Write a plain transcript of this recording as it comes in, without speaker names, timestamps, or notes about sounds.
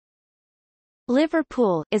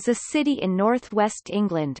Liverpool is a city in northwest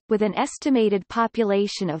England, with an estimated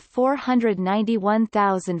population of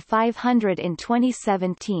 491,500 in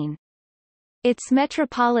 2017. Its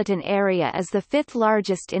metropolitan area is the fifth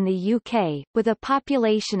largest in the UK, with a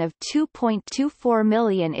population of 2.24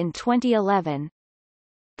 million in 2011.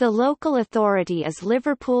 The local authority is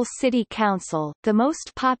Liverpool City Council, the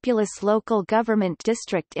most populous local government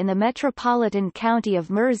district in the Metropolitan County of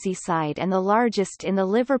Merseyside and the largest in the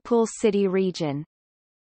Liverpool City region.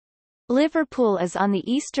 Liverpool is on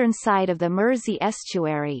the eastern side of the Mersey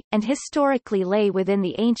estuary, and historically lay within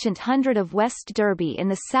the ancient hundred of West Derby in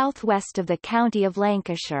the southwest of the county of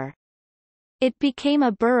Lancashire. It became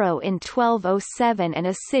a borough in 1207 and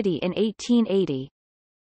a city in 1880.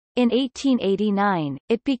 In 1889,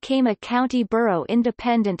 it became a county borough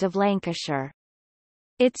independent of Lancashire.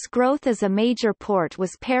 Its growth as a major port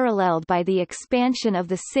was paralleled by the expansion of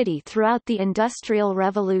the city throughout the Industrial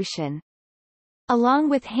Revolution. Along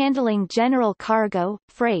with handling general cargo,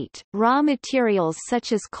 freight, raw materials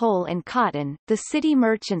such as coal and cotton, the city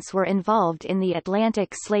merchants were involved in the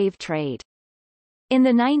Atlantic slave trade. In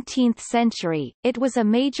the 19th century, it was a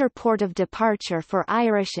major port of departure for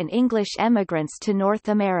Irish and English emigrants to North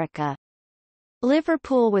America.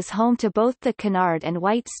 Liverpool was home to both the Cunard and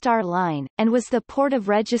White Star Line, and was the port of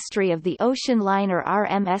registry of the ocean liner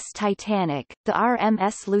RMS Titanic, the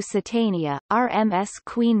RMS Lusitania, RMS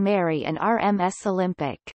Queen Mary and RMS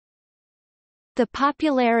Olympic. The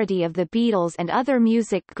popularity of the Beatles and other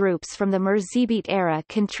music groups from the Merseybeat era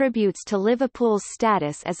contributes to Liverpool's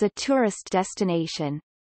status as a tourist destination.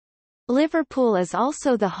 Liverpool is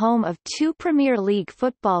also the home of two Premier League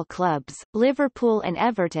football clubs, Liverpool and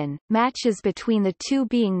Everton, matches between the two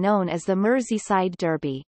being known as the Merseyside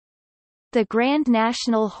Derby. The Grand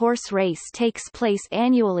National Horse Race takes place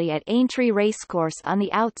annually at Aintree Racecourse on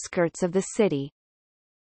the outskirts of the city.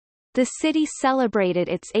 The city celebrated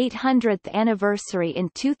its 800th anniversary in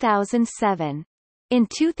 2007. In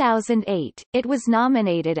 2008, it was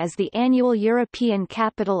nominated as the annual European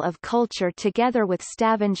Capital of Culture together with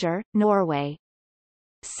Stavanger, Norway.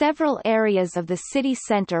 Several areas of the city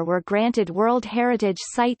centre were granted World Heritage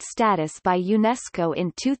Site status by UNESCO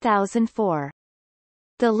in 2004.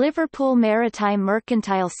 The Liverpool Maritime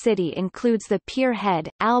Mercantile City includes the Pier Head,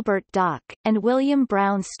 Albert Dock, and William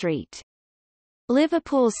Brown Street.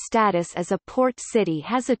 Liverpool's status as a port city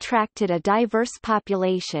has attracted a diverse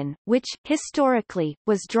population, which, historically,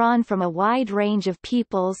 was drawn from a wide range of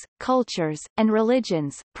peoples, cultures, and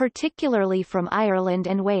religions, particularly from Ireland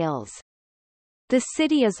and Wales. The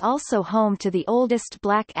city is also home to the oldest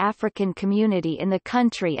Black African community in the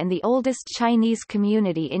country and the oldest Chinese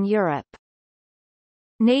community in Europe.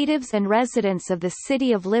 Natives and residents of the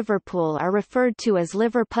city of Liverpool are referred to as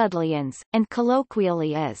Liverpudlians, and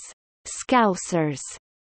colloquially as Scousers,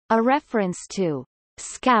 a reference to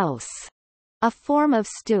scouse, a form of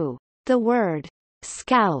stew. The word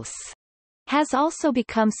scouse has also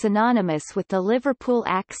become synonymous with the Liverpool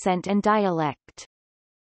accent and dialect.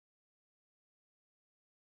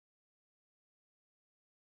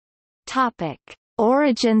 Topic: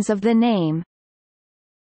 Origins of the name.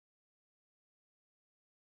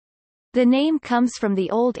 The name comes from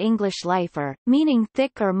the Old English lifer, meaning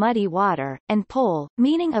thick or muddy water, and pol,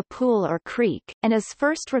 meaning a pool or creek, and is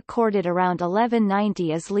first recorded around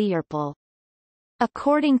 1190 as Learpole.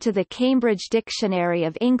 According to the Cambridge Dictionary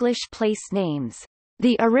of English Place Names,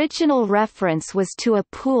 the original reference was to a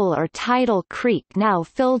pool or tidal creek now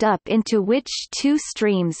filled up into which two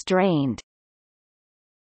streams drained.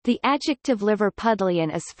 The adjective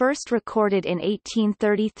Liverpudlian is first recorded in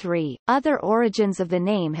 1833. Other origins of the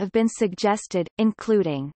name have been suggested,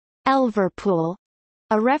 including Elverpool,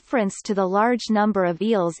 a reference to the large number of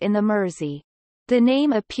eels in the Mersey. The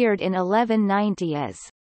name appeared in 1190 as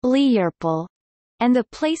Learpole, and the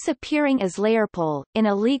place appearing as Learpole, in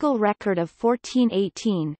a legal record of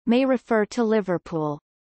 1418, may refer to Liverpool.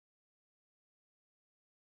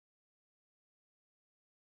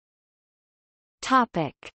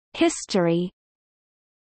 Topic: History.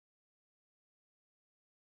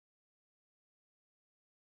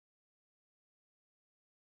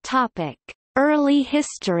 Topic: Early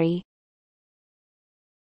history.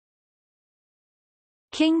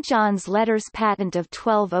 King John's Letters Patent of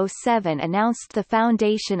 1207 announced the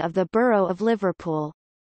foundation of the borough of Liverpool.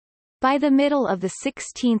 By the middle of the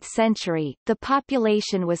 16th century, the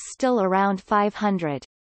population was still around 500.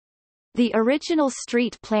 The original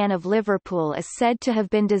street plan of Liverpool is said to have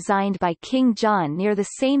been designed by King John near the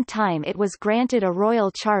same time it was granted a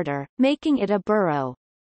royal charter, making it a borough.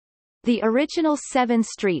 The original 7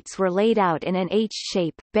 streets were laid out in an H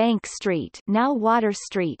shape: Bank Street, now Water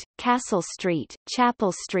Street; Castle Street,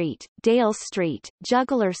 Chapel Street, Dale Street,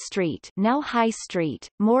 Juggler Street, now High Street;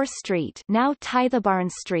 Moore Street, now Tythebarn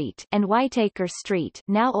Street; and Whiteacre Street,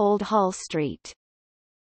 now Old Hall Street.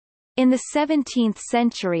 In the 17th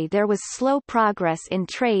century there was slow progress in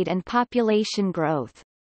trade and population growth.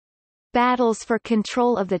 Battles for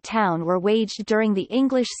control of the town were waged during the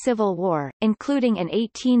English Civil War, including an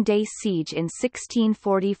 18-day siege in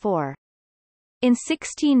 1644. In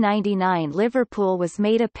 1699 Liverpool was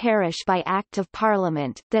made a parish by Act of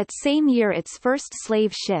Parliament. That same year its first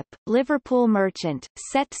slave ship, Liverpool Merchant,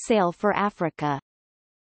 set sail for Africa.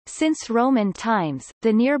 Since Roman times,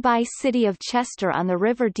 the nearby city of Chester on the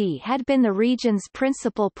River Dee had been the region's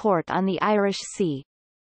principal port on the Irish Sea.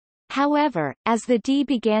 However, as the Dee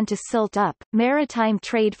began to silt up, maritime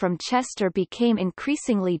trade from Chester became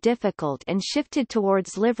increasingly difficult and shifted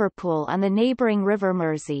towards Liverpool on the neighbouring River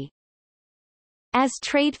Mersey. As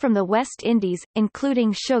trade from the West Indies,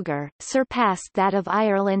 including sugar, surpassed that of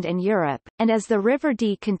Ireland and Europe, and as the River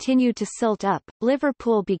Dee continued to silt up,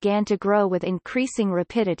 Liverpool began to grow with increasing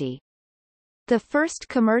rapidity. The first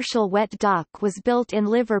commercial wet dock was built in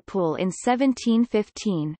Liverpool in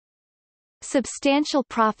 1715. Substantial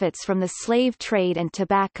profits from the slave trade and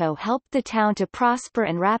tobacco helped the town to prosper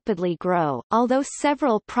and rapidly grow, although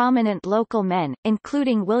several prominent local men,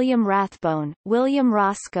 including William Rathbone, William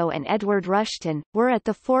Roscoe and Edward Rushton, were at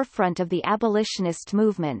the forefront of the abolitionist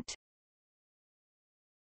movement.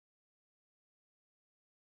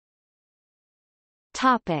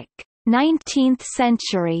 Topic: 19th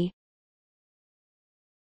century.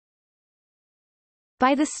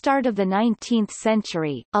 By the start of the 19th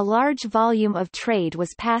century, a large volume of trade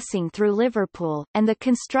was passing through Liverpool, and the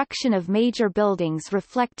construction of major buildings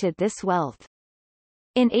reflected this wealth.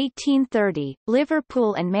 In 1830,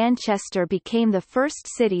 Liverpool and Manchester became the first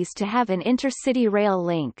cities to have an intercity rail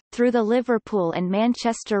link, through the Liverpool and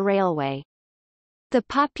Manchester Railway. The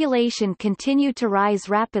population continued to rise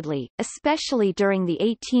rapidly, especially during the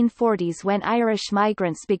 1840s when Irish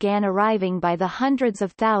migrants began arriving by the hundreds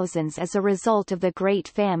of thousands as a result of the Great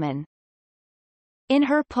Famine. In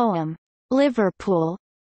her poem, Liverpool,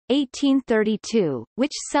 1832,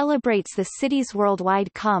 which celebrates the city's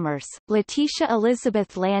worldwide commerce, Letitia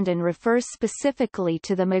Elizabeth Landon refers specifically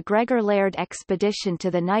to the MacGregor-Laird expedition to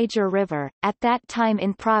the Niger River, at that time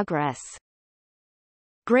in progress.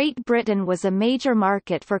 Great Britain was a major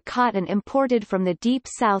market for cotton imported from the deep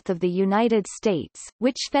south of the United States,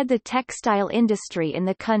 which fed the textile industry in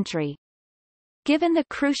the country. Given the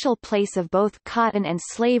crucial place of both cotton and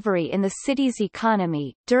slavery in the city's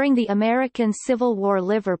economy, during the American Civil War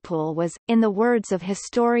Liverpool was, in the words of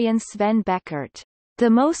historian Sven Beckert,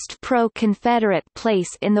 the most pro-Confederate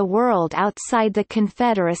place in the world outside the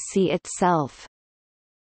Confederacy itself.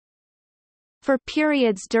 For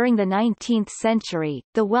periods during the 19th century,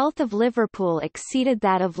 the wealth of Liverpool exceeded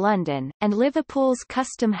that of London, and Liverpool's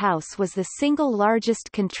Custom House was the single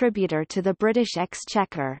largest contributor to the British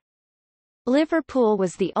Exchequer. Liverpool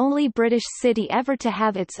was the only British city ever to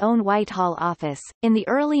have its own Whitehall office. In the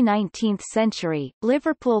early 19th century,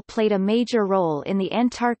 Liverpool played a major role in the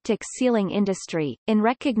Antarctic sealing industry, in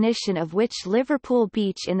recognition of which Liverpool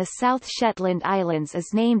Beach in the South Shetland Islands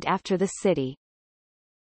is named after the city.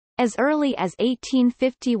 As early as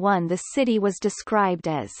 1851 the city was described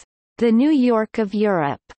as the New York of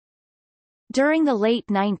Europe. During the late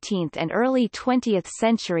 19th and early 20th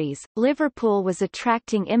centuries, Liverpool was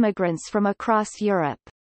attracting immigrants from across Europe.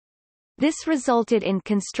 This resulted in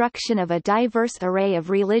construction of a diverse array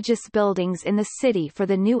of religious buildings in the city for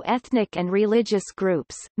the new ethnic and religious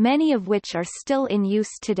groups, many of which are still in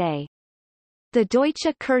use today. The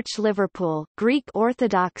Deutsche Kirche Liverpool, Greek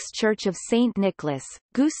Orthodox Church of St. Nicholas,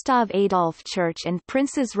 Gustav Adolf Church and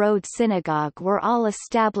Princes Road Synagogue were all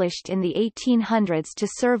established in the 1800s to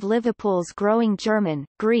serve Liverpool's growing German,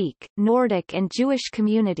 Greek, Nordic and Jewish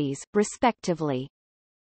communities, respectively.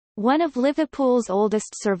 One of Liverpool's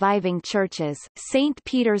oldest surviving churches, St.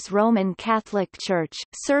 Peter's Roman Catholic Church,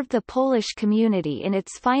 served the Polish community in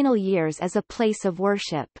its final years as a place of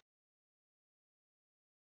worship.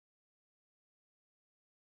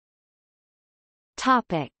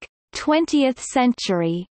 Topic: 20th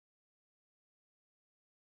century.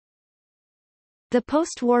 The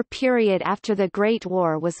post-war period after the Great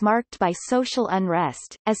War was marked by social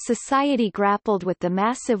unrest, as society grappled with the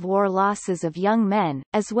massive war losses of young men,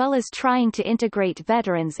 as well as trying to integrate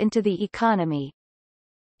veterans into the economy.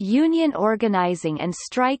 Union organizing and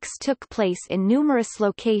strikes took place in numerous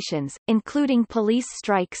locations, including police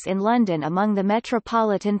strikes in London among the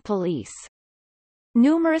Metropolitan Police.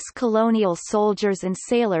 Numerous colonial soldiers and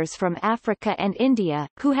sailors from Africa and India,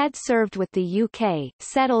 who had served with the UK,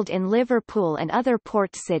 settled in Liverpool and other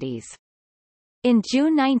port cities. In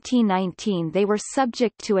June 1919 they were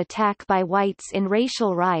subject to attack by whites in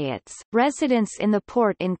racial riots. Residents in the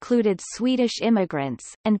port included Swedish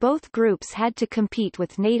immigrants, and both groups had to compete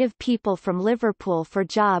with native people from Liverpool for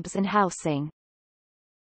jobs and housing.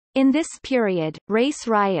 In this period, race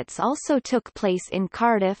riots also took place in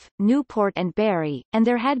Cardiff, Newport and Bury, and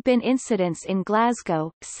there had been incidents in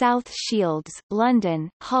Glasgow, South Shields, London,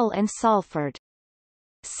 Hull and Salford.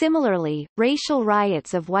 Similarly, racial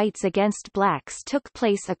riots of whites against blacks took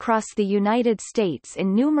place across the United States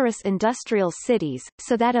in numerous industrial cities,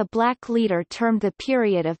 so that a black leader termed the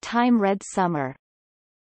period of time Red Summer.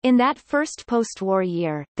 In that first post-war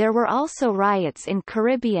year, there were also riots in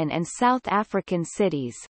Caribbean and South African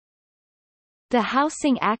cities. The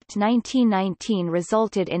Housing Act 1919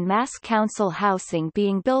 resulted in mass council housing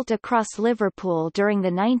being built across Liverpool during the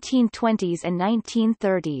 1920s and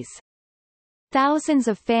 1930s. Thousands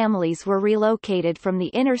of families were relocated from the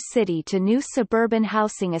inner city to new suburban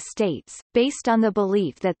housing estates, based on the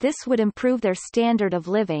belief that this would improve their standard of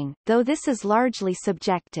living, though this is largely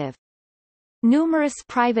subjective. Numerous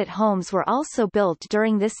private homes were also built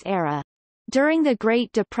during this era. During the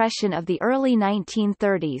Great Depression of the early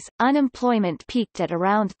 1930s, unemployment peaked at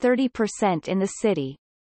around 30% in the city.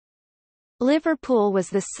 Liverpool was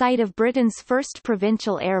the site of Britain's first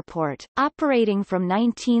provincial airport, operating from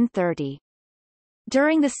 1930.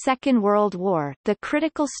 During the Second World War, the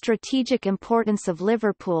critical strategic importance of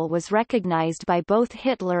Liverpool was recognized by both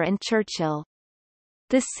Hitler and Churchill.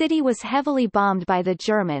 The city was heavily bombed by the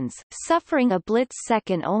Germans, suffering a blitz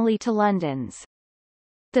second only to London's.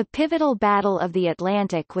 The pivotal Battle of the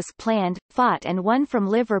Atlantic was planned, fought and won from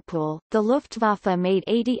Liverpool. The Luftwaffe made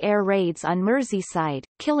 80 air raids on Merseyside,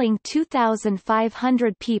 killing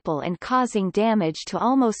 2,500 people and causing damage to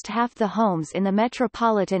almost half the homes in the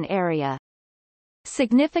metropolitan area.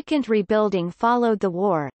 Significant rebuilding followed the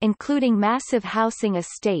war, including massive housing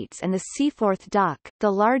estates and the Seaforth Dock,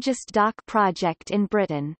 the largest dock project in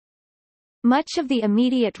Britain. Much of the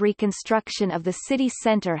immediate reconstruction of the city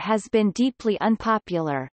centre has been deeply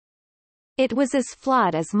unpopular. It was as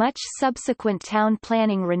flawed as much subsequent town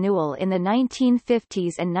planning renewal in the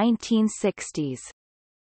 1950s and 1960s.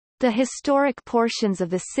 The historic portions of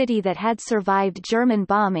the city that had survived German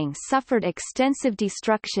bombing suffered extensive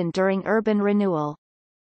destruction during urban renewal.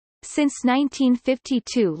 Since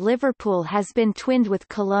 1952 Liverpool has been twinned with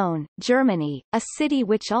Cologne, Germany, a city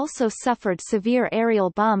which also suffered severe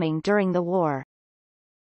aerial bombing during the war.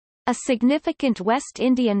 A significant West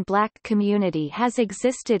Indian black community has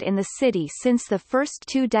existed in the city since the first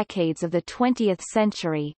 2 decades of the 20th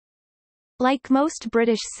century. Like most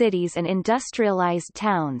British cities and industrialised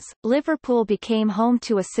towns, Liverpool became home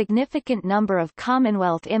to a significant number of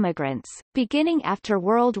Commonwealth immigrants, beginning after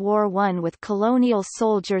World War I with colonial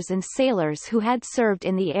soldiers and sailors who had served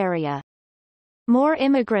in the area. More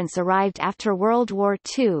immigrants arrived after World War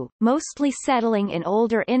II, mostly settling in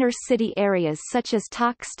older inner-city areas such as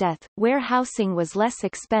Toxteth, where housing was less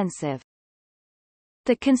expensive.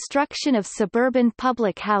 The construction of suburban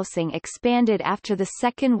public housing expanded after the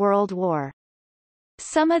Second World War.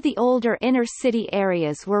 Some of the older inner-city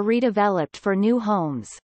areas were redeveloped for new homes.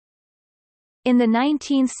 In the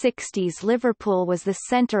 1960s Liverpool was the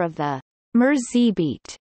centre of the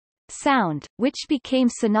Merseybeat sound, which became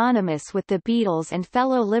synonymous with the Beatles and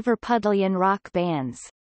fellow Liverpudlian rock bands.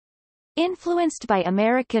 Influenced by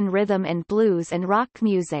American rhythm and blues and rock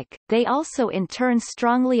music, they also in turn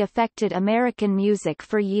strongly affected American music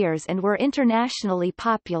for years and were internationally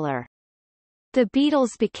popular. The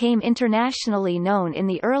Beatles became internationally known in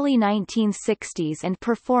the early 1960s and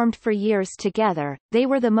performed for years together. They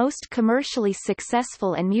were the most commercially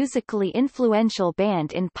successful and musically influential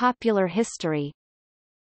band in popular history.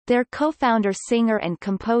 Their co-founder singer and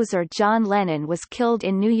composer John Lennon was killed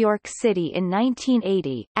in New York City in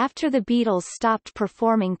 1980, after the Beatles stopped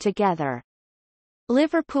performing together.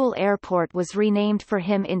 Liverpool Airport was renamed for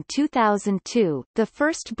him in 2002, the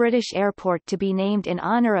first British airport to be named in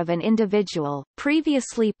honour of an individual,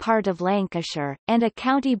 previously part of Lancashire, and a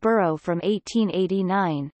county borough from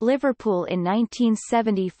 1889. Liverpool in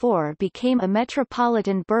 1974 became a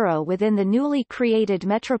metropolitan borough within the newly created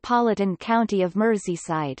Metropolitan County of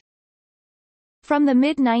Merseyside. From the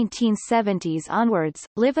mid-1970s onwards,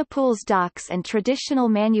 Liverpool's docks and traditional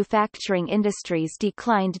manufacturing industries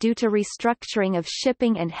declined due to restructuring of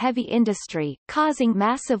shipping and heavy industry, causing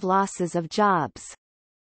massive losses of jobs.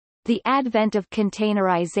 The advent of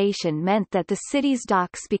containerization meant that the city's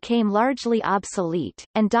docks became largely obsolete,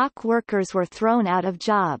 and dock workers were thrown out of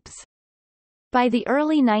jobs. By the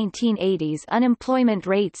early 1980s, unemployment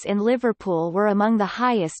rates in Liverpool were among the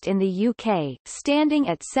highest in the UK, standing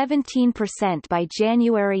at 17% by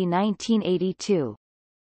January 1982.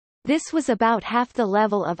 This was about half the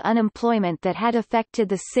level of unemployment that had affected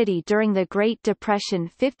the city during the Great Depression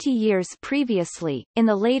 50 years previously. In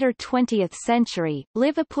the later 20th century,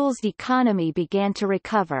 Liverpool's economy began to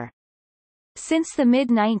recover. Since the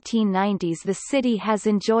mid-1990s, the city has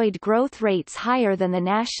enjoyed growth rates higher than the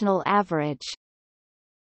national average.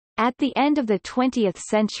 At the end of the 20th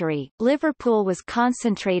century, Liverpool was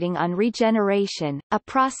concentrating on regeneration, a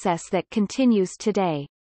process that continues today.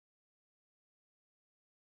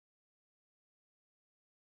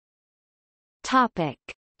 Topic: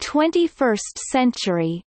 21st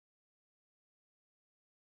century.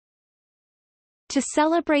 To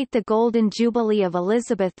celebrate the Golden Jubilee of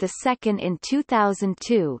Elizabeth II in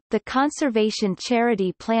 2002, the conservation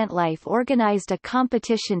charity Plantlife organised a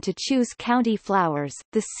competition to choose county flowers.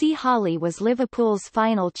 The sea holly was Liverpool's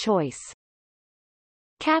final choice.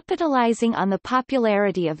 Capitalizing on the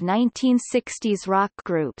popularity of 1960s rock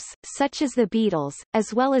groups, such as the Beatles,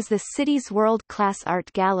 as well as the city's world-class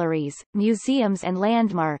art galleries, museums and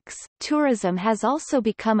landmarks, tourism has also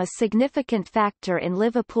become a significant factor in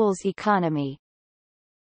Liverpool's economy.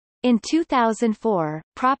 In 2004,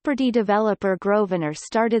 property developer Grosvenor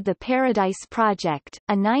started the Paradise Project,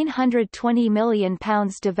 a £920 million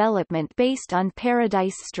development based on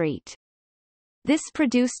Paradise Street. This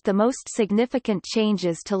produced the most significant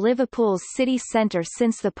changes to Liverpool's city centre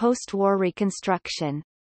since the post-war reconstruction.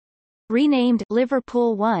 Renamed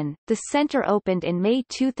Liverpool One, the centre opened in May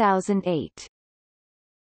 2008.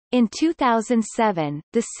 In 2007,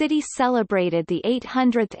 the city celebrated the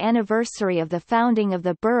 800th anniversary of the founding of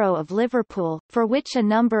the Borough of Liverpool, for which a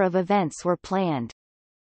number of events were planned.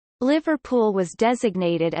 Liverpool was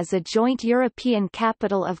designated as a joint European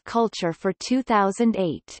Capital of Culture for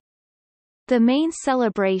 2008. The main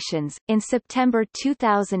celebrations, in September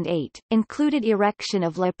 2008, included erection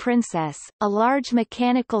of La Princesse, a large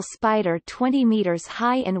mechanical spider 20 meters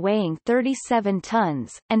high and weighing 37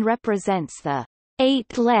 tons, and represents the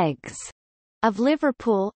 8 legs of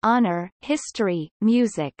Liverpool: honour, history,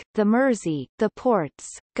 music, the Mersey, the ports,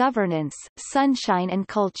 governance, sunshine and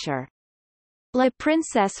culture. La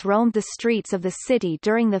Princesse roamed the streets of the city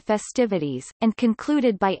during the festivities, and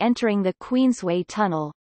concluded by entering the Queensway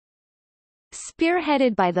Tunnel.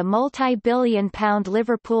 Spearheaded by the multi-billion-pound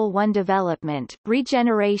Liverpool One development,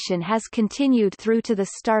 regeneration has continued through to the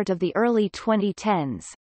start of the early 2010s.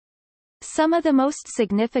 Some of the most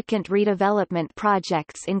significant redevelopment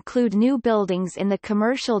projects include new buildings in the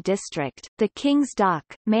Commercial District, the King's Dock,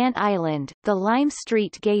 Man Island, the Lime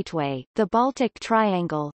Street Gateway, the Baltic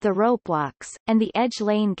Triangle, the Ropewalks, and the Edge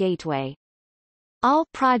Lane Gateway. All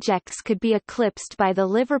projects could be eclipsed by the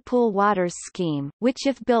Liverpool Waters scheme, which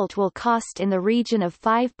if built will cost in the region of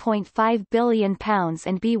 £5.5 billion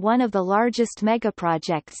and be one of the largest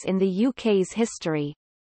megaprojects in the UK's history.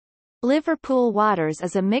 Liverpool Waters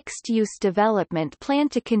is a mixed-use development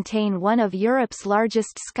planned to contain one of Europe's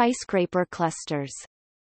largest skyscraper clusters.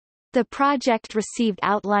 The project received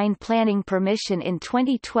outline planning permission in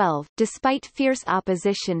 2012, despite fierce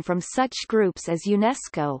opposition from such groups as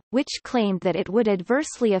UNESCO, which claimed that it would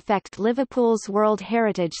adversely affect Liverpool's World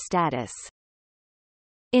Heritage status.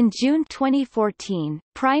 In June 2014,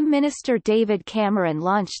 Prime Minister David Cameron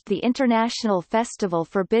launched the International Festival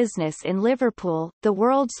for Business in Liverpool, the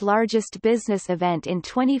world's largest business event in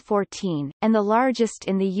 2014, and the largest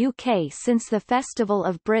in the UK since the Festival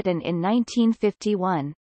of Britain in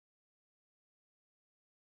 1951.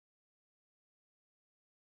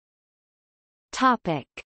 Topic: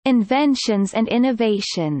 Inventions and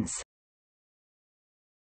innovations.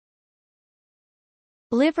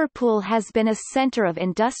 Liverpool has been a centre of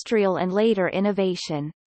industrial and later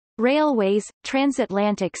innovation. Railways,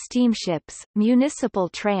 transatlantic steamships, municipal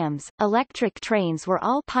trams, electric trains were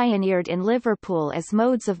all pioneered in Liverpool as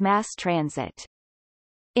modes of mass transit.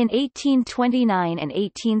 In 1829 and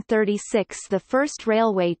 1836 the first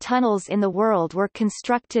railway tunnels in the world were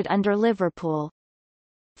constructed under Liverpool.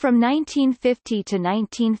 From 1950 to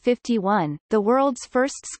 1951, the world's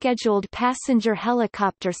first scheduled passenger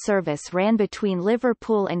helicopter service ran between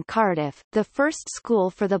Liverpool and Cardiff, the first school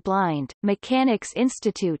for the blind, Mechanics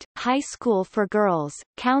Institute, High School for Girls,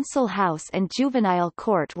 Council House and Juvenile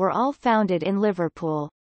Court were all founded in Liverpool.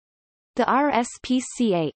 The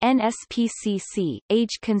RSPCA, NSPCC,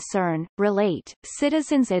 Age Concern, Relate,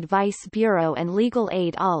 Citizens Advice Bureau and Legal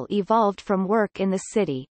Aid all evolved from work in the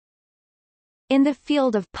city. In the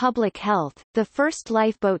field of public health, the first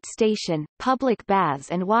lifeboat station, public baths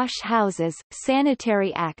and wash houses,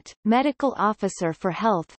 sanitary act, medical officer for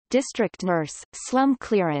health, district nurse, slum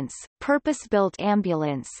clearance, purpose-built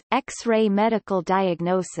ambulance, X-ray medical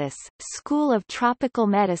diagnosis, school of tropical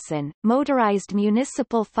medicine, motorized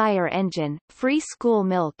municipal fire engine, free school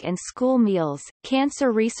milk and school meals,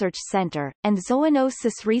 cancer research center, and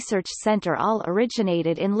zoonosis research center all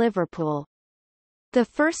originated in Liverpool. The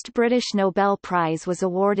first British Nobel Prize was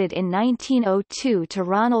awarded in 1902 to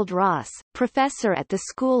Ronald Ross, professor at the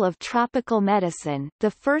School of Tropical Medicine, the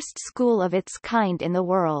first school of its kind in the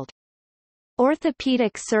world.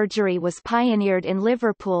 Orthopedic surgery was pioneered in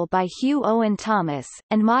Liverpool by Hugh Owen Thomas,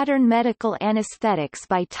 and modern medical anaesthetics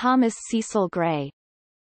by Thomas Cecil Gray.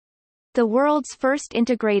 The world's first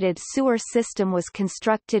integrated sewer system was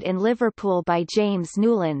constructed in Liverpool by James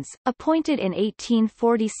Newlands, appointed in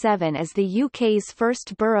 1847 as the UK's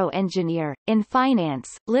first borough engineer. In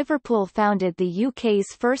finance, Liverpool founded the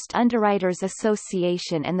UK's first Underwriters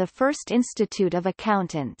Association and the first Institute of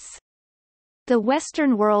Accountants. The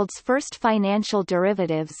Western world's first financial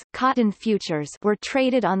derivatives, cotton futures, were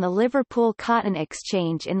traded on the Liverpool Cotton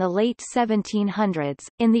Exchange in the late 1700s.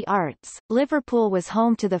 In the arts, Liverpool was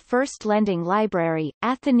home to the first lending library,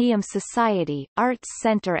 Athenaeum Society, Arts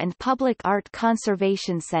Centre and Public Art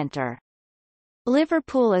Conservation Centre.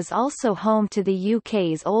 Liverpool is also home to the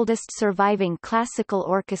UK's oldest surviving classical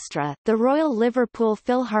orchestra, the Royal Liverpool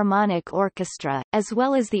Philharmonic Orchestra, as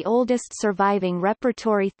well as the oldest surviving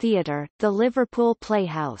repertory theatre, the Liverpool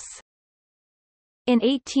Playhouse. In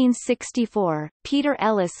 1864, Peter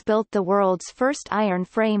Ellis built the world's first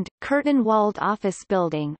iron-framed, curtain-walled office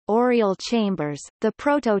building, Oriel Chambers, the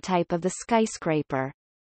prototype of the skyscraper.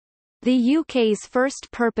 The UK's first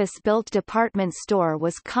purpose-built department store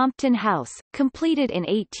was Compton House, completed in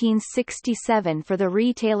 1867 for the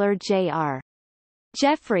retailer J.R.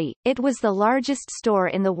 Jeffrey. It was the largest store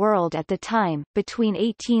in the world at the time. Between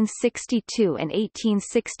 1862 and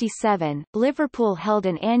 1867, Liverpool held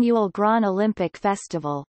an annual Grand Olympic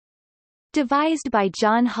Festival. Devised by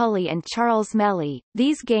John Hulley and Charles Melly,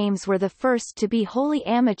 these games were the first to be wholly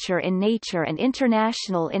amateur in nature and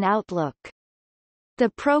international in outlook. The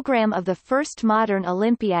program of the first modern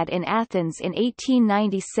Olympiad in Athens in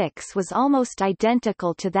 1896 was almost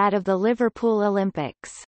identical to that of the Liverpool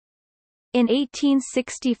Olympics. In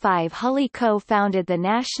 1865 Hulley co-founded the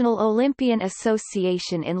National Olympian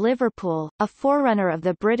Association in Liverpool, a forerunner of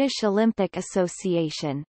the British Olympic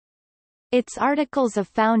Association. Its Articles of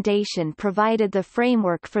Foundation provided the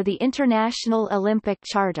framework for the International Olympic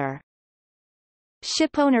Charter.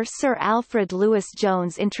 Shipowner Sir Alfred Lewis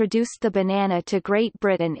Jones introduced the banana to Great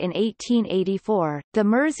Britain in 1884. The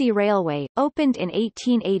Mersey Railway, opened in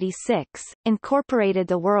 1886, incorporated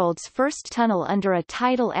the world's first tunnel under a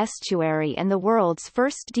tidal estuary and the world's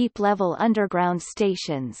first deep-level underground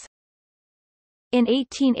stations. In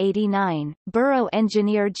 1889, borough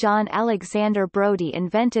engineer John Alexander Brodie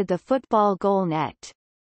invented the football goal net.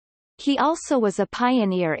 He also was a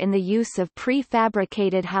pioneer in the use of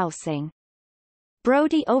prefabricated housing.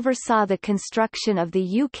 Brodie oversaw the construction of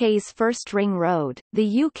the UK's first ring road,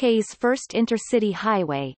 the UK's first intercity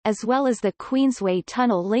highway, as well as the Queensway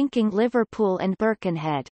Tunnel linking Liverpool and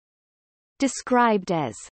Birkenhead. Described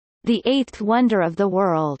as the eighth wonder of the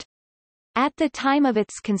world, at the time of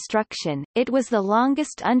its construction, it was the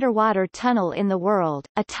longest underwater tunnel in the world,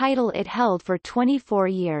 a title it held for 24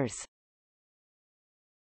 years.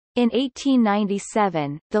 In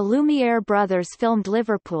 1897, the Lumiere brothers filmed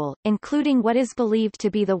Liverpool, including what is believed to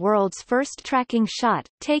be the world's first tracking shot,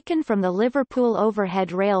 taken from the Liverpool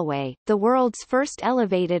Overhead Railway, the world's first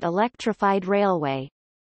elevated electrified railway.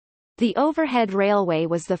 The Overhead Railway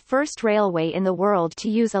was the first railway in the world to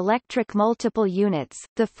use electric multiple units,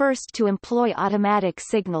 the first to employ automatic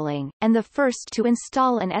signalling, and the first to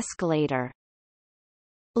install an escalator.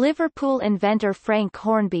 Liverpool inventor Frank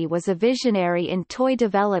Hornby was a visionary in toy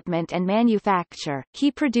development and manufacture. He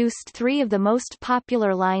produced three of the most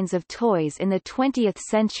popular lines of toys in the 20th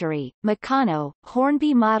century, Meccano,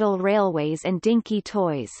 Hornby Model Railways and Dinky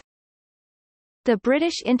Toys. The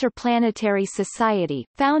British Interplanetary Society,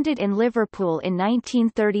 founded in Liverpool in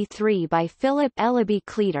 1933 by Philip Ellaby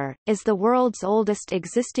Cleator, is the world's oldest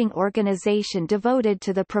existing organisation devoted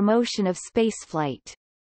to the promotion of spaceflight.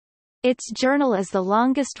 Its journal is the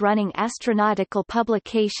longest-running astronautical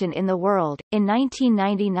publication in the world. In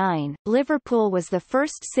 1999, Liverpool was the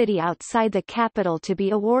first city outside the capital to be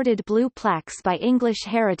awarded blue plaques by English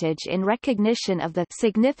Heritage in recognition of the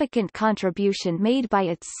significant contribution made by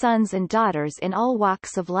its sons and daughters in all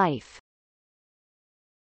walks of life.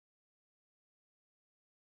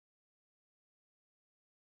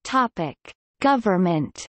 Topic: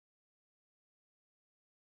 Government.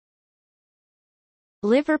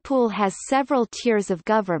 Liverpool has several tiers of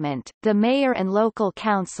government, the mayor and local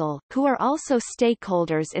council, who are also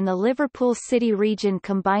stakeholders in the Liverpool City Region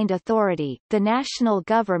Combined Authority, the national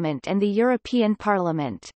government and the European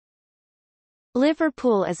Parliament.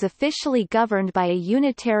 Liverpool is officially governed by a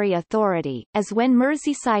unitary authority, as when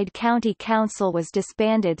Merseyside County Council was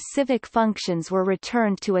disbanded, civic functions were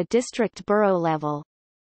returned to a district borough level.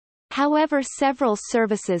 However, several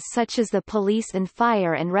services such as the police and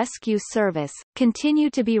fire and rescue service, continue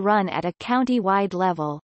to be run at a county-wide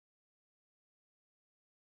level.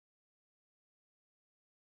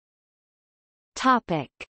 Topic: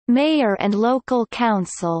 Mayor and local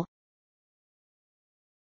council.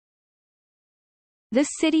 The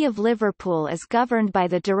City of Liverpool is governed by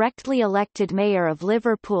the directly elected Mayor of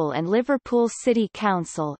Liverpool and Liverpool City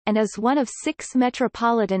Council, and is one of 6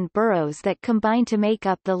 metropolitan boroughs that combine to make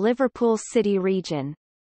up the Liverpool City region.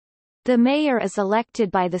 The Mayor is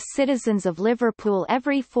elected by the citizens of Liverpool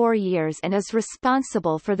every 4 years and is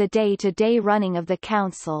responsible for the day-to-day running of the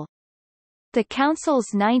council. The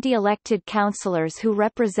council's 90 elected councillors who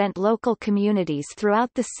represent local communities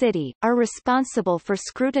throughout the city, are responsible for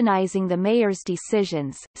scrutinising the mayor's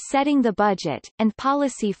decisions, setting the budget, and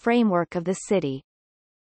policy framework of the city.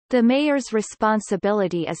 The mayor's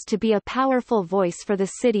responsibility is to be a powerful voice for the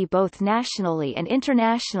city both nationally and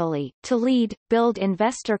internationally, to lead, build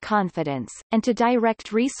investor confidence, and to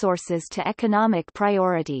direct resources to economic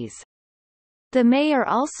priorities. The mayor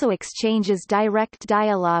also exchanges direct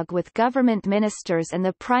dialogue with government ministers and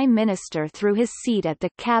the Prime Minister through his seat at the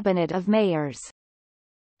Cabinet of Mayors.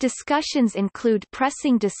 Discussions include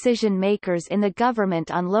pressing decision-makers in the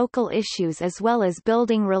government on local issues as well as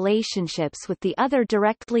building relationships with the other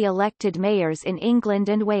directly elected mayors in England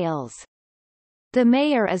and Wales. The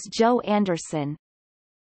mayor is Joe Anderson.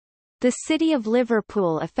 The City of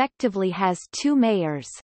Liverpool effectively has 2 mayors.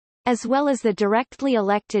 As well as the directly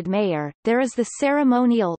elected mayor, there is the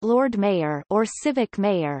ceremonial Lord Mayor or civic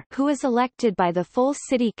mayor who is elected by the full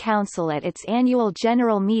city council at its annual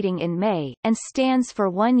general meeting in May, and stands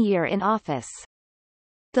for 1 year in office.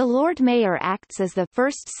 The Lord Mayor acts as the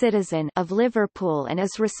first citizen of Liverpool and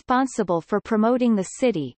is responsible for promoting the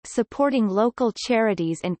city, supporting local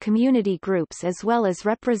charities and community groups as well as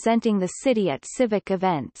representing the city at civic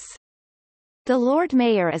events. The Lord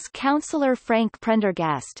Mayor is Councillor Frank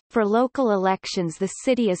Prendergast. For local elections, the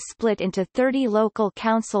city is split into 30 local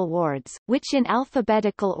council wards, which in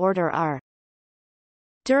alphabetical order are: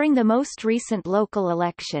 During the most recent local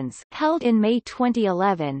elections, held in May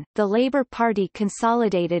 2011, the Labour Party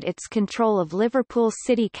consolidated its control of Liverpool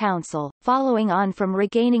City Council, following on from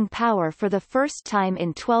regaining power for the first time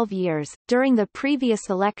in 12 years, during the previous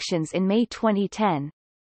elections in May 2010.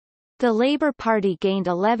 The Labour Party gained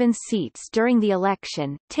 11 seats during the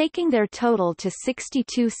election, taking their total to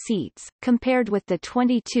 62 seats, compared with the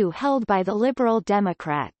 22 held by the Liberal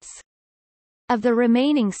Democrats. Of the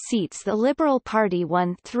remaining seats, the Liberal Party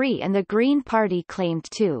won 3 and the Green Party claimed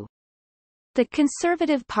 2. The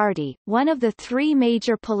Conservative Party, one of the 3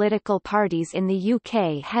 major political parties in the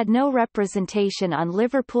UK, had no representation on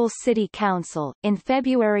Liverpool City Council. In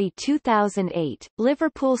February 2008,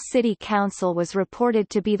 Liverpool City Council was reported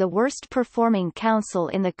to be the worst performing council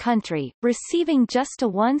in the country, receiving just a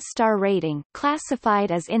 1-star rating,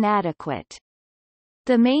 classified as inadequate.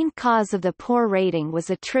 The main cause of the poor rating was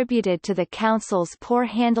attributed to the council's poor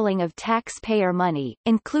handling of taxpayer money,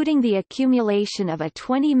 including the accumulation of a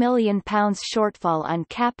 £20 million shortfall on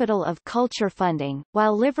Capital of Culture funding.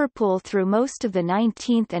 While Liverpool through most of the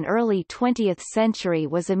 19th and early 20th century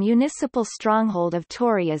was a municipal stronghold of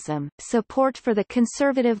Toryism, support for the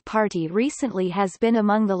Conservative Party recently has been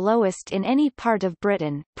among the lowest in any part of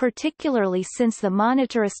Britain, particularly since the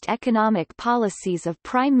monetarist economic policies of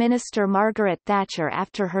Prime Minister Margaret Thatcher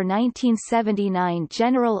after her 1979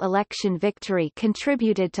 general election victory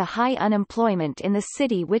contributed to high unemployment in the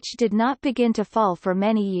city, which did not begin to fall for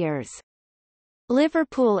many years.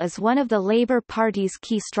 Liverpool is one of the Labour Party's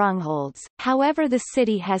key strongholds, however the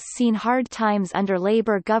city has seen hard times under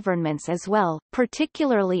Labour governments as well,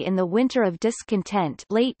 particularly in the Winter of Discontent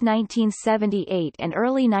late 1978 and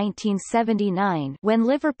early 1979 when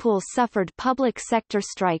Liverpool suffered public sector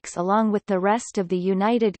strikes along with the rest of the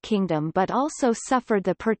United Kingdom, but also suffered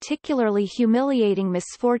the particularly humiliating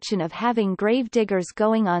misfortune of having gravediggers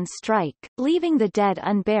going on strike, leaving the dead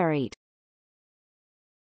unburied.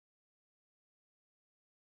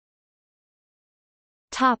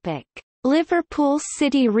 Topic: Liverpool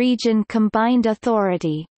City Region Combined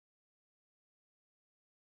Authority.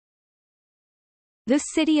 The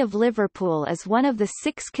City of Liverpool is one of the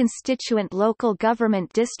 6 constituent local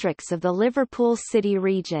government districts of the Liverpool City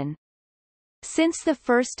region. Since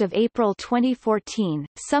 1 April 2014,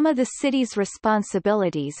 some of the city's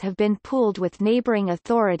responsibilities have been pooled with neighbouring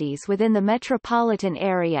authorities within the metropolitan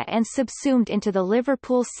area and subsumed into the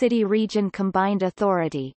Liverpool City Region Combined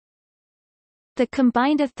Authority. The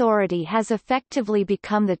Combined Authority has effectively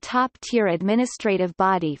become the top-tier administrative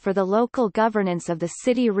body for the local governance of the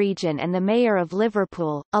city region, and the Mayor of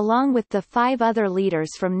Liverpool, along with the 5 other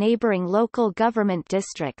leaders from neighbouring local government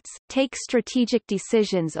districts, take strategic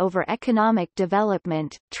decisions over economic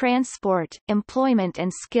development, transport, employment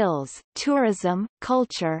and skills, tourism,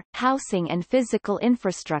 culture, housing and physical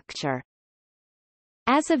infrastructure.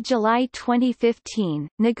 As of July 2015,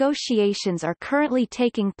 negotiations are currently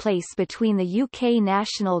taking place between the UK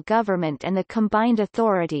national government and the Combined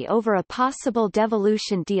Authority over a possible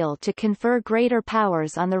devolution deal to confer greater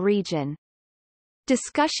powers on the region.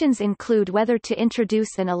 Discussions include whether to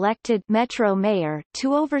introduce an elected Metro Mayor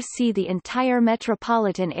to oversee the entire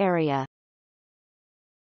metropolitan area.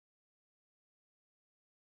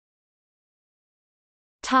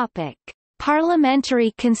 Topic: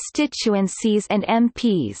 Parliamentary constituencies and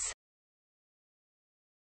MPs.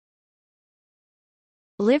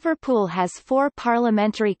 Liverpool has 4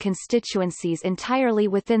 parliamentary constituencies entirely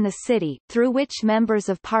within the city, through which members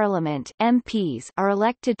of Parliament (MPs) are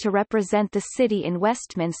elected to represent the city in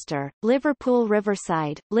Westminster, Liverpool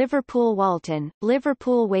Riverside, Liverpool Walton,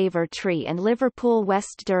 Liverpool Wavertree and Liverpool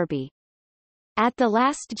West Derby. At the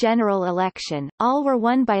last general election, all were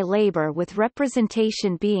won by Labour, with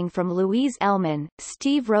representation being from Louise Ellman,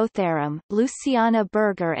 Steve Rotheram, Luciana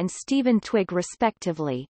Berger and Stephen Twigg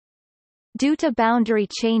respectively. Due to boundary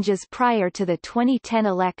changes prior to the 2010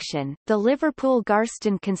 election, the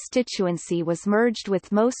Liverpool-Garston constituency was merged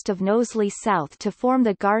with most of Knowsley South to form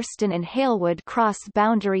the Garston and Halewood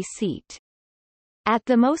cross-boundary seat. At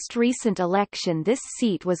the most recent election, this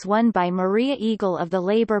seat was won by Maria Eagle of the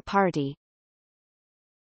Labour Party.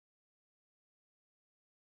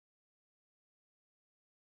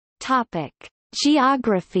 Topic: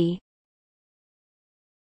 Geography.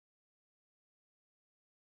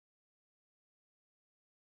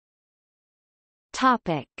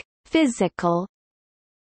 Topic: Physical.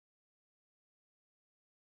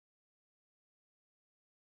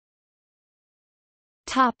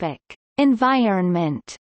 Topic: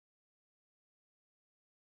 Environment.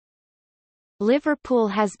 Liverpool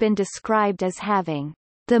has been described as having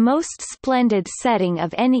the most splendid setting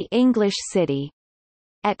of any English city.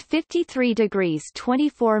 At 53 degrees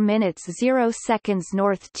 24 minutes 0 seconds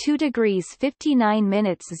north, 2 degrees 59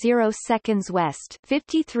 minutes 0 seconds west,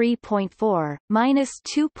 53.4, minus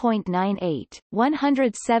 2.98,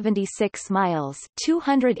 176 miles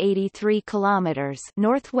 283 kilometers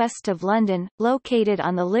northwest of London, located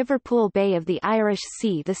on the Liverpool Bay of the Irish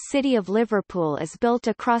Sea. The city of Liverpool is built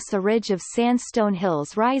across a ridge of sandstone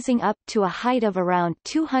hills rising up to a height of around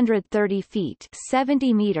 230 feet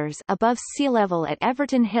 70 meters above sea level at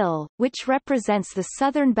Everton Hill, which represents the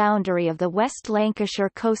southern boundary of the West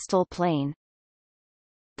Lancashire coastal plain.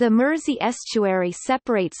 The Mersey estuary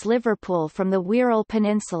separates Liverpool from the Wirral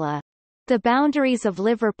Peninsula. The boundaries of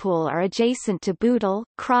Liverpool are adjacent to Bootle,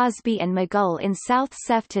 Crosby and Maghull in South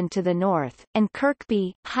Sefton to the north, and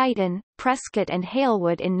Kirkby, Huyton, Prescott and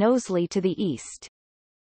Halewood in Knowsley to the east.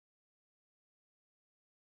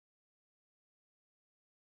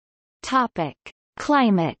 Topic: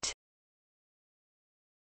 Climate.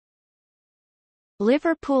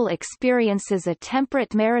 Liverpool experiences a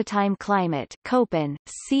temperate maritime climate Köppen,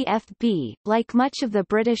 CFB, like much of the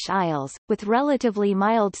British Isles, with relatively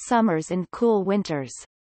mild summers and cool winters.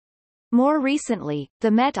 More recently,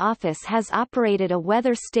 the Met Office has operated a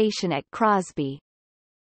weather station at Crosby.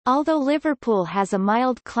 Although Liverpool has a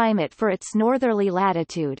mild climate for its northerly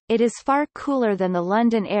latitude, it is far cooler than the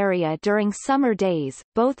London area during summer days,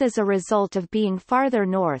 both as a result of being farther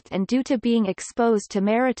north and due to being exposed to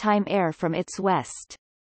maritime air from its west.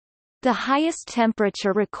 The highest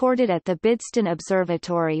temperature recorded at the Bidston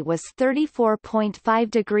Observatory was 34.5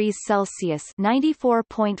 degrees Celsius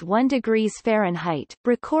 (94.1 degrees Fahrenheit),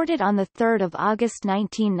 recorded on 3 August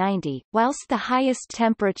 1990, whilst the highest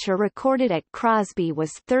temperature recorded at Crosby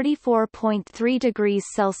was 34.3 degrees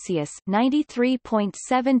Celsius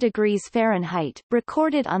 (93.7 degrees Fahrenheit),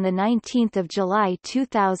 recorded on 19 July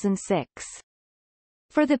 2006.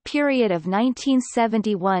 For the period of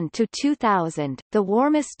 1971 to 2000, the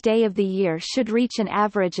warmest day of the year should reach an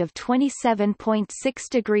average of 27.6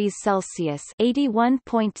 degrees Celsius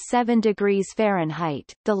 (81.7 degrees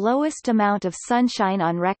Fahrenheit). The lowest amount of sunshine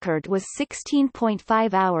on record was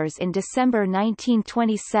 16.5 hours in December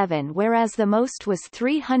 1927, whereas the most was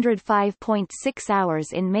 305.6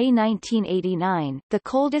 hours in May 1989. The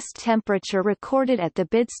coldest temperature recorded at the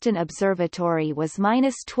Bidston Observatory was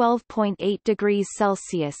 -12.8 degrees Celsius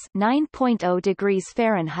 (9.0 degrees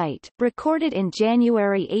Fahrenheit), recorded in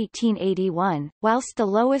January 1881, whilst the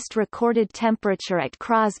lowest recorded temperature at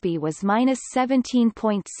Crosby was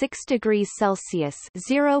 -17.6 degrees Celsius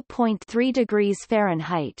 (0.3 degrees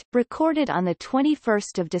Fahrenheit), recorded on the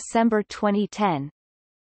 21st of December 2010.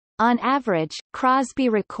 On average, Crosby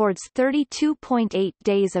records 32.8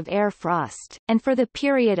 days of air frost, and for the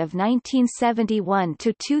period of 1971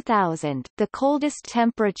 to 2000, the coldest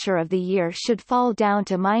temperature of the year should fall down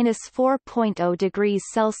to -4.0 degrees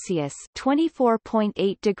Celsius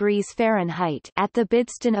 (24.8 degrees Fahrenheit) at the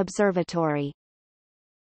Bidston Observatory.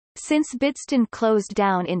 Since Bidston closed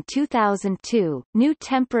down in 2002, new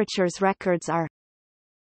temperatures records are: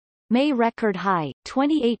 May record high,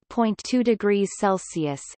 28.2 degrees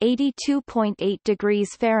Celsius (82.8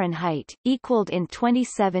 degrees Fahrenheit), equaled in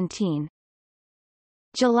 2017.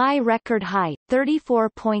 July record high,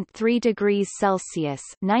 34.3 degrees Celsius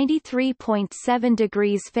 (93.7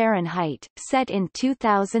 degrees Fahrenheit), set in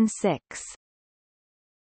 2006.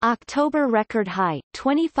 October record high,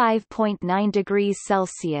 25.9 degrees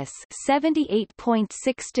Celsius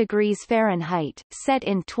 (78.6 degrees Fahrenheit), set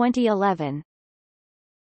in 2011.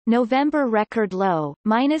 November record low,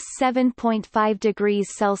 -7.5 degrees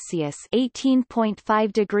Celsius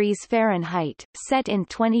 (18.5 degrees Fahrenheit), set in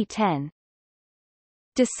 2010.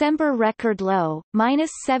 December record low,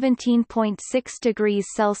 -17.6 degrees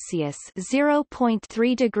Celsius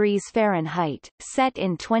 (0.3 degrees Fahrenheit), set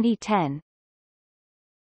in 2010.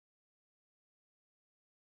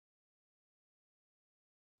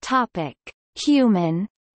 Topic: Human.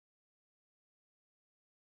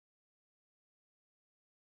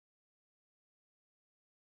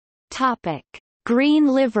 Topic: Green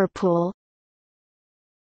Liverpool.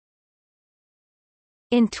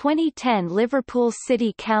 In 2010, Liverpool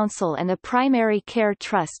City Council and the Primary Care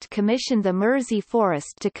Trust commissioned the Mersey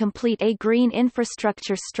Forest to complete a green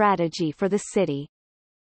infrastructure strategy for the city.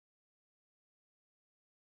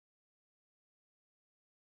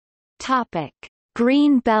 Topic: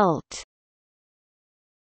 Green Belt.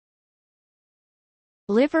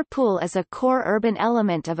 Liverpool is a core urban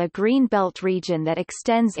element of a green belt region that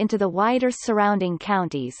extends into the wider surrounding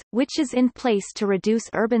counties, which is in place to reduce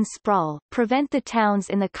urban sprawl, prevent the towns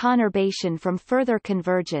in the conurbation from further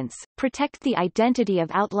convergence, protect the identity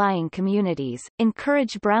of outlying communities,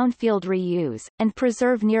 encourage brownfield reuse, and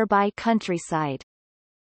preserve nearby countryside.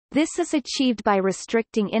 This is achieved by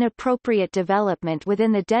restricting inappropriate development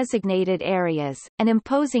within the designated areas, and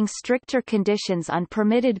imposing stricter conditions on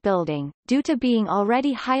permitted building. Due to being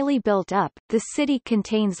already highly built up, the city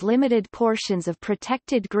contains limited portions of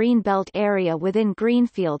protected green belt area within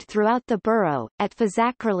Greenfield throughout the borough, at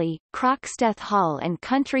Fazakerley, Croxteth Hall and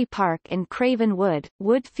Country Park in Craven Wood,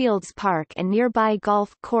 Woodfields Park and nearby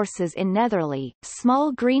golf courses in Netherley,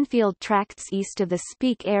 small greenfield tracts east of the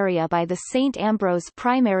Speke area by the St Ambrose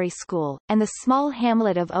Primary School, and the small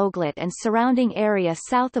hamlet of Oaglet and surrounding area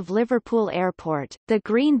south of Liverpool Airport. The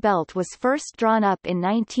Green Belt was first drawn up in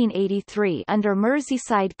 1983 under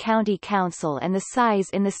Merseyside County Council, and the size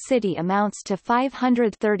in the city amounts to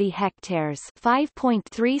 530 hectares,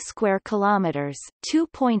 5.3 square kilometers,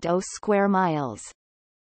 2.0 square miles.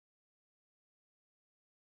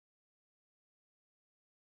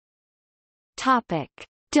 Topic: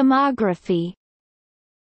 Demography.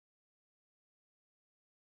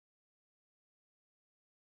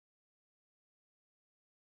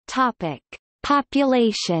 Topic: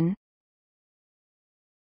 Population.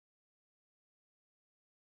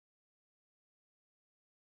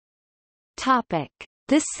 Topic: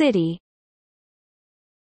 The city.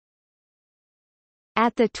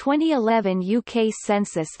 At the 2011 UK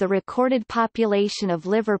census, the recorded population of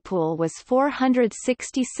Liverpool was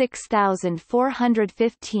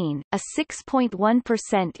 466,415, a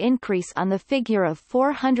 6.1% increase on the figure of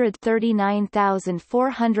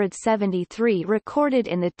 439,473 recorded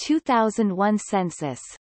in the 2001 census.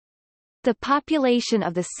 The population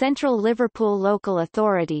of the Central Liverpool Local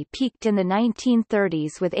Authority peaked in the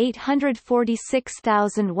 1930s with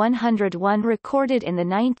 846,101 recorded in the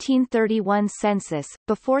 1931 census,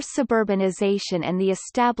 before suburbanisation and the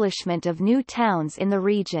establishment of new towns in the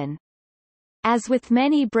region. As with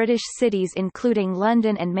many British cities including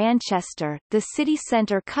London and Manchester, the city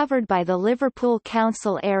centre covered by the Liverpool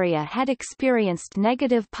Council area had experienced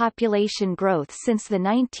negative population growth since the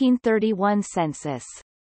 1931 census.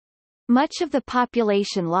 Much of the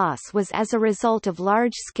population loss was as a result of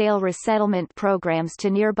large-scale resettlement programs to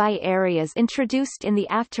nearby areas introduced in the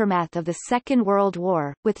aftermath of the Second World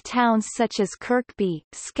War, with towns such as Kirkby,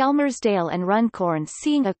 Skelmersdale and Runcorn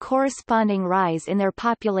seeing a corresponding rise in their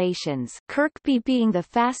populations, Kirkby being the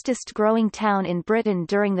fastest-growing town in Britain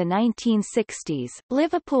during the 1960s.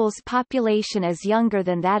 Liverpool's population is younger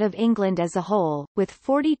than that of England as a whole, with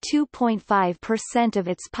 42.5% of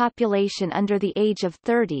its population under the age of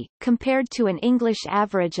 30, compared to an English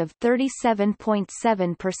average of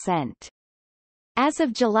 37.7%. As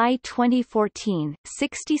of July 2014,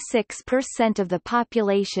 66% of the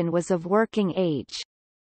population was of working age.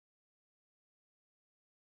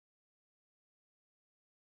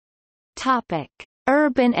 Topic: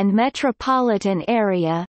 Urban and metropolitan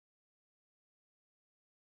area.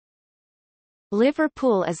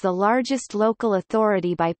 Liverpool is the largest local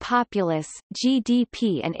authority by populace,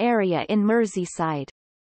 GDP and area in Merseyside.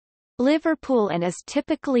 Liverpool and is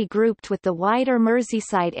typically grouped with the wider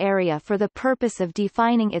Merseyside area for the purpose of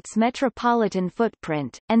defining its metropolitan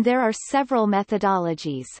footprint, and there are several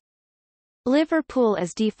methodologies. Liverpool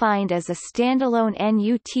is defined as a standalone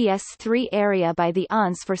NUTS3 area by the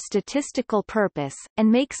ONS for statistical purpose,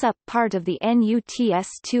 and makes up part of the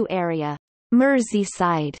NUTS2 area,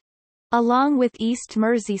 Merseyside, along with East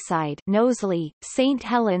Merseyside, Knowsley, St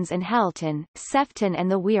Helens and Halton, Sefton and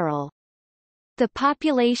the Wirral. The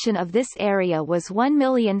population of this area was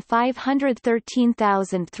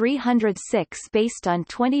 1,513,306 based on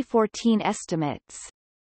 2014 estimates.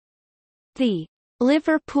 The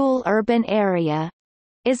Liverpool urban area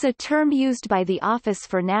is a term used by the Office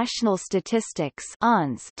for National Statistics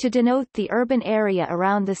 (ONS) to denote the urban area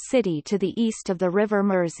around the city to the east of the River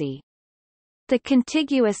Mersey. The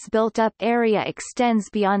contiguous built-up area extends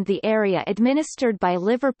beyond the area administered by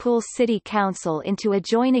Liverpool City Council into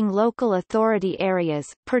adjoining local authority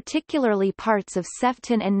areas, particularly parts of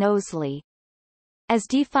Sefton and Knowsley. As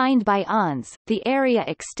defined by ONS, the area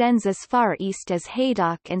extends as far east as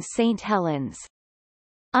Haydock and St Helens.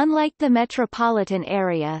 Unlike the metropolitan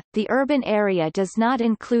area, the urban area does not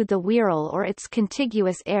include the Wirral or its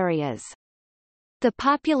contiguous areas. The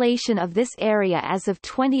population of this area as of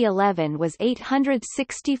 2011 was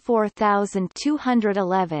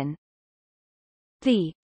 864,211.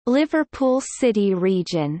 The Liverpool City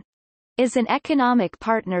Region is an economic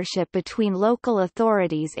partnership between local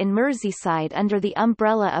authorities in Merseyside under the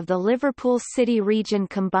umbrella of the Liverpool City Region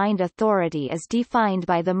Combined Authority as defined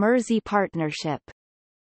by the Mersey Partnership.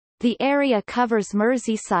 The area covers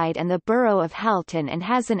Merseyside and the borough of Halton and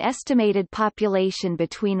has an estimated population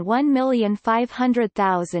between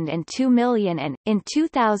 1,500,000 and 2 million and, in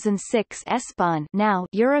 2006 ESPON now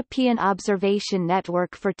European Observation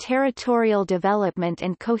Network for Territorial Development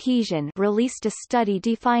and Cohesion released a study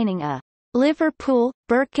defining a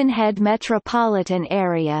Liverpool-Birkenhead metropolitan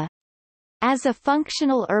area as a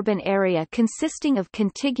functional urban area consisting of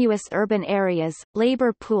contiguous urban areas,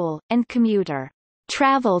 labour pool, and commuter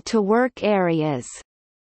travel-to-work areas.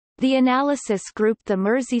 The analysis grouped the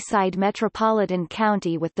Merseyside metropolitan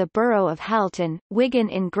county with the borough of Halton, Wigan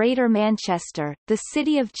in Greater Manchester, the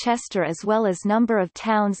city of Chester as well as number of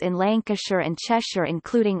towns in Lancashire and Cheshire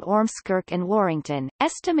including Ormskirk and Warrington,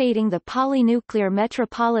 estimating the polynuclear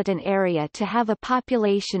metropolitan area to have a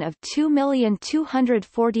population of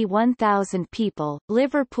 2,241,000 people.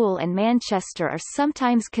 Liverpool and Manchester are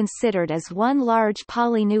sometimes considered as one large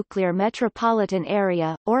polynuclear metropolitan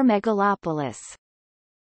area, or megalopolis.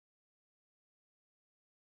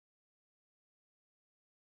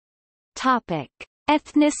 Topic: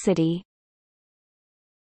 Ethnicity.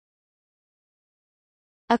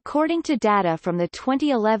 According to data from the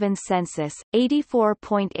 2011 census,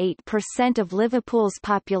 84.8% of Liverpool's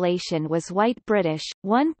population was white British,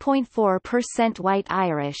 1.4% white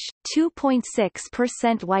Irish,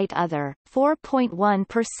 2.6% white other,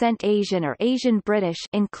 4.1% Asian or Asian British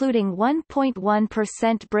including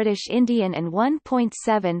 1.1% British Indian and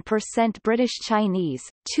 1.7% British Chinese,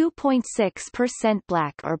 2.6%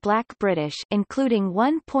 Black or Black British including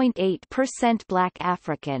 1.8% Black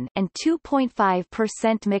African and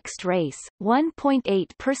 2.5% mixed race.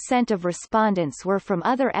 1.8% of respondents were from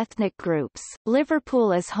other ethnic groups.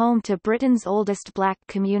 Liverpool is home to Britain's oldest black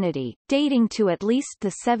community, dating to at least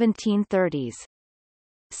the 1730s.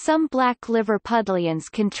 Some black Liverpudlians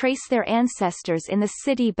can trace their ancestors in the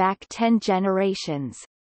city back 10 generations.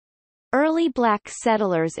 Early black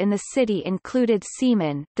settlers in the city included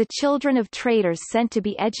seamen, the children of traders sent to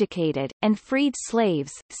be educated, and freed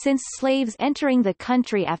slaves, since slaves entering the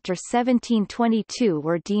country after 1722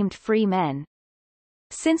 were deemed free men.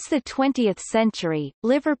 Since the 20th century,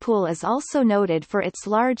 Liverpool is also noted for its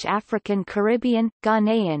large African Caribbean,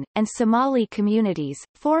 Ghanaian, and Somali communities,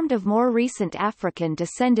 formed of more recent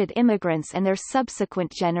African-descended immigrants and their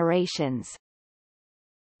subsequent generations.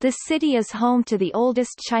 The city is home to the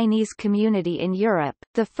oldest Chinese community in Europe.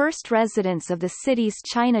 The first residents of the city's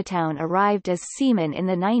Chinatown arrived as seamen in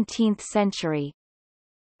the 19th century.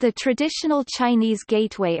 The traditional Chinese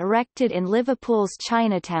gateway erected in Liverpool's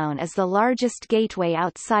Chinatown is the largest gateway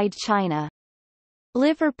outside China.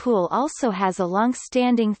 Liverpool also has a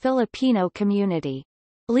long-standing Filipino community.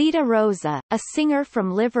 Lita Rosa, a singer from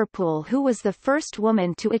Liverpool who was the first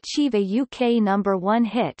woman to achieve a UK #1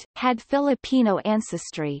 hit, had Filipino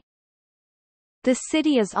ancestry. The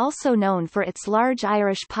city is also known for its large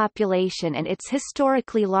Irish population and its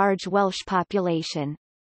historically large Welsh population.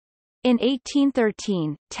 In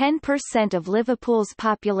 1813, 10% of Liverpool's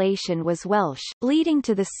population was Welsh, leading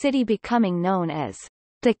to the city becoming known as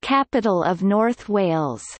the capital of North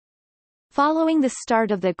Wales. Following the start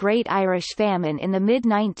of the Great Irish Famine in the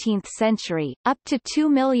mid-19th century, up to 2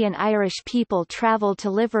 million Irish people travelled to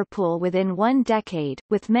Liverpool within one decade,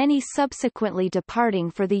 with many subsequently departing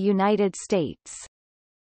for the United States.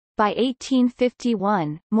 By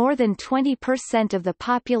 1851, more than 20% of the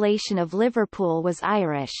population of Liverpool was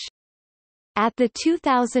Irish. At the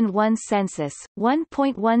 2001 census,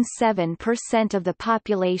 1.17% of the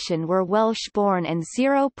population were Welsh-born and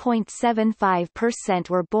 0.75%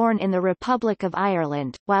 were born in the Republic of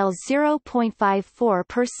Ireland, while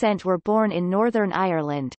 0.54% were born in Northern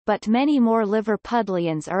Ireland, but many more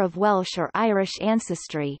Liverpudlians are of Welsh or Irish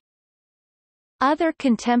ancestry. Other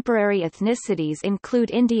contemporary ethnicities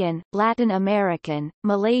include Indian, Latin American,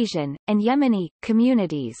 Malaysian, and Yemeni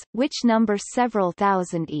communities, which number several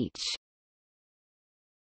thousand each.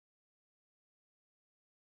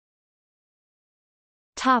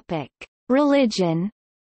 Topic: Religion.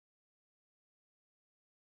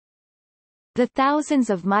 The thousands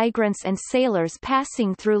of migrants and sailors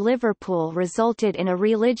passing through Liverpool resulted in a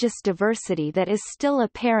religious diversity that is still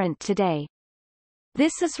apparent today.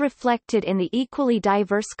 This is reflected in the equally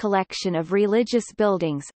diverse collection of religious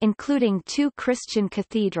buildings, including 2 Christian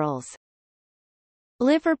cathedrals.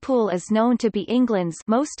 Liverpool is known to be England's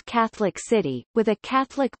most Catholic city, with a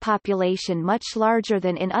Catholic population much larger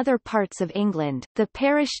than in other parts of England. The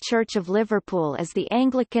parish church of Liverpool is the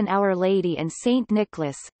Anglican Our Lady and St.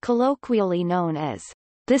 Nicholas, colloquially known as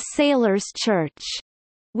the Sailors' Church,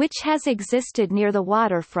 which has existed near the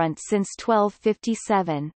waterfront since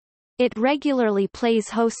 1257. It regularly plays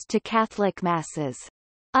host to Catholic masses.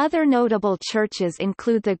 Other notable churches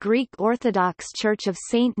include the Greek Orthodox Church of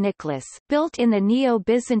St. Nicholas, built in the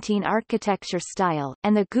Neo-Byzantine architecture style,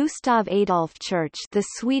 and the Gustav Adolf Church, the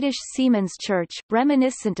Swedish Seamen's Church,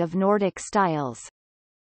 reminiscent of Nordic styles.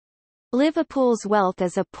 Liverpool's wealth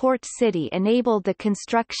as a port city enabled the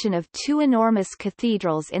construction of 2 enormous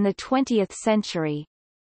cathedrals in the 20th century.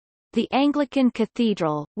 The Anglican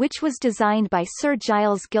Cathedral, which was designed by Sir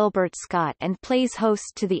Giles Gilbert Scott and plays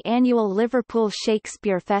host to the annual Liverpool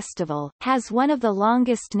Shakespeare Festival, has one of the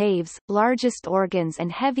longest naves, largest organs and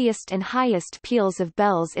heaviest and highest peals of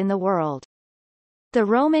bells in the world. The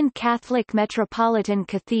Roman Catholic Metropolitan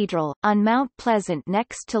Cathedral, on Mount Pleasant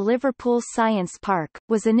next to Liverpool Science Park,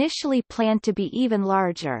 was initially planned to be even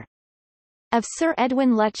larger. Of Sir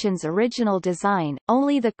Edwin Lutyens' original design,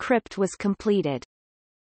 only the crypt was completed.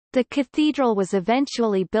 The cathedral was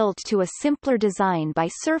eventually built to a simpler design by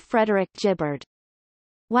Sir Frederick Gibbard.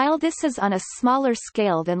 While this is on a smaller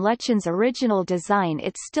scale than Lutyens' original design,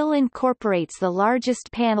 it still incorporates the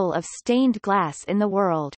largest panel of stained glass in the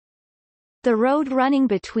world. The road running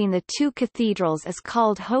between the 2 cathedrals is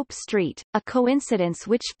called Hope Street, a coincidence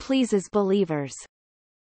which pleases believers.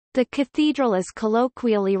 The cathedral is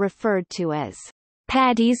colloquially referred to as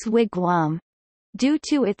Paddy's Wigwam, due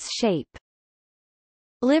to its shape.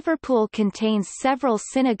 Liverpool contains several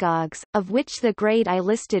synagogues, of which the Grade I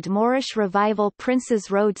listed Moorish Revival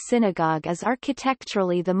Princes Road Synagogue is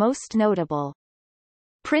architecturally the most notable.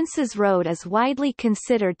 Princes Road is widely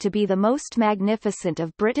considered to be the most magnificent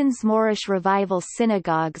of Britain's Moorish Revival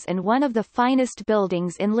synagogues and one of the finest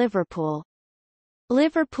buildings in Liverpool.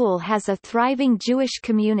 Liverpool has a thriving Jewish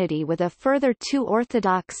community with a further 2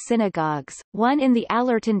 Orthodox synagogues, one in the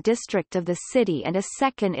Allerton district of the city and a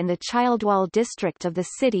second in the Childwall district of the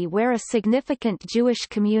city where a significant Jewish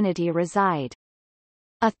community reside.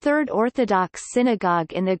 A Third Orthodox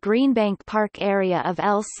synagogue in the Greenbank Park area of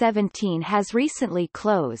L17 has recently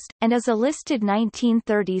closed, and is a listed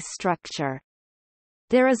 1930s structure.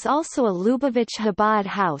 There is also a Lubavitch Chabad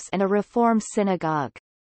house and a Reform synagogue.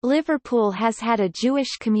 Liverpool has had a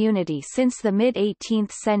Jewish community since the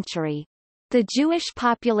mid-18th century. The Jewish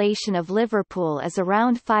population of Liverpool is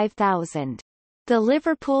around 5,000. The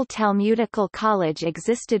Liverpool Talmudical College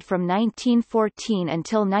existed from 1914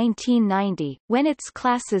 until 1990, when its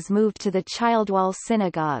classes moved to the Childwall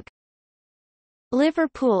Synagogue.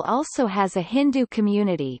 Liverpool also has a Hindu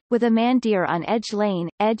community, with a mandir on Edge Lane,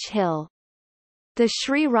 Edge Hill. The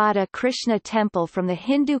Sri Radha Krishna Temple from the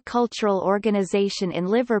Hindu Cultural Organisation in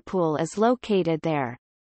Liverpool is located there.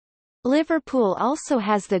 Liverpool also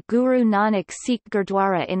has the Guru Nanak Sikh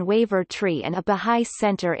Gurdwara in Wavertree and a Bahá'í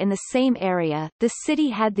centre in the same area. The city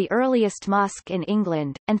had the earliest mosque in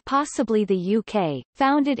England, and possibly the UK,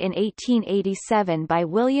 founded in 1887 by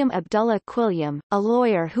William Abdullah Quilliam, a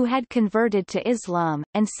lawyer who had converted to Islam,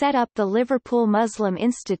 and set up the Liverpool Muslim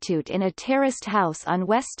Institute in a terraced house on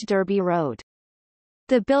West Derby Road.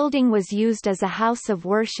 The building was used as a house of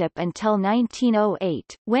worship until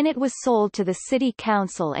 1908, when it was sold to the City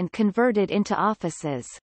Council and converted into offices.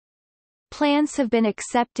 Plans have been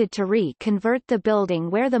accepted to re-convert the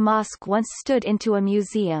building where the mosque once stood into a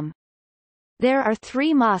museum. There are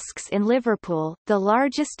 3 mosques in Liverpool, the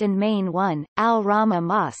largest and main one, Al Rahma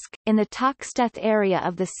Mosque, in the Toxteth area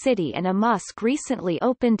of the city, and a mosque recently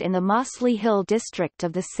opened in the Mossley Hill district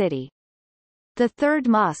of the city. The third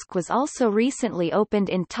mosque was also recently opened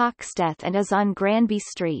in Toxteth and is on Granby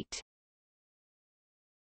Street.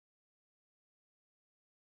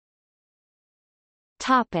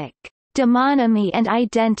 Topic: Demonymy and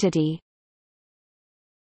identity.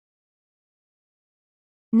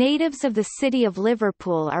 Natives of the city of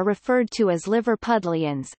Liverpool are referred to as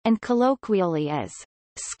Liverpudlians, and colloquially as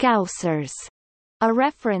Scousers, a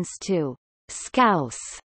reference to scouse,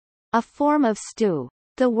 a form of stew.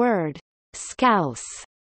 The word Scouse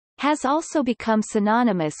has also become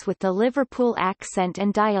synonymous with the Liverpool accent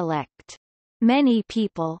and dialect. Many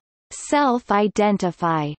people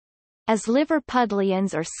self-identify as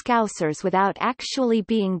Liverpudlians or Scousers without actually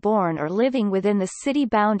being born or living within the city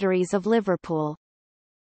boundaries of Liverpool.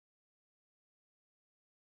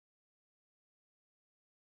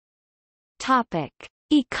 Topic: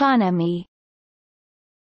 Economy.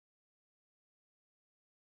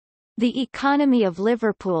 The economy of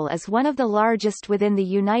Liverpool is one of the largest within the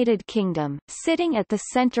United Kingdom, sitting at the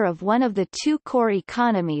centre of one of the 2 core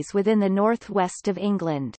economies within the northwest of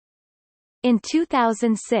England. In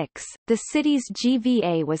 2006, the city's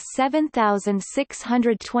GVA was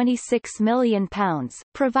 £7,626 million,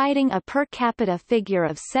 providing a per capita figure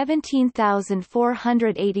of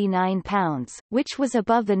 £17,489, which was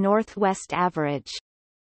above the northwest average.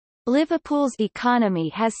 Liverpool's economy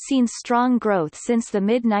has seen strong growth since the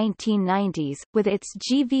mid-1990s, with its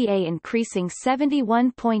GVA increasing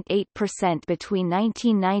 71.8% between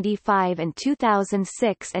 1995 and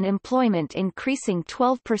 2006 and employment increasing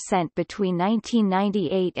 12% between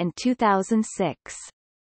 1998 and 2006.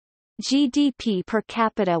 GDP per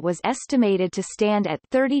capita was estimated to stand at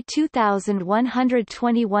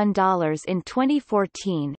 $32,121 in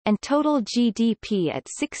 2014, and total GDP at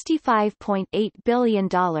 $65.8 billion.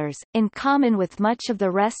 In common with much of the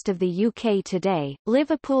rest of the UK today,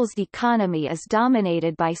 Liverpool's economy is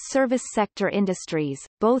dominated by service sector industries,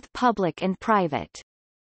 both public and private.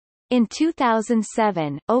 In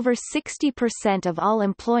 2007, over 60% of all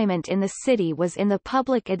employment in the city was in the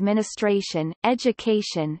public administration,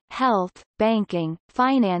 education, health, banking,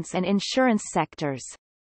 finance and insurance sectors.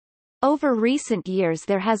 Over recent years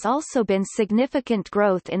there has also been significant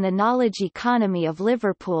growth in the knowledge economy of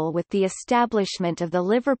Liverpool with the establishment of the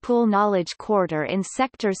Liverpool Knowledge Quarter in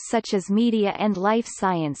sectors such as media and life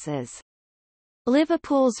sciences.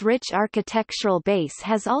 Liverpool's rich architectural base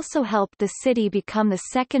has also helped the city become the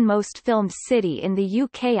second most filmed city in the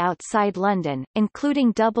UK outside London,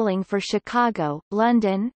 including doubling for Chicago,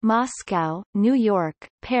 London, Moscow, New York,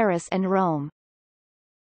 Paris and Rome.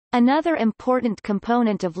 Another important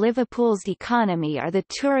component of Liverpool's economy are the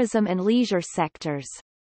tourism and leisure sectors.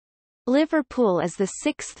 Liverpool is the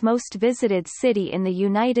 6th most visited city in the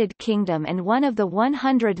United Kingdom and one of the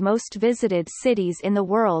 100 most visited cities in the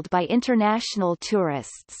world by international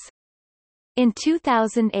tourists. In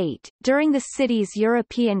 2008, during the city's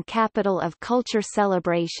European Capital of Culture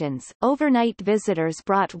celebrations, overnight visitors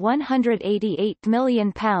brought £188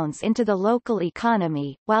 million into the local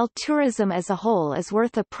economy, while tourism as a whole is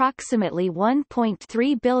worth approximately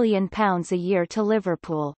 £1.3 billion a year to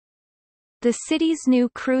Liverpool. The city's new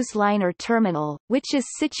cruise liner terminal, which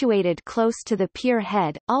is situated close to the pier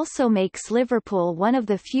head, also makes Liverpool one of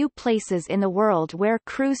the few places in the world where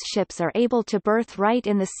cruise ships are able to berth right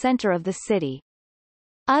in the centre of the city.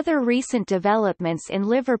 Other recent developments in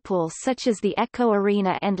Liverpool such as the Echo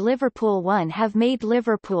Arena and Liverpool One have made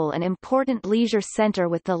Liverpool an important leisure centre,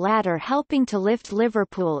 with the latter helping to lift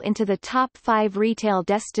Liverpool into the top 5 retail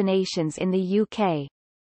destinations in the UK.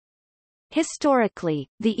 Historically,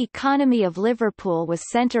 the economy of Liverpool was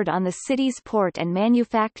centred on the city's port and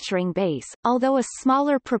manufacturing base, although a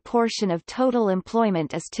smaller proportion of total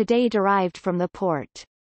employment is today derived from the port.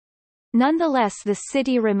 Nonetheless, the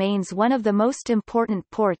city remains one of the most important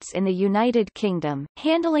ports in the United Kingdom,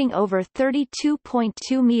 handling over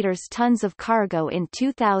 32.2 meters tons of cargo in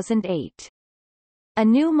 2008. A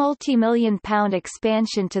new multi-million-pound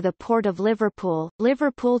expansion to the Port of Liverpool,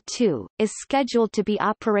 Liverpool 2, is scheduled to be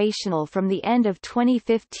operational from the end of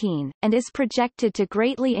 2015, and is projected to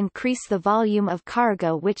greatly increase the volume of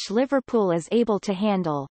cargo which Liverpool is able to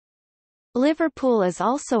handle. Liverpool is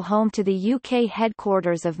also home to the UK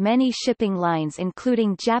headquarters of many shipping lines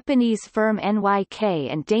including Japanese firm NYK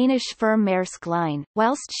and Danish firm Maersk Line,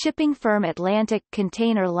 whilst shipping firm Atlantic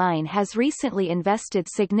Container Line has recently invested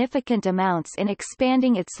significant amounts in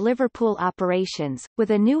expanding its Liverpool operations,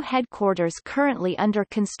 with a new headquarters currently under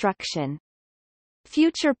construction.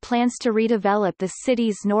 Future plans to redevelop the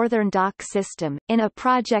city's northern dock system, in a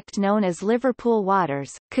project known as Liverpool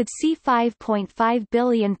Waters, could see £5.5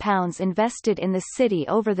 billion invested in the city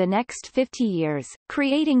over the next 50 years,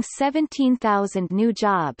 creating 17,000 new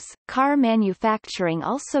jobs. Car manufacturing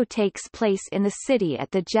also takes place in the city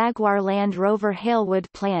at the Jaguar Land Rover Halewood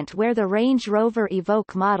plant, where the Range Rover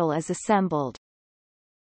Evoque model is assembled.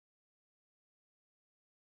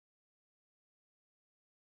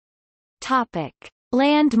 Topic: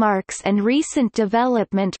 Landmarks and recent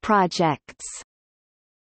development projects.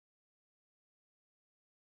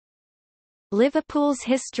 Liverpool's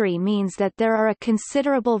history means that there are a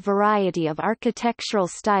considerable variety of architectural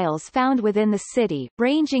styles found within the city,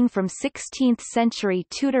 ranging from 16th-century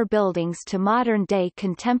Tudor buildings to modern-day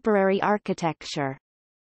contemporary architecture.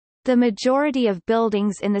 The majority of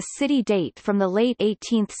buildings in the city date from the late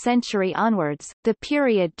 18th century onwards, the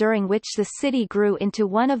period during which the city grew into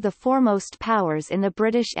one of the foremost powers in the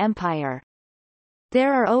British Empire.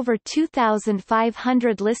 There are over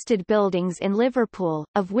 2,500 listed buildings in Liverpool,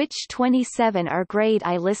 of which 27 are Grade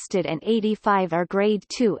I listed and 85 are Grade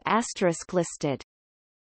II * listed.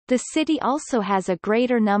 The city also has a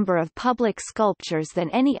greater number of public sculptures than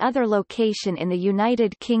any other location in the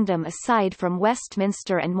United Kingdom aside from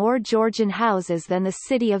Westminster and more Georgian houses than the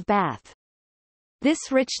city of Bath.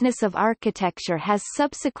 This richness of architecture has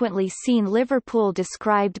subsequently seen Liverpool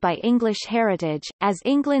described by English Heritage as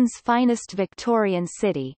England's finest Victorian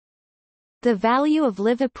city. The value of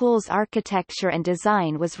Liverpool's architecture and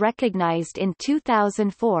design was recognised in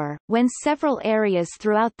 2004, when several areas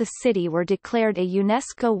throughout the city were declared a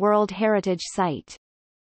UNESCO World Heritage Site.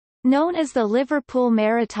 Known as the Liverpool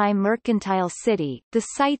Maritime Mercantile City, the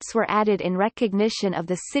sites were added in recognition of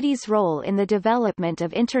the city's role in the development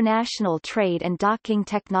of international trade and docking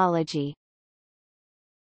technology.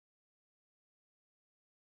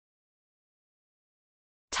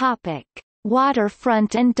 Topic: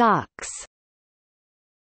 Waterfront and docks.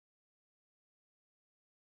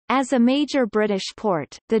 As a major British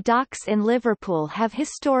port, the docks in Liverpool have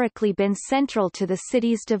historically been central to the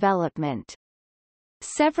city's development.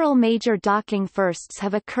 Several major docking firsts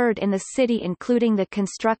have occurred in the city, including the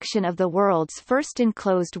construction of the world's first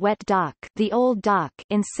enclosed wet dock, the Old Dock,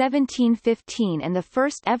 in 1715, and the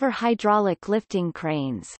first ever hydraulic lifting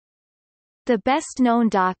cranes. The best-known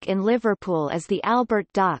dock in Liverpool is the Albert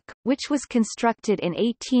Dock, which was constructed in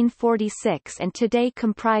 1846 and today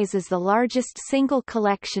comprises the largest single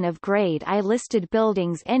collection of Grade I listed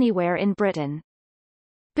buildings anywhere in Britain.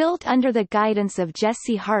 Built under the guidance of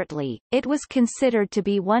Jesse Hartley, it was considered to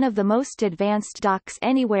be one of the most advanced docks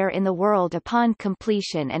anywhere in the world upon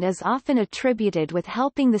completion and is often attributed with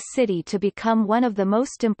helping the city to become one of the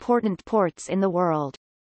most important ports in the world.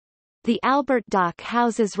 The Albert Dock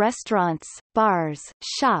houses restaurants, bars,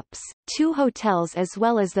 shops, 2 hotels as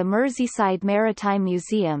well as the Merseyside Maritime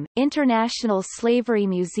Museum, International Slavery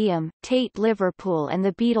Museum, Tate Liverpool and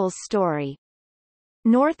the Beatles Story.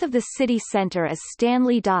 North of the city centre is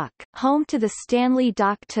Stanley Dock, home to the Stanley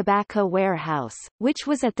Dock Tobacco Warehouse, which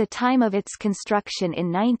was at the time of its construction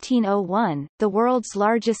in 1901, the world's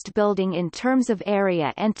largest building in terms of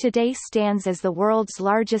area and today stands as the world's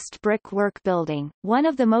largest brickwork building. One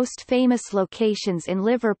of the most famous locations in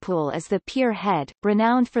Liverpool is the Pier Head,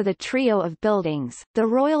 renowned for the trio of buildings, the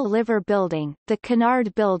Royal Liver Building, the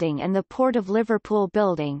Cunard Building and the Port of Liverpool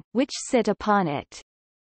Building, which sit upon it.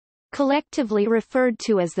 Collectively referred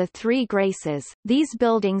to as the Three Graces, these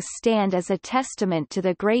buildings stand as a testament to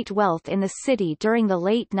the great wealth in the city during the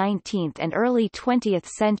late 19th and early 20th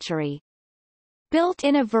century. Built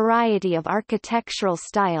in a variety of architectural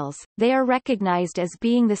styles, they are recognized as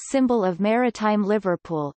being the symbol of maritime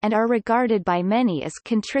Liverpool, and are regarded by many as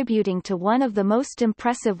contributing to one of the most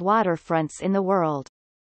impressive waterfronts in the world.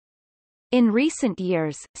 In recent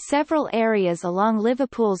years, several areas along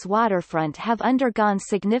Liverpool's waterfront have undergone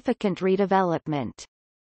significant redevelopment.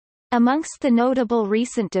 Amongst the notable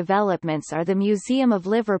recent developments are the Museum of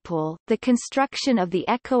Liverpool, the construction of the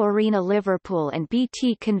Echo Arena Liverpool and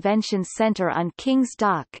BT Convention Centre on King's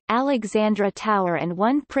Dock, Alexandra Tower and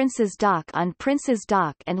One Prince's Dock on Prince's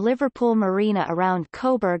Dock and Liverpool Marina around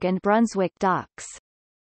Coburg and Brunswick Docks.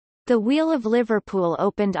 The Wheel of Liverpool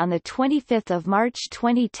opened on 25 March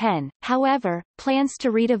 2010, however, plans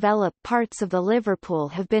to redevelop parts of the Liverpool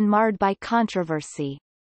have been marred by controversy.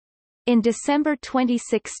 In December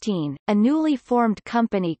 2016, a newly formed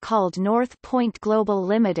company called North Point Global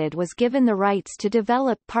Limited was given the rights to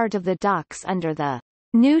develop part of the docks under the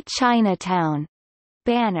New Chinatown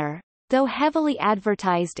banner. Though heavily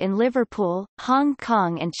advertised in Liverpool, Hong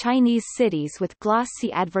Kong and Chinese cities with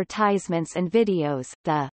glossy advertisements and videos,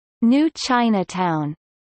 the New Chinatown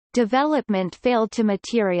development failed to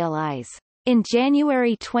materialize. In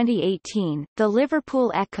January 2018, the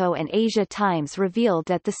Liverpool Echo and Asia Times revealed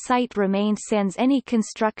that the site remained sans any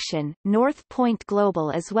construction. North Point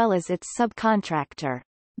Global as well as its subcontractor,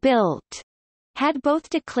 Built, had both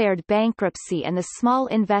declared bankruptcy and the small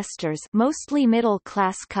investors, mostly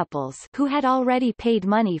middle-class couples who had already paid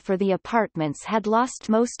money for the apartments had lost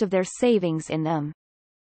most of their savings in them.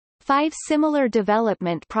 5 similar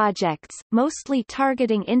development projects, mostly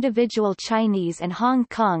targeting individual Chinese and Hong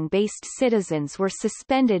Kong-based citizens, were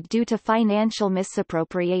suspended due to financial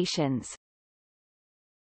misappropriations.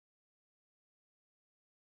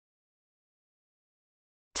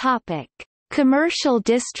 Topic: Commercial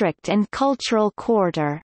district and cultural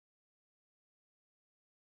quarter.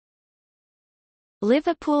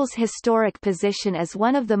 Liverpool's historic position as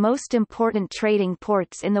one of the most important trading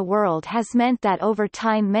ports in the world has meant that over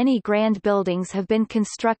time many grand buildings have been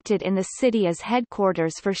constructed in the city as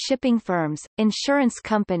headquarters for shipping firms, insurance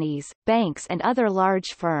companies, banks and other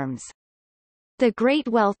large firms. The great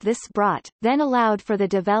wealth this brought, then allowed for the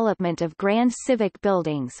development of grand civic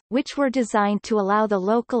buildings, which were designed to allow the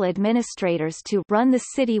local administrators to run the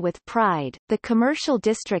city with pride. The commercial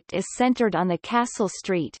district is centered on the Castle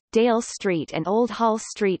Street, Dale Street and Old Hall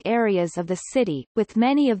Street areas of the city, with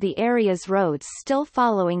many of the area's roads still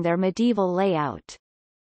following their medieval layout.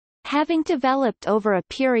 Having developed over a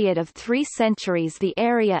period of 3 centuries, the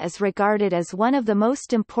area is regarded as one of the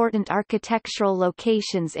most important architectural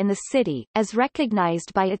locations in the city, as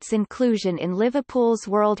recognized by its inclusion in Liverpool's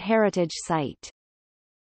World Heritage Site.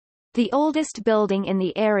 The oldest building in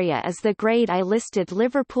the area is the Grade I-listed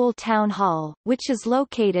Liverpool Town Hall, which is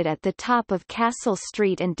located at the top of Castle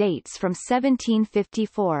Street and dates from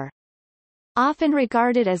 1754. Often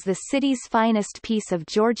regarded as the city's finest piece of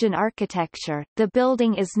Georgian architecture, the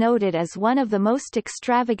building is noted as one of the most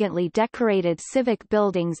extravagantly decorated civic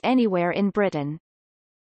buildings anywhere in Britain.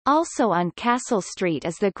 Also on Castle Street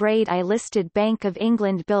is the Grade I-listed Bank of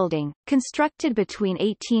England building, constructed between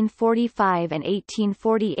 1845 and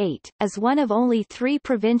 1848, as one of only 3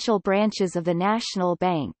 provincial branches of the National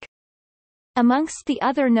Bank. Amongst the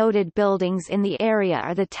other noted buildings in the area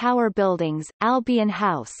are the Tower Buildings, Albion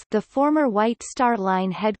House, the former White Star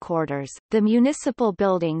Line headquarters, the Municipal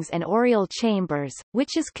Buildings and Oriel Chambers,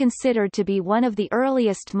 which is considered to be one of the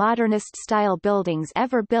earliest modernist-style buildings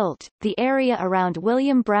ever built. The area around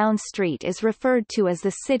William Brown Street is referred to as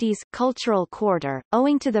the city's cultural quarter,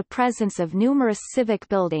 owing to the presence of numerous civic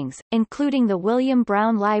buildings, including the William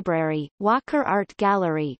Brown Library, Walker Art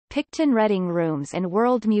Gallery, Picton Reading Rooms and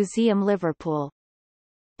World Museum Liverpool.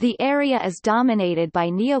 The area is dominated by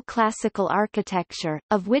neoclassical architecture,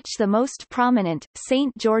 of which the most prominent,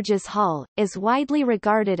 St. George's Hall, is widely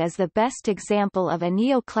regarded as the best example of a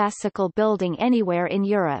neoclassical building anywhere in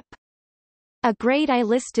Europe. A Grade I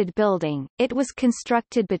listed building, it was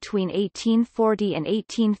constructed between 1840 and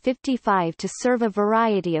 1855 to serve a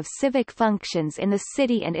variety of civic functions in the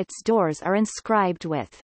city, and its doors are inscribed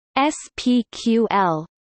with SPQL,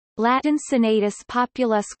 Latin Senatus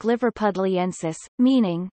Populusque Liverpudliensis,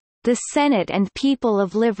 meaning, the Senate and People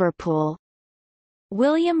of Liverpool.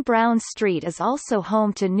 William Brown Street is also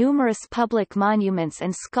home to numerous public monuments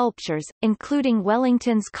and sculptures, including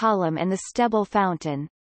Wellington's Column and the Stebble Fountain.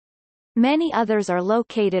 Many others are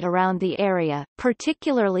located around the area,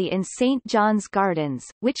 particularly in St. John's Gardens,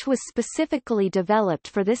 which was specifically developed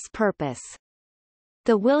for this purpose.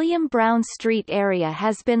 The William Brown Street area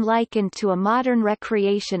has been likened to a modern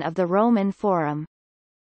recreation of the Roman Forum.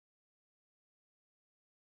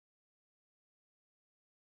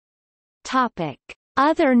 Topic: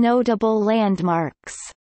 Other notable landmarks.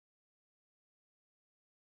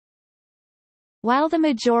 While the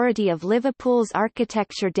majority of Liverpool's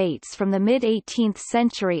architecture dates from the mid-18th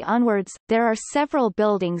century onwards, there are several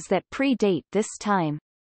buildings that predate this time.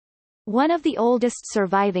 One of the oldest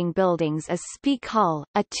surviving buildings is Speke Hall,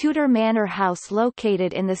 a Tudor manor house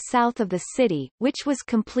located in the south of the city, which was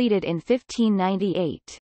completed in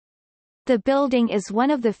 1598. The building is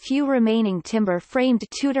one of the few remaining timber-framed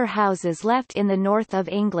Tudor houses left in the north of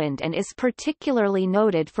England and is particularly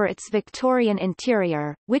noted for its Victorian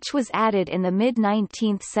interior, which was added in the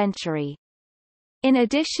mid-19th century. In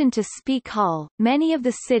addition to Speke Hall, many of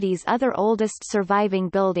the city's other oldest surviving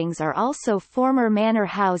buildings are also former manor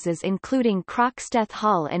houses, including Croxteth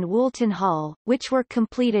Hall and Woolton Hall, which were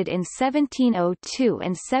completed in 1702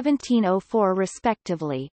 and 1704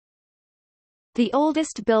 respectively. The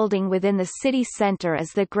oldest building within the city centre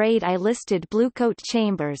is the Grade I listed Bluecoat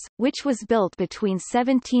Chambers, which was built between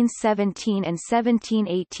 1717 and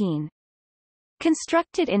 1718.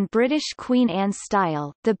 Constructed in British Queen Anne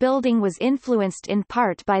style, the building was influenced in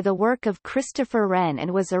part by the work of Christopher Wren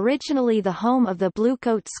and was originally the home of the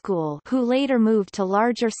Bluecoat School, who later moved to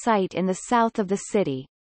larger site in the south of the city.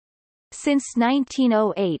 Since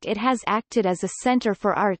 1908 it has acted as a centre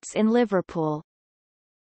for arts in Liverpool.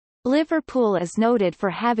 Liverpool is noted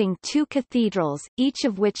for having two cathedrals, each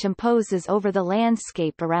of which imposes over the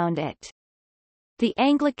landscape around it. The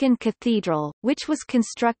Anglican Cathedral, which was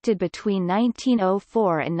constructed between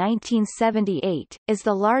 1904 and 1978, is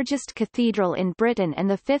the largest cathedral in Britain and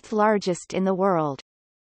the fifth largest in the world.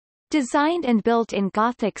 Designed and built in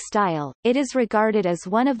Gothic style, it is regarded as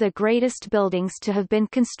one of the greatest buildings to have been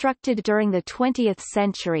constructed during the 20th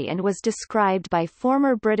century and was described by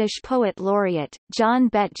former British poet laureate, John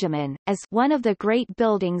Betjeman, as one of the great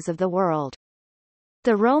buildings of the world.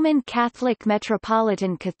 The Roman Catholic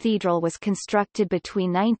Metropolitan Cathedral was constructed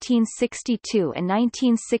between 1962 and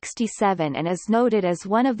 1967 and is noted as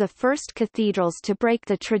one of the first cathedrals to break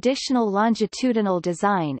the traditional longitudinal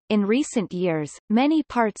design. In recent years, many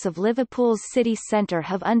parts of Liverpool's city centre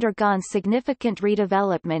have undergone significant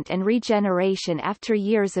redevelopment and regeneration after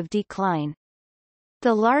years of decline.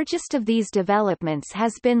 The largest of these developments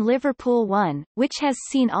has been Liverpool One, which has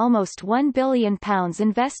seen almost £1 billion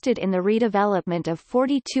invested in the redevelopment of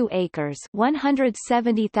 42 acres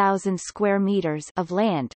 (170,000 square meters) of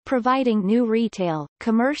land, providing new retail,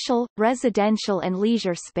 commercial, residential and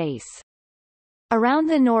leisure space. Around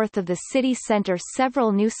the north of the city centre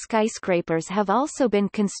several new skyscrapers have also been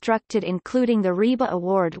constructed, including the RIBA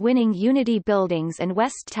award-winning Unity Buildings and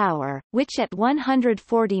West Tower, which at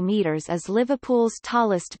 140 metres is Liverpool's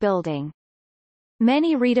tallest building.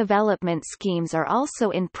 Many redevelopment schemes are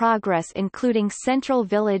also in progress, including Central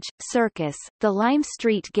Village, Circus, the Lime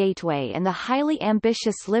Street Gateway and the highly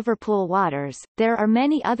ambitious Liverpool Waters. There are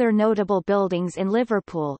many other notable buildings in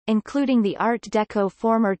Liverpool, including the Art Deco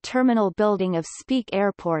former terminal building of Speke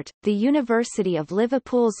Airport, the University of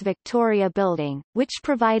Liverpool's Victoria Building, which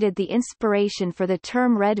provided the inspiration for the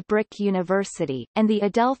term Red Brick University, and the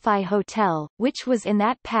Adelphi Hotel, which was in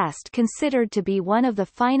that past considered to be one of the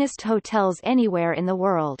finest hotels anywhere in the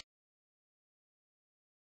world.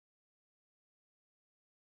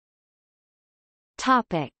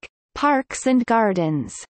 Topic: Parks and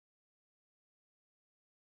gardens.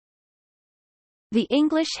 The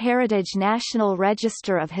English Heritage National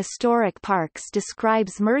Register of Historic Parks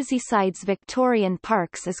describes Merseyside's Victorian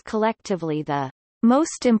parks as collectively the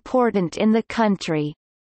most important in the country.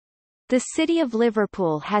 The City of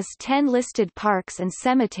Liverpool has 10 listed parks and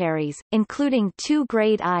cemeteries, including 2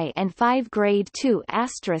 Grade I and 5 Grade II*,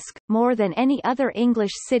 more than any other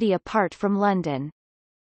English city apart from London.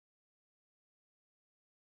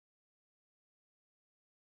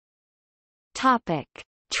 Topic: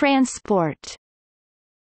 Transport.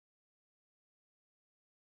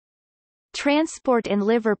 Transport in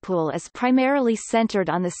Liverpool is primarily centred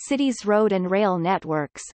on the city's road and rail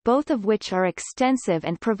networks, both of which are extensive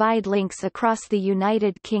and provide links across the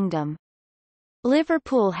United Kingdom.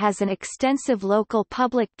 Liverpool has an extensive local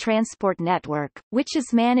public transport network, which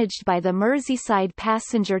is managed by the Merseyside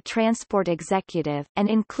Passenger Transport Executive, and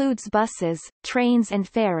includes buses, trains and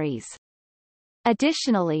ferries.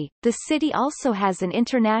 Additionally, the city also has an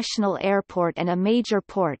international airport and a major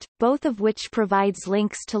port, both of which provides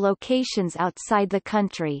links to locations outside the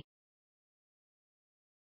country.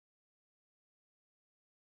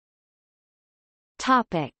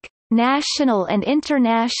 Topic: National and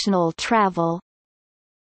international travel.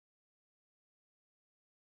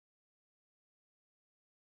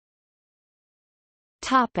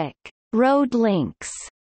 Topic: Road links.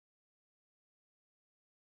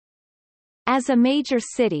 As a major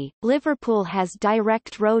city, Liverpool has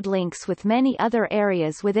direct road links with many other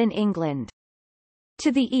areas within England.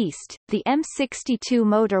 To the east, the M62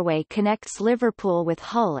 motorway connects Liverpool with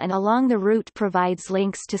Hull and along the route provides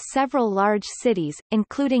links to several large cities,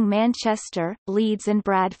 including Manchester, Leeds and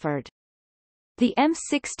Bradford. The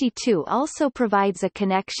M62 also provides a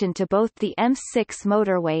connection to both the M6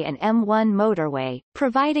 motorway and M1 motorway,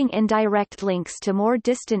 providing indirect links to more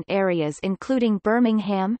distant areas including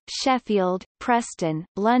Birmingham, Sheffield, Preston,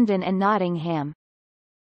 London and Nottingham.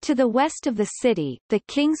 To the west of the city, the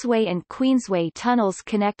Kingsway and Queensway tunnels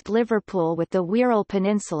connect Liverpool with the Wirral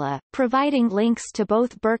Peninsula, providing links to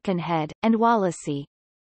both Birkenhead and Wallasey.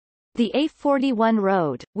 The A41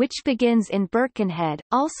 road, which begins in Birkenhead,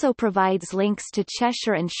 also provides links to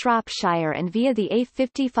Cheshire and Shropshire and via the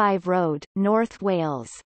A55 road, North Wales.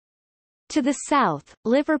 To the south,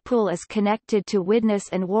 Liverpool is connected to Widnes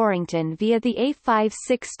and Warrington via the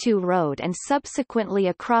A562 road and subsequently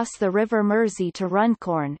across the River Mersey to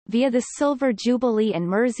Runcorn, via the Silver Jubilee and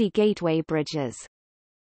Mersey Gateway bridges.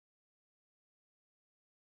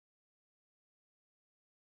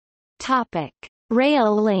 Topic: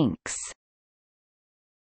 Rail links.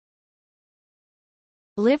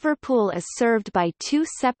 Liverpool is served by two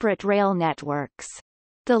separate rail networks.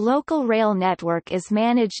 The local rail network is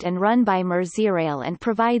managed and run by Merseyrail and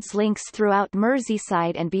provides links throughout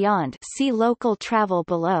Merseyside and beyond, see local travel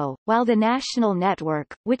below, while the national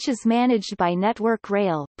network, which is managed by Network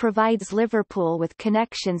Rail, provides Liverpool with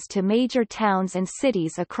connections to major towns and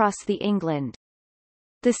cities across England.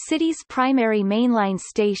 The city's primary mainline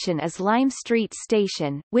station is Lime Street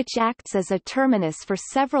Station, which acts as a terminus for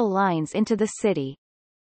several lines into the city.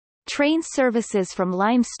 Train services from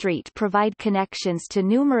Lime Street provide connections to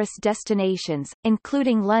numerous destinations,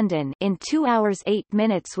 including London in 2 hours 8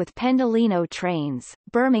 minutes with Pendolino trains,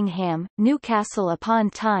 Birmingham, Newcastle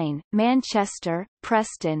upon Tyne, Manchester,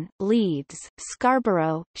 Preston, Leeds,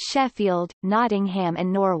 Scarborough, Sheffield, Nottingham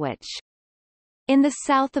and Norwich. In the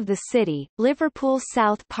south of the city, Liverpool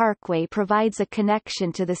South Parkway provides a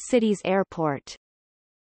connection to the city's airport.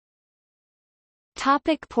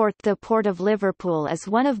 Port. The Port of Liverpool is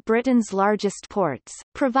one of Britain's largest ports,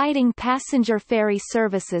 providing passenger ferry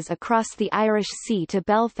services across the Irish Sea to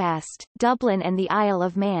Belfast, Dublin and the Isle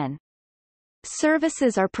of Man.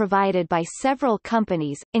 Services are provided by several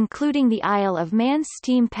companies, including the Isle of Man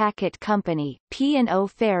Steam Packet Company, P&O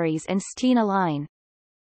Ferries and Stena Line.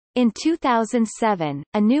 In 2007,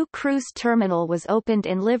 a new cruise terminal was opened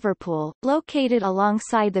in Liverpool, located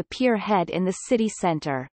alongside the pier head in the city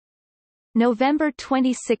centre. November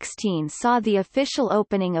 2016 saw the official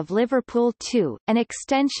opening of Liverpool 2, an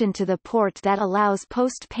extension to the port that allows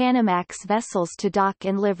post-Panamax vessels to dock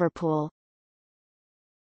in Liverpool.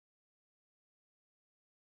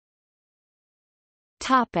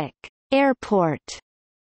 Topic: Airport.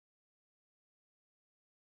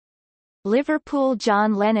 Liverpool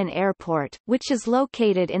John Lennon Airport, which is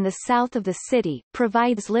located in the south of the city,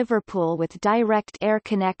 provides Liverpool with direct air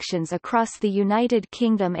connections across the United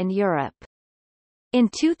Kingdom and Europe. In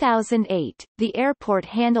 2008, the airport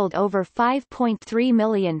handled over 5.3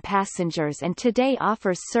 million passengers and today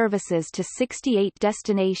offers services to 68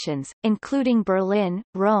 destinations, including Berlin,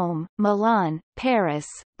 Rome, Milan, Paris,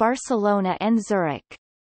 Barcelona and Zurich.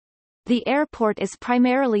 The airport is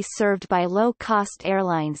primarily served by low-cost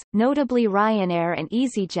airlines, notably Ryanair and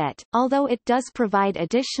EasyJet, although it does provide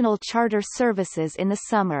additional charter services in the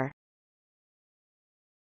summer.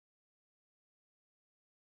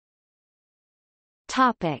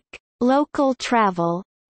 Topic: Local travel.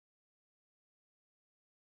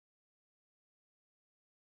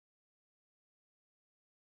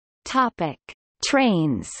 Topic: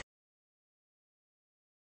 Trains.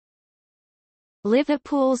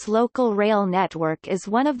 Liverpool's local rail network is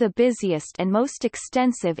one of the busiest and most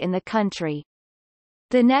extensive in the country.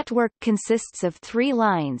 The network consists of 3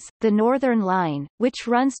 lines: the Northern Line, which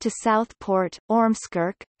runs to Southport,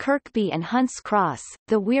 Ormskirk, Kirkby and Hunts Cross;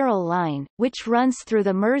 the Wirral Line, which runs through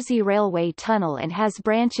the Mersey Railway Tunnel and has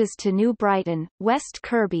branches to New Brighton, West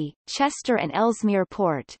Kirby, Chester and Ellesmere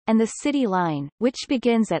Port; and the City Line, which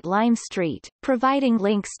begins at Lime Street, providing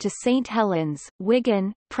links to St Helens,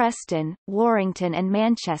 Wigan, Preston, Warrington and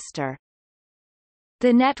Manchester.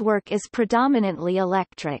 The network is predominantly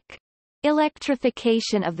electric.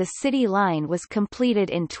 Electrification of the City Line was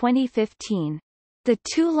completed in 2015. The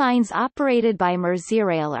 2 lines operated by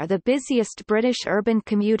Merseyrail are the busiest British urban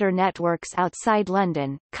commuter networks outside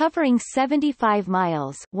London, covering 75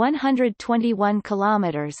 miles (121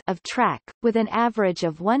 kilometers) of track, with an average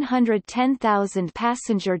of 110,000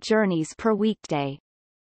 passenger journeys per weekday.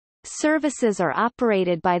 Services are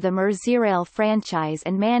operated by the Merseyrail franchise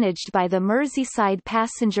and managed by the Merseyside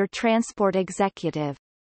Passenger Transport Executive.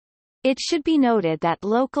 It should be noted that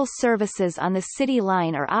local services on the City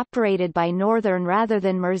Line are operated by Northern rather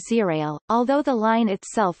than Merseyrail, although the line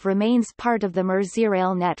itself remains part of the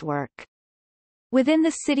Merseyrail network. Within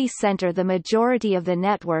the city centre, the majority of the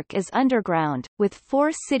network is underground, with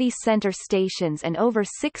 4 city centre stations and over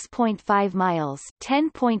 6.5 miles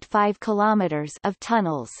 (10.5 kilometers) of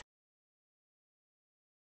tunnels.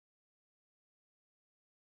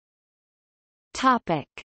 Topic: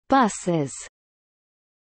 Buses.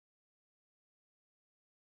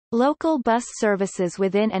 Local bus services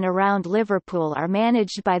within and around Liverpool are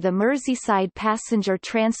managed by the Merseyside Passenger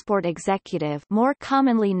Transport Executive, more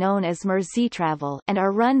commonly known as Merseytravel, and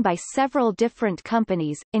are run by several different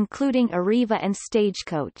companies, including Arriva and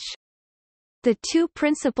Stagecoach. The 2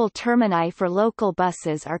 principal termini for local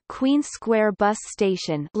buses are Queen Square Bus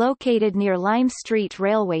Station, located near Lime Street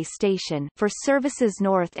Railway Station, for services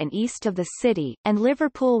north and east of the city, and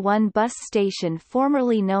Liverpool One Bus Station,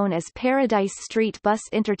 formerly known as Paradise Street Bus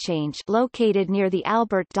Interchange, located near the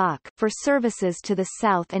Albert Dock, for services to the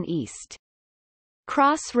south and east.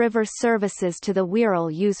 Cross River services to the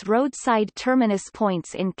Wirral use roadside terminus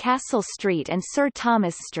points in Castle Street and Sir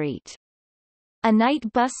Thomas Street. A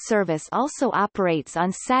night bus service also operates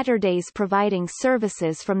on Saturdays, providing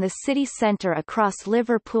services from the city centre across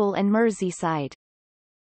Liverpool and Merseyside.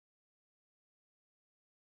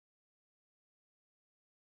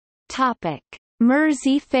 Topic: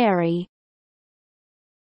 Mersey Ferry.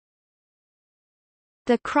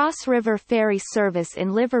 The Cross River Ferry service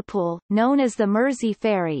in Liverpool, known as the Mersey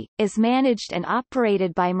Ferry, is managed and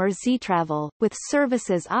operated by Merseytravel, with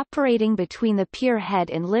services operating between the Pier Head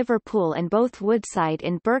in Liverpool and both Woodside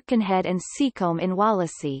in Birkenhead and Seacombe in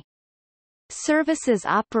Wallasey. Services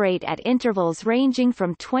operate at intervals ranging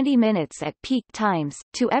from 20 minutes at peak times,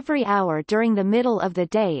 to every hour during the middle of the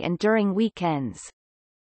day and during weekends.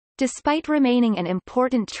 Despite remaining an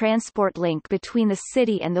important transport link between the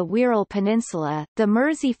city and the Wirral Peninsula, the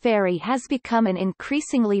Mersey Ferry has become an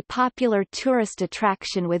increasingly popular tourist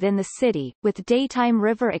attraction within the city, with daytime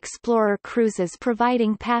River Explorer cruises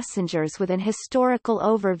providing passengers with an historical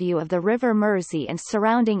overview of the River Mersey and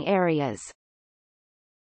surrounding areas.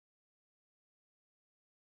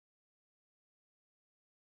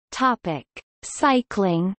 Topic: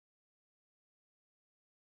 Cycling.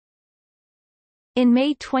 In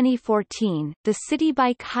May 2014, the City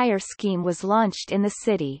Bike Hire Scheme was launched in the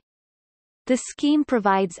city. The scheme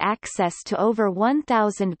provides access to over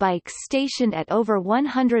 1,000 bikes stationed at over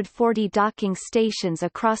 140 docking stations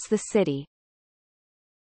across the city.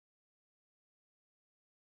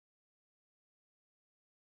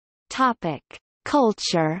 Topic: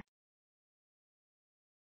 Culture.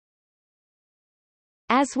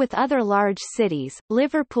 As with other large cities,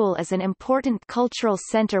 Liverpool is an important cultural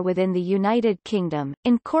centre within the United Kingdom,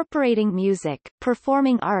 incorporating music,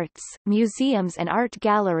 performing arts, museums and art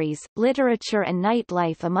galleries, literature and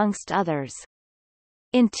nightlife amongst others.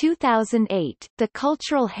 In 2008, the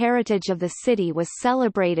cultural heritage of the city was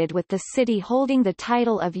celebrated with the city holding the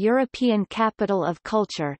title of European Capital of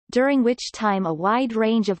Culture, during which time a wide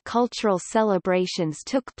range of cultural celebrations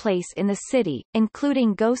took place in the city,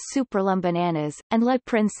 including Go Superlumbananas, and La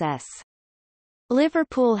Princesse.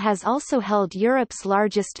 Liverpool has also held Europe's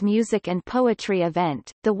largest music and poetry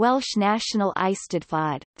event, the Welsh National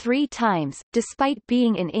Eisteddfod, 3 times, despite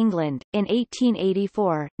being in England, in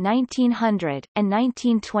 1884, 1900, and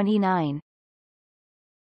 1929.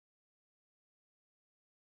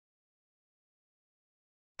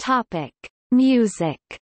 Topic: Music.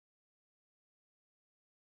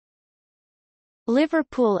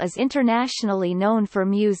 Liverpool is internationally known for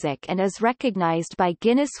music and is recognized by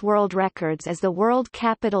Guinness World Records as the World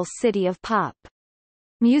Capital City of Pop.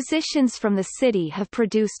 Musicians from the city have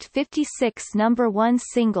produced 56 number-one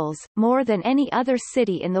singles, more than any other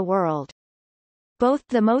city in the world. Both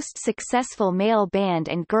the most successful male band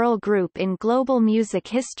and girl group in global music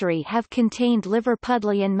history have contained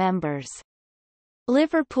Liverpudlian members.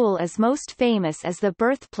 Liverpool is most famous as the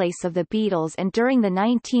birthplace of the Beatles and during the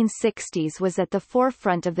 1960s was at the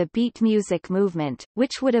forefront of the beat music movement,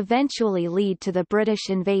 which would eventually lead to the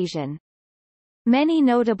British invasion. Many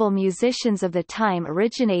notable musicians of the time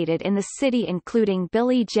originated in the city including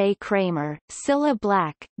Billy J. Kramer, Cilla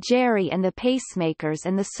Black, Jerry and the Pacemakers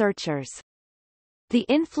and the Searchers. The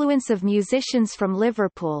influence of musicians from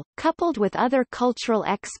Liverpool, coupled with other cultural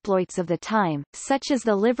exploits of the time, such as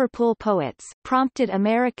the Liverpool Poets, prompted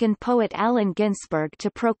American poet Allen Ginsberg to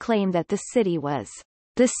proclaim that the city was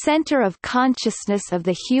the center of consciousness of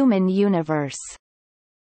the human universe.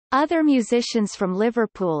 Other musicians from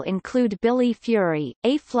Liverpool include Billy Fury,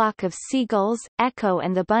 A Flock of Seagulls, Echo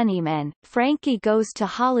and the Bunnymen, Frankie Goes to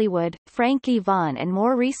Hollywood, Frankie Vaughan and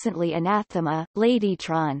more recently Anathema,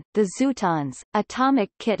 Ladytron, The Zootons, Atomic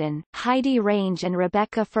Kitten, Heidi Range and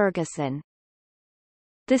Rebecca Ferguson.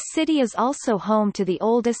 The city is also home to the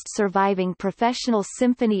oldest surviving professional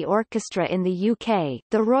symphony orchestra in the UK,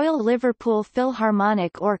 the Royal Liverpool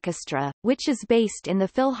Philharmonic Orchestra, which is based in the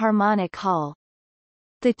Philharmonic Hall.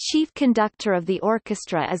 The chief conductor of the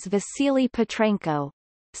orchestra is Vasily Petrenko.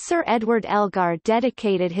 Sir Edward Elgar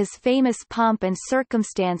dedicated his famous Pomp and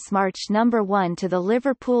Circumstance March No. 1 to the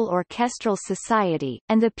Liverpool Orchestral Society,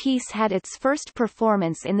 and the piece had its first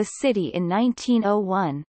performance in the city in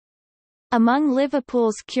 1901. Among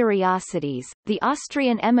Liverpool's curiosities, the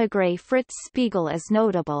Austrian émigré Fritz Spiegel is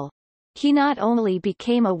notable. He not only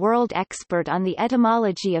became a world expert on the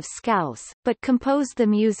etymology of Scouse, but composed the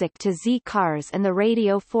music to Z Cars and the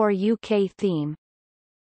Radio 4 UK theme.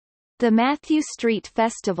 The Matthew Street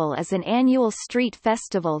Festival is an annual street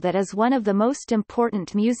festival that is one of the most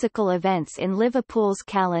important musical events in Liverpool's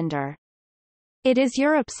calendar. It is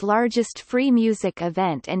Europe's largest free music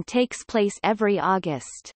event and takes place every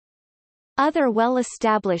August. Other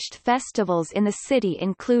well-established festivals in the city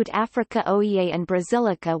include Africa Oye and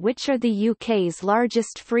Brasilica, which are the UK's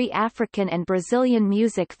largest free African and Brazilian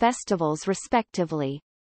music festivals respectively.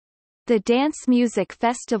 The dance music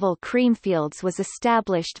festival Creamfields was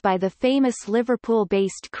established by the famous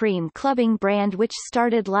Liverpool-based Cream clubbing brand which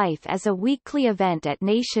started life as a weekly event at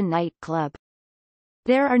Nation nightclub.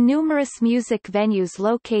 There are numerous music venues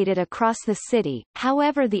located across the city,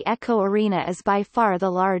 however the Echo Arena is by far the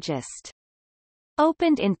largest.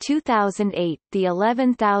 Opened in 2008, the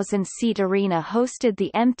 11,000-seat arena hosted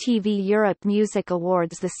the MTV Europe Music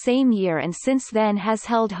Awards the same year and since then has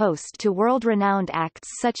held host to world-renowned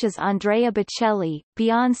acts such as Andrea Bocelli,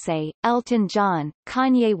 Beyoncé, Elton John,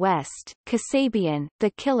 Kanye West, Kasabian,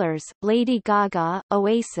 The Killers, Lady Gaga,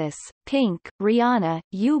 Oasis, Pink, Rihanna,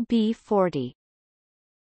 UB40.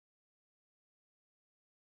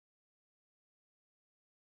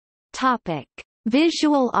 Topic: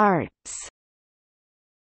 Visual arts.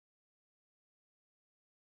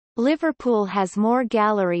 Liverpool has more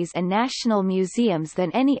galleries and national museums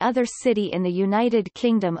than any other city in the United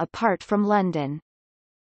Kingdom apart from London.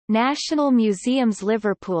 National Museums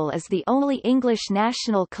Liverpool is the only English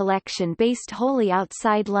national collection based wholly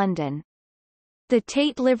outside London. The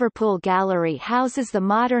Tate Liverpool Gallery houses the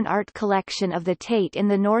modern art collection of the Tate in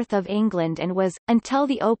the north of England and was, until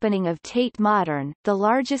the opening of Tate Modern, the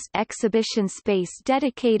largest exhibition space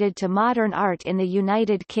dedicated to modern art in the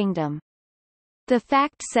United Kingdom. The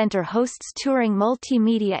Fact Centre hosts touring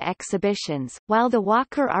multimedia exhibitions, while the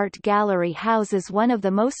Walker Art Gallery houses one of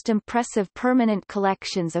the most impressive permanent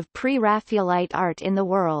collections of pre-Raphaelite art in the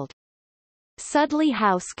world. Sudley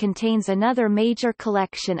House contains another major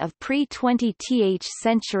collection of pre-20th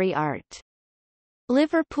century art.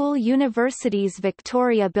 Liverpool University's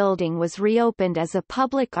Victoria Building was reopened as a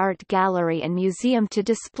public art gallery and museum to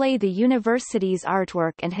display the university's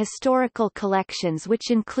artwork and historical collections, which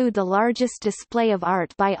include the largest display of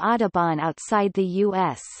art by Audubon outside the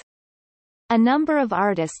U.S. A number of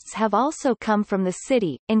artists have also come from the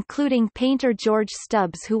city, including painter George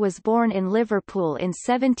Stubbs, who was born in Liverpool in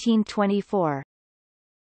 1724.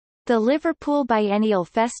 The Liverpool Biennial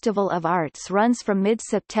Festival of Arts runs from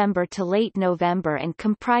mid-September to late November and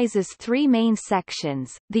comprises three main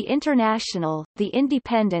sections, the International, the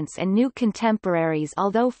Independents and New Contemporaries,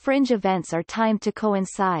 although fringe events are timed to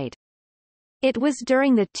coincide. It was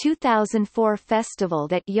during the 2004 festival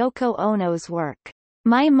that Yoko Ono's work,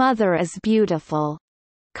 My Mother is Beautiful,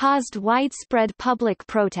 caused widespread public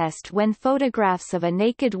protest when photographs of a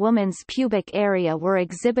naked woman's pubic area were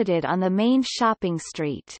exhibited on the main shopping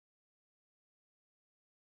street.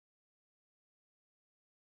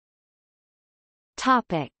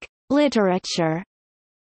 Topic: Literature.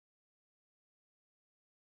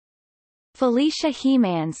 Felicia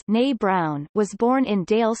Hemans née Brown was born in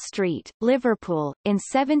Dale Street, Liverpool, in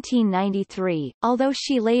 1793, although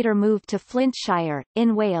she later moved to Flintshire,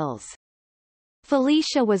 in Wales.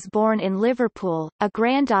 Felicia was born in Liverpool, a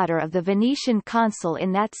granddaughter of the Venetian consul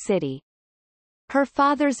in that city. Her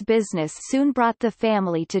father's business soon brought the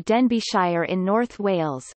family to Denbighshire in North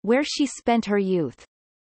Wales, where she spent her youth.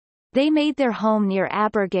 They made their home near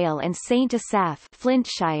Abergale and St Asaph,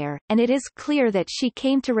 Flintshire, and it is clear that she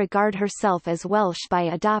came to regard herself as Welsh by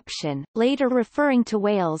adoption, later referring to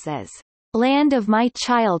Wales as "land of my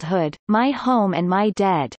childhood, my home and my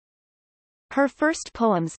dead." Her first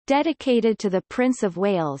poems, dedicated to the Prince of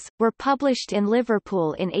Wales, were published in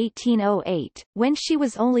Liverpool in 1808, when she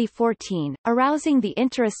was only 14, arousing the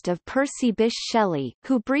interest of Percy Bysshe Shelley,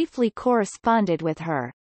 who briefly corresponded with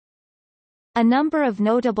her. A number of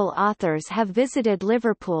notable authors have visited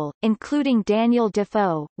Liverpool, including Daniel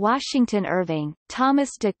Defoe, Washington Irving,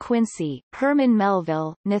 Thomas de Quincey, Herman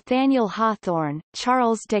Melville, Nathaniel Hawthorne,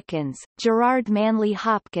 Charles Dickens, Gerard Manley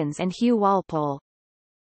Hopkins and Hugh Walpole.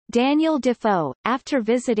 Daniel Defoe, after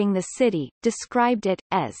visiting the city, described it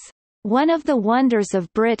as one of the wonders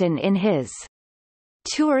of Britain in his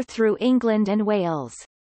tour through England and Wales.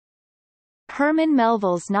 Herman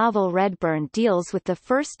Melville's novel Redburn deals with the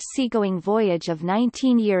first seagoing voyage of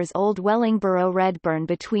 19-year-old Wellingborough Redburn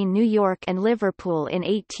between New York and Liverpool in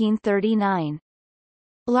 1839.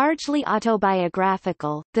 Largely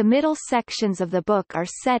autobiographical, the middle sections of the book are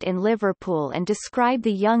set in Liverpool and describe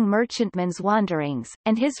the young merchantman's wanderings,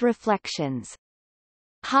 and his reflections.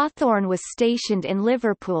 Hawthorne was stationed in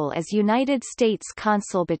Liverpool as United States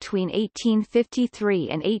consul between 1853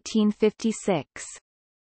 and 1856.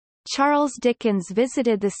 Charles Dickens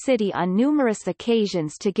visited the city on numerous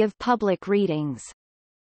occasions to give public readings.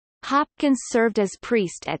 Hopkins served as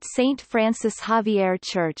priest at St. Francis Xavier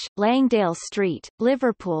Church, Langdale Street,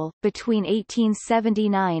 Liverpool, between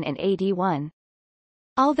 1879 and 81.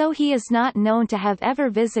 Although he is not known to have ever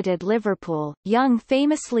visited Liverpool, Young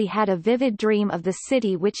famously had a vivid dream of the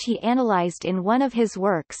city which he analysed in one of his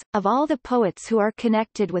works. Of all the poets who are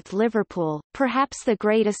connected with Liverpool, perhaps the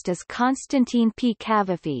greatest is Constantine P.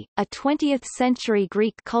 Cavafy, a 20th-century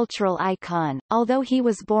Greek cultural icon, although he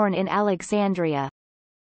was born in Alexandria.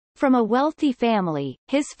 From a wealthy family,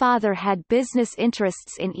 his father had business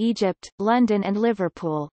interests in Egypt, London and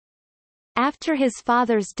Liverpool. After his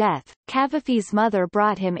father's death, Cavafy's mother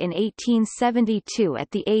brought him in 1872 at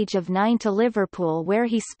the age of 9 to Liverpool, where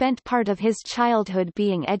he spent part of his childhood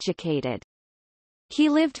being educated. He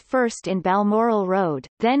lived first in Balmoral Road,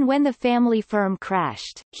 then when the family firm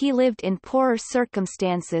crashed, he lived in poorer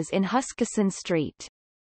circumstances in Huskisson Street.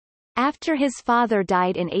 After his father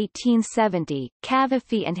died in 1870,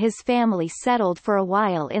 Cavafy and his family settled for a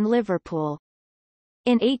while in Liverpool.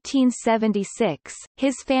 In 1876,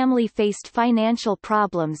 his family faced financial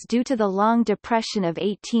problems due to the Long Depression of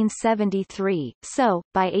 1873, so,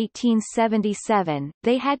 by 1877,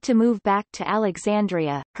 they had to move back to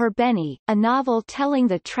Alexandria. Her Benny, a novel telling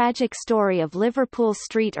the tragic story of Liverpool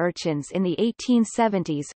street urchins in the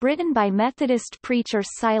 1870s, written by Methodist preacher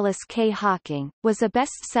Silas K. Hawking, was a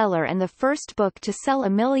bestseller and the first book to sell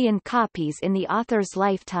 1 million copies in the author's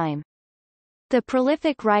lifetime. The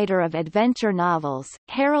prolific writer of adventure novels,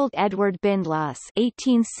 Harold Edward Bindloss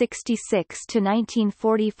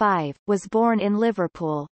 (1866–1945), was born in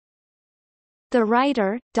Liverpool. The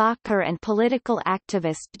writer, docker and political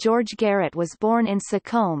activist George Garrett was born in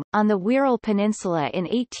Seacombe, on the Wirral Peninsula in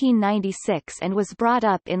 1896 and was brought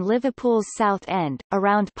up in Liverpool's South End,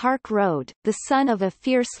 around Park Road, the son of a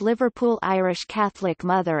fierce Liverpool Irish Catholic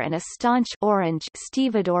mother and a staunch Orange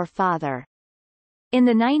stevedore father. In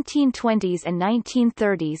the 1920s and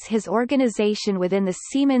 1930s his organisation within the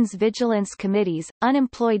Seamen's Vigilance Committees,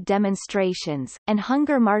 unemployed demonstrations, and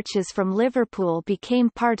hunger marches from Liverpool became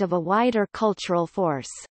part of a wider cultural force.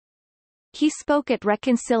 He spoke at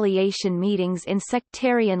reconciliation meetings in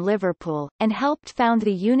sectarian Liverpool, and helped found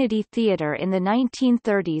the Unity Theatre in the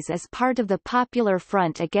 1930s as part of the Popular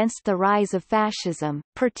Front against the rise of fascism,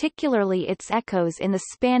 particularly its echoes in the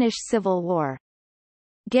Spanish Civil War.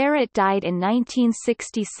 Garrett died in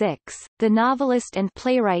 1966. The novelist and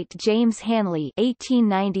playwright James Hanley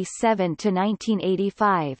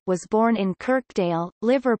 (1897–1985) was born in Kirkdale,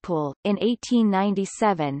 Liverpool, in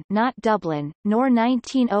 1897, not Dublin, nor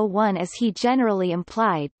 1901 as he generally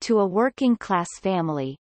implied, to a working-class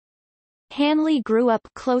family. Hanley grew up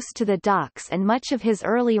close to the docks and much of his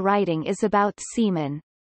early writing is about seamen.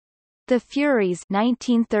 The Furies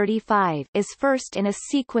 1935 is first in a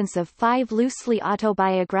sequence of 5 loosely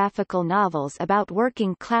autobiographical novels about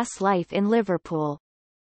working-class life in Liverpool.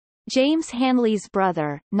 James Hanley's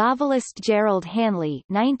brother, novelist Gerald Hanley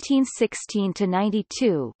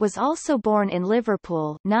 (1916–92), was also born in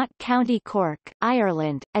Liverpool, not County Cork,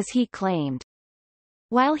 Ireland, as he claimed.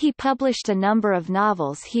 While he published a number of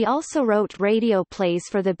novels, he also wrote radio plays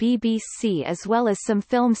for the BBC as well as some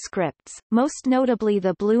film scripts, most notably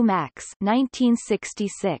The Blue Max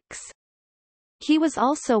 1966. He was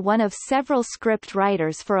also one of several script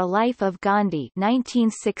writers for A Life of Gandhi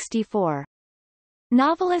 1964.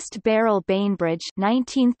 Novelist Beryl Bainbridge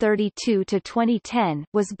 (1932–2010)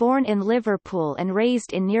 was born in Liverpool and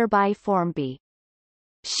raised in nearby Formby.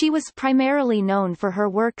 She was primarily known for her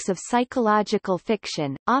works of psychological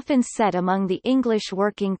fiction, often set among the English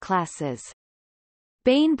working classes.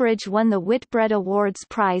 Bainbridge won the Whitbread Awards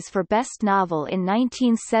Prize for Best Novel in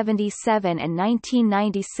 1977 and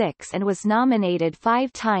 1996 and was nominated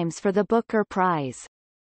 5 times for the Booker Prize.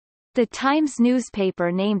 The Times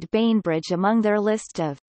newspaper named Bainbridge among their list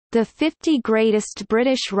of the 50 greatest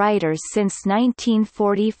British writers since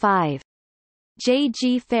 1945. J.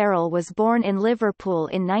 G. Farrell was born in Liverpool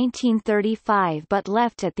in 1935 but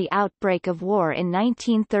left at the outbreak of war in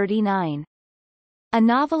 1939. A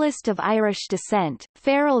novelist of Irish descent,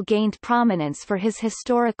 Farrell gained prominence for his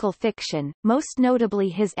historical fiction, most notably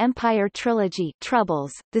his Empire trilogy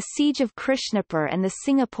Troubles, The Siege of Krishnapur and The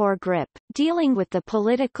Singapore Grip, dealing with the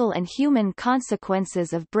political and human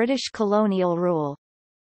consequences of British colonial rule.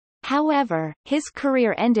 However, his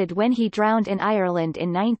career ended when he drowned in Ireland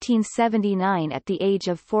in 1979 at the age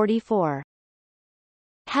of 44.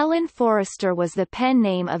 Helen Forrester was the pen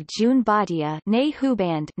name of June Bhatia née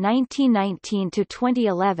Huband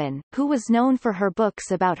 (1919–2011), who was known for her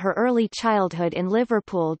books about her early childhood in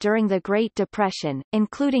Liverpool during the Great Depression,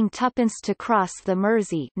 including Tuppence to Cross the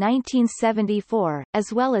Mersey (1974),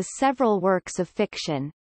 as well as several works of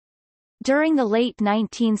fiction. During the late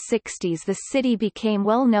 1960s the city became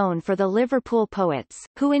well known for the Liverpool poets,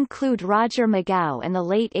 who include Roger McGow and the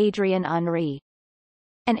late Adrian Henry.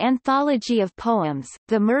 An anthology of poems,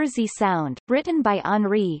 The Mersey Sound, written by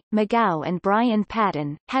Henry, McGow and Brian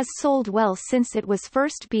Patton, has sold well since it was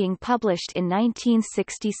first being published in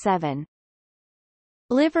 1967.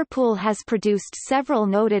 Liverpool has produced several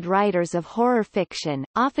noted writers of horror fiction,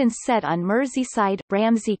 often set on Merseyside,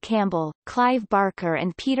 Ramsey Campbell, Clive Barker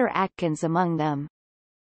and Peter Atkins among them.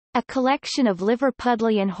 A collection of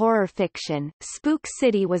Liverpudlian horror fiction, Spook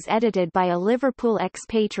City, was edited by a Liverpool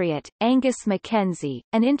expatriate, Angus Mackenzie,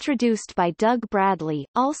 and introduced by Doug Bradley,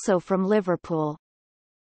 also from Liverpool.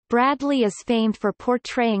 Bradley is famed for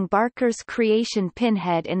portraying Barker's creation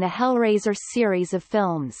Pinhead in the Hellraiser series of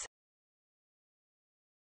films.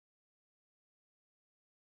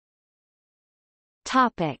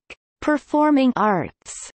 Topic: Performing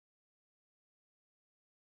arts.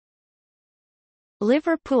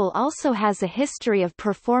 Liverpool also has a history of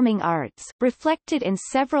performing arts, reflected in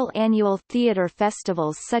several annual theatre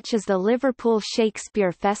festivals such as the Liverpool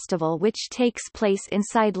Shakespeare Festival, which takes place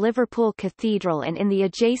inside Liverpool Cathedral and in the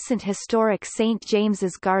adjacent historic St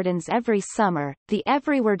James's Gardens every summer, the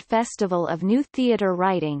Everyword Festival of New Theatre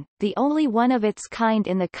Writing, the only one of its kind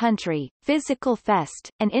in the country, Physical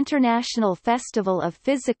Fest, an international festival of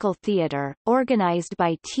physical theatre, organised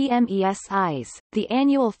by TMESIs, the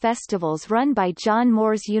annual festivals run by John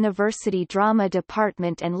Moores University Drama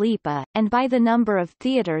Department and LIPA, and by the number of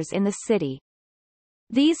theatres in the city.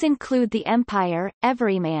 These include the Empire,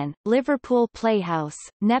 Everyman, Liverpool Playhouse,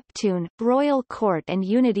 Neptune, Royal Court and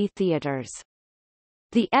Unity Theatres.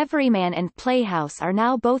 The Everyman and Playhouse are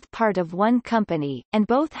now both part of one company, and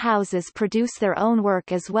both houses produce their own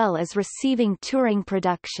work as well as receiving touring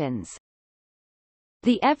productions.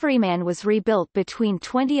 The Everyman was rebuilt between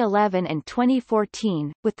 2011 and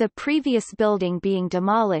 2014, with the previous building being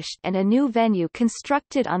demolished and a new venue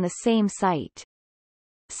constructed on the same site.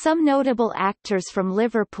 Some notable actors from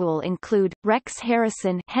Liverpool include, Rex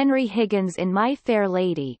Harrison, Henry Higgins in My Fair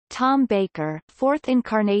Lady, Tom Baker, fourth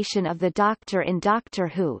incarnation of the Doctor in Doctor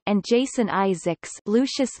Who, and Jason Isaacs,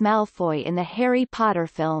 Lucius Malfoy in the Harry Potter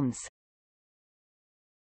films.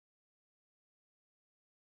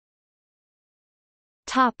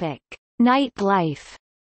 Topic: Nightlife.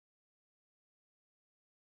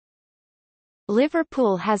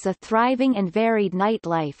 Liverpool has a thriving and varied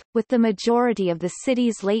nightlife, with the majority of the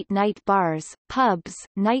city's late-night bars, pubs,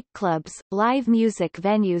 nightclubs, live music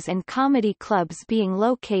venues and comedy clubs being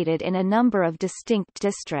located in a number of distinct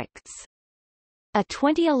districts. A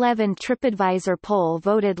 2011 TripAdvisor poll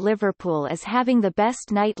voted Liverpool as having the best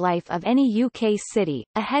nightlife of any UK city,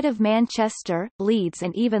 ahead of Manchester, Leeds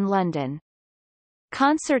and even London.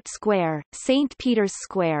 Concert Square, St Peter's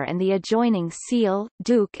Square and the adjoining Seal,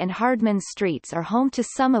 Duke and Hardman streets are home to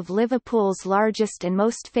some of Liverpool's largest and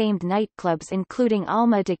most famed nightclubs including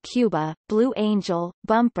Alma de Cuba, Blue Angel,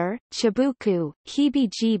 Bumper, Chibuku,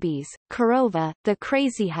 Heebie-Jeebies, Korova, The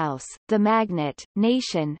Crazy House, The Magnet,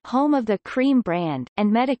 Nation home of the Cream brand, and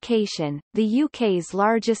Medication, the UK's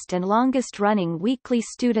largest and longest-running weekly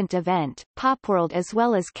student event, Popworld as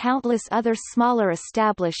well as countless other smaller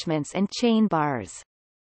establishments and chain bars.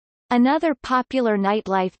 Another popular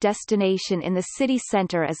nightlife destination in the city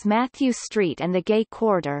centre is Matthew Street and the Gay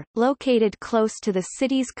Quarter, located close to the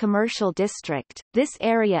city's commercial district. This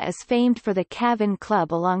area is famed for the Cavern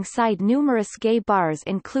Club alongside numerous gay bars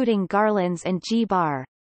including Garland's and G-Bar.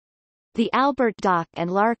 The Albert Dock and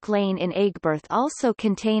Lark Lane in Aigburth also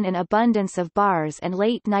contain an abundance of bars and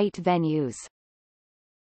late-night venues.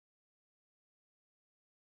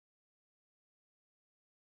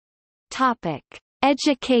 Topic: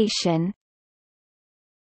 Education.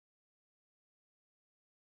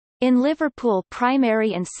 In Liverpool,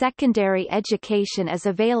 primary and secondary education is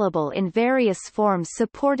available in various forms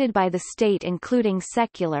supported by the state including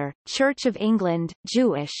secular, Church of England,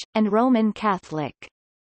 Jewish, and Roman Catholic.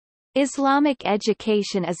 Islamic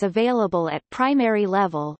education is available at primary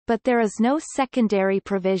level, but there is no secondary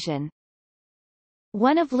provision.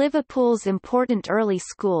 One of Liverpool's important early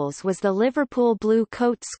schools was the Liverpool Blue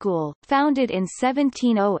Coat School, founded in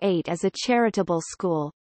 1708 as a charitable school.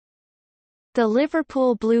 The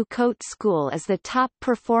Liverpool Blue Coat School is the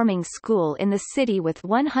top-performing school in the city with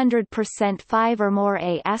 100% 5 or more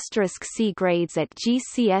A*C grades at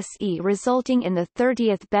GCSE, resulting in the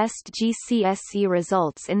 30th best GCSE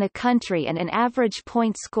results in the country and an average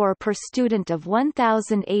point score per student of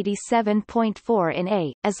 1087.4 in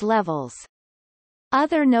A.S levels.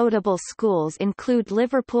 Other notable schools include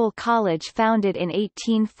Liverpool College founded in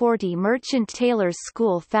 1840, Merchant Taylors'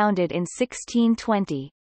 School founded in 1620.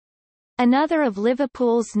 Another of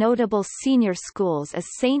Liverpool's notable senior schools is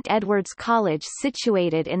St Edward's College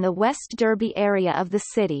situated in the West Derby area of the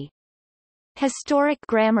city. Historic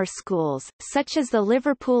grammar schools, such as the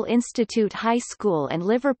Liverpool Institute High School and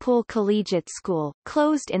Liverpool Collegiate School,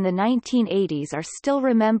 closed in the 1980s, are still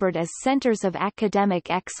remembered as centres of academic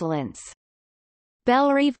excellence.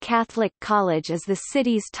 Bellerive Catholic College is the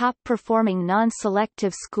city's top-performing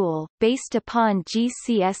non-selective school, based upon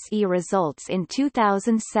GCSE results in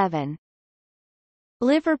 2007.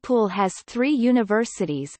 Liverpool has 3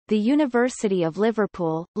 universities, the University of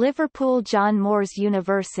Liverpool, Liverpool John Moores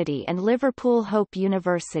University and Liverpool Hope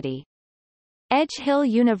University. Edge Hill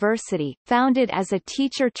University, founded as a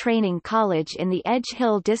teacher training college in the Edge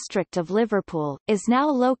Hill district of Liverpool, is now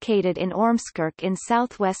located in Ormskirk in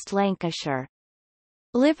southwest Lancashire.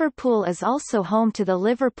 Liverpool is also home to the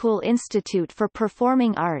Liverpool Institute for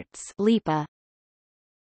Performing Arts (LIPA).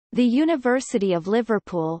 The University of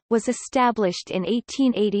Liverpool was established in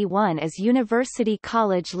 1881 as University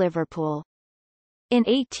College Liverpool. In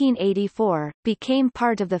 1884, became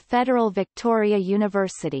part of the Federal Victoria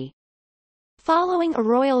University. Following a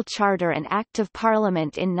royal charter and Act of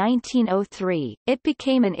Parliament in 1903, it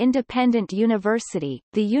became an independent university,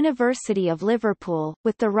 the University of Liverpool,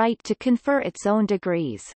 with the right to confer its own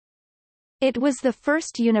degrees. It was the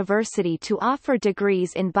first university to offer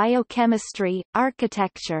degrees in biochemistry,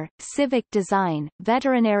 architecture, civic design,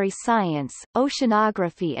 veterinary science,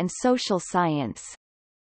 oceanography and social science.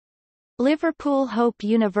 Liverpool Hope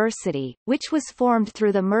University, which was formed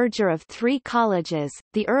through the merger of 3 colleges,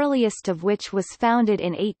 the earliest of which was founded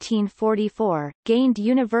in 1844, gained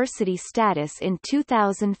university status in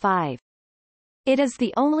 2005. It is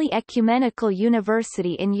the only ecumenical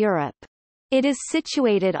university in Europe. It is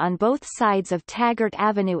situated on both sides of Taggart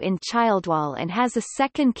Avenue in Childwall and has a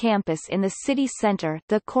second campus in the city centre,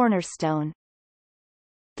 the Cornerstone.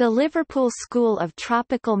 The Liverpool School of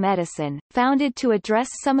Tropical Medicine, founded to address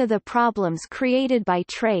some of the problems created by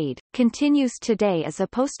trade, continues today as a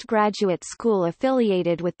postgraduate school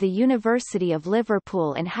affiliated with the University of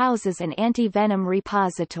Liverpool and houses an anti-venom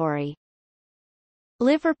repository.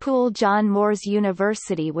 Liverpool John Moores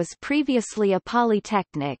University was previously a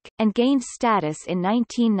polytechnic, and gained status in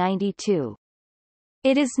 1992.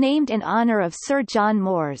 It is named in honour of Sir John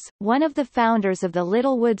Moores, one of the founders of the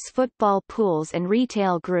Littlewoods Football Pools and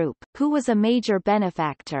Retail Group, who was a major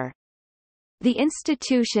benefactor. The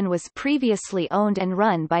institution was previously owned and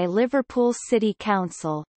run by Liverpool City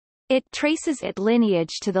Council. It traces its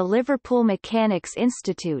lineage to the Liverpool Mechanics'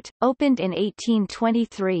 Institute, opened in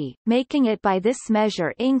 1823, making it by this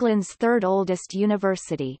measure England's third oldest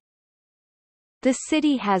university. The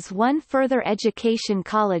city has one further education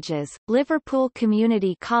colleges, Liverpool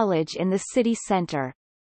Community College in the city centre.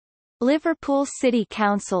 Liverpool City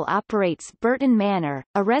Council operates Burton Manor,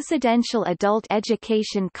 a residential adult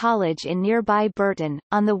education college in nearby Burton,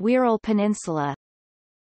 on the Wirral Peninsula.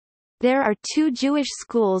 There are two Jewish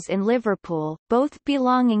schools in Liverpool, both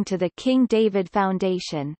belonging to the King David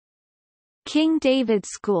Foundation. King David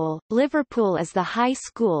School, Liverpool is the high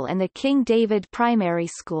school and the King David Primary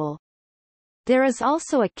School. There is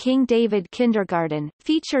also a King David Kindergarten,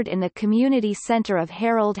 featured in the community centre of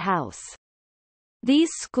Harold House. These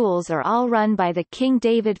schools are all run by the King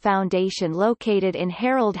David Foundation located in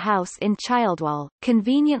Harold House in Childwall,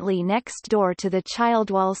 conveniently next door to the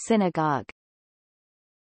Childwall Synagogue.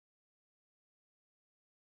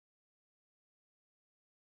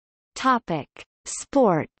 Topic: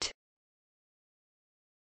 Sport.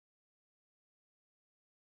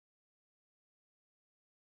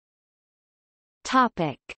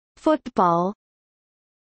 Topic: Football.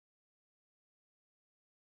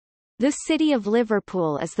 The city of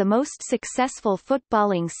Liverpool is the most successful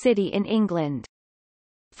footballing city in England.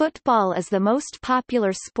 Football is the most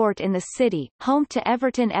popular sport in the city, home to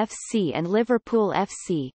Everton FC and Liverpool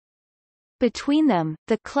FC. Between them,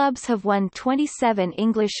 the clubs have won 27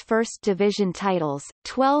 English First Division titles,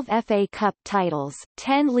 12 FA Cup titles,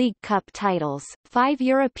 10 League Cup titles, 5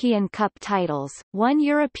 European Cup titles, 1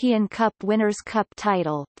 European Cup Winners' Cup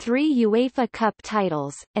title, 3 UEFA Cup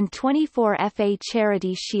titles, and 24 FA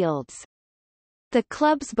Charity Shields. The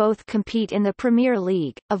clubs both compete in the Premier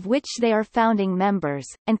League, of which they are founding members,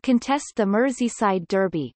 and contest the Merseyside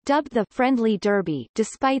Derby, dubbed the Friendly Derby,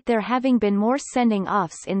 despite there having been more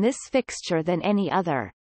sending-offs in this fixture than any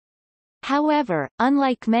other. However,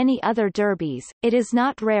 unlike many other derbies, it is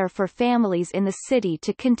not rare for families in the city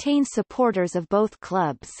to contain supporters of both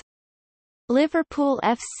clubs. Liverpool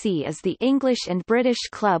FC is the English and British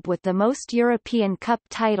club with the most European Cup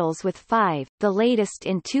titles with 5, the latest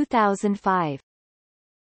in 2005.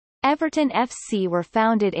 Everton FC were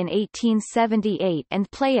founded in 1878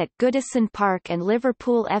 and play at Goodison Park, and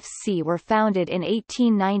Liverpool FC were founded in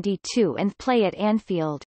 1892 and play at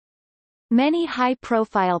Anfield. Many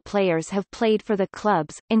high-profile players have played for the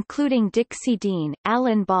clubs, including Dixie Dean,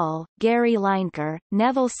 Alan Ball, Gary Lineker,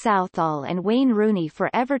 Neville Southall and Wayne Rooney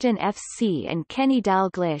for Everton FC, and Kenny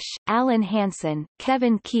Dalglish, Alan Hansen,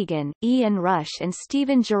 Kevin Keegan, Ian Rush and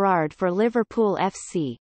Steven Gerrard for Liverpool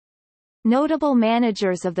FC. Notable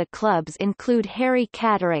managers of the clubs include Harry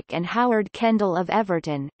Catterick and Howard Kendall of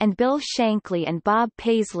Everton, and Bill Shankly and Bob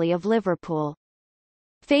Paisley of Liverpool.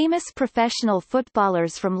 Famous professional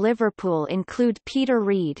footballers from Liverpool include Peter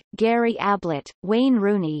Reid, Gary Ablett, Wayne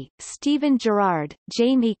Rooney, Steven Gerrard,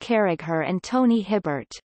 Jamie Carragher and Tony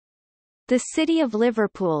Hibbert. The city of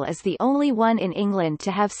Liverpool is the only one in England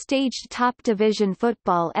to have staged top-division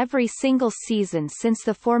football every single season since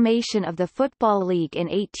the formation of the Football League in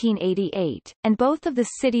 1888, and both of the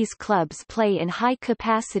city's clubs play in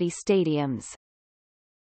high-capacity stadiums.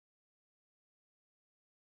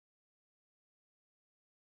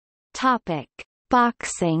 Topic: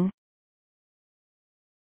 Boxing.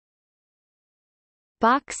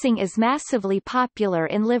 Boxing is massively popular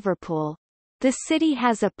in Liverpool. The city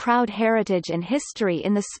has a proud heritage and history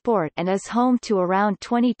in the sport and is home to around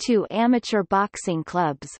 22 amateur boxing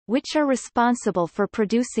clubs, which are responsible for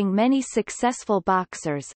producing many successful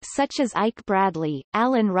boxers, such as Ike Bradley,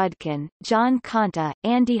 Alan Rudkin, John Conta,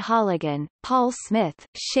 Andy Holligan, Paul Smith,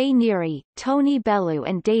 Shay Neary, Tony Bellew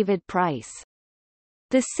and David Price.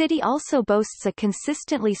 The city also boasts a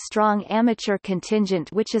consistently strong amateur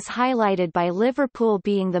contingent, which is highlighted by Liverpool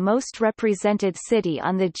being the most represented city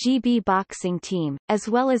on the GB boxing team, as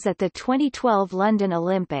well as at the 2012 London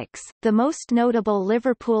Olympics. The most notable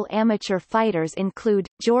Liverpool amateur fighters include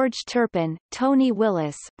George Turpin, Tony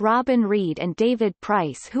Willis, Robin Reed and David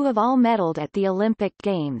Price, who have all medalled at the Olympic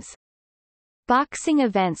Games. Boxing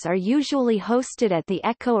events are usually hosted at the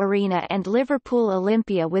Echo Arena and Liverpool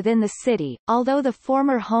Olympia within the city, although the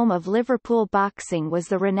former home of Liverpool boxing was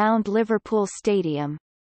the renowned Liverpool Stadium.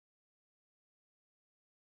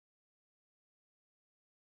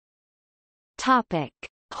 Topic: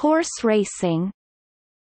 Horse racing.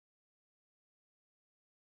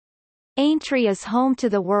 Aintree is home to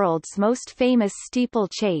the world's most famous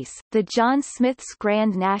steeplechase, the John Smith's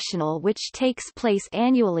Grand National, which takes place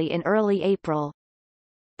annually in early April.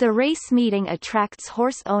 The race meeting attracts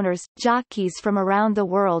horse owners, jockeys from around the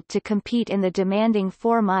world to compete in the demanding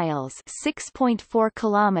 4 miles (6.4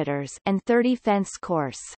 kilometers) and 30 fence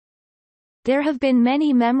course. There have been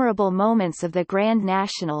many memorable moments of the Grand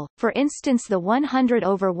National, for instance the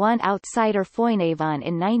 100/1 outsider Foynavon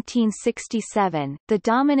in 1967, the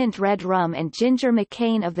dominant Red Rum and Ginger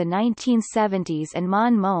McCain of the 1970s and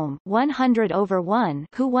Mon Mome 100/1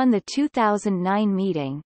 who won the 2009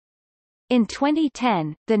 meeting. In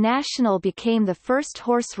 2010, the National became the first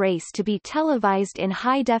horse race to be televised in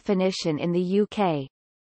high definition in the UK.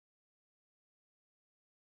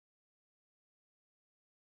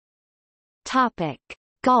 Topic: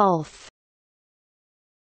 Golf.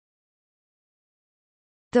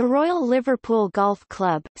 The Royal Liverpool Golf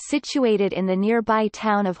Club, situated in the nearby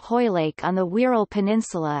town of Hoylake on the Wirral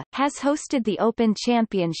Peninsula, has hosted the Open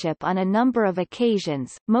Championship on a number of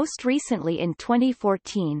occasions, most recently in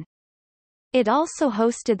 2014. It also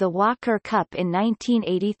hosted the Walker Cup in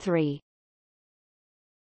 1983.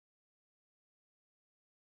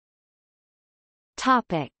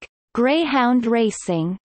 Topic: Greyhound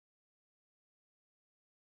racing.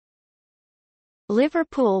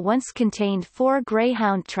 Liverpool once contained 4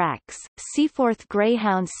 greyhound tracks: Seaforth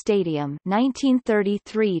Greyhound Stadium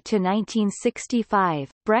 (1933–1965),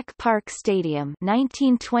 Breck Park Stadium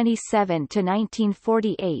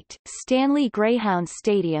 (1927–1948), Stanley Greyhound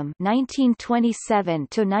Stadium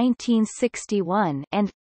 (1927–1961),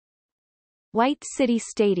 and White City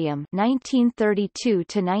Stadium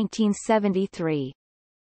 (1932–1973).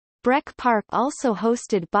 Breck Park also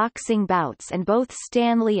hosted boxing bouts and both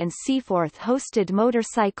Stanley and Seaforth hosted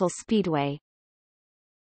motorcycle speedway.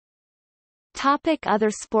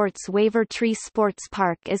 Other sports. Wavertree Sports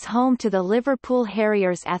Park is home to the Liverpool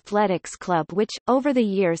Harriers Athletics Club, which, over the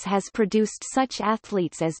years has produced such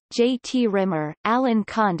athletes as, J.T. Rimmer, Alan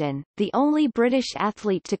Condon, the only British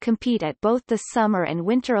athlete to compete at both the Summer and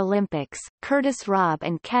Winter Olympics, Curtis Robb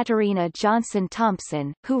and Katarina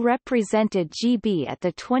Johnson-Thompson, who represented GB at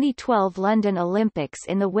the 2012 London Olympics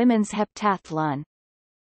in the women's heptathlon.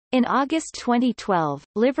 In August 2012,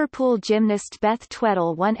 Liverpool gymnast Beth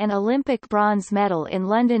Tweddle won an Olympic bronze medal in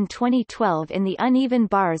London 2012 in the uneven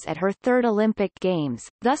bars at her third Olympic Games,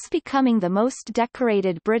 thus becoming the most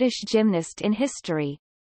decorated British gymnast in history.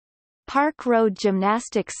 Park Road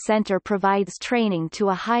Gymnastics Centre provides training to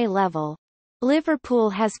a high level. Liverpool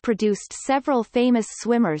has produced several famous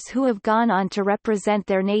swimmers who have gone on to represent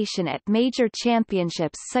their nation at major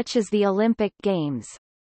championships such as the Olympic Games.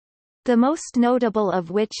 The most notable of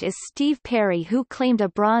which is Steve Perry, who claimed a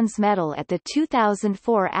bronze medal at the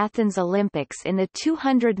 2004 Athens Olympics in the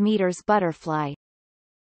 200 meters butterfly.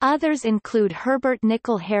 Others include Herbert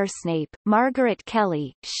Nicol Hairsnape, Margaret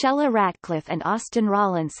Kelly, Shella Ratcliffe and Austin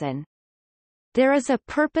Rawlinson. There is a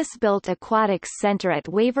purpose-built aquatics centre at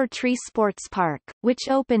Wavertree Sports Park, which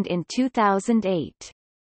opened in 2008.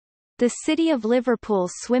 The City of Liverpool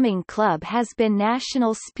Swimming Club has been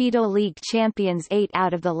National Speedo League champions 8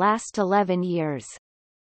 out of the last 11 years.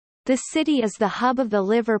 The city is the hub of the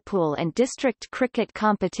Liverpool and District Cricket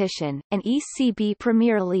Competition, an ECB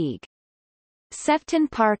Premier League. Sefton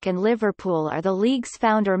Park and Liverpool are the league's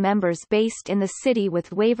founder members based in the city, with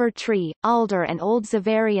Wavertree, Alder and Old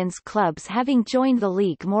Zavarians clubs having joined the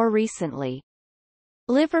league more recently.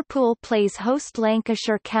 Liverpool plays host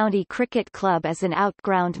Lancashire County Cricket Club as an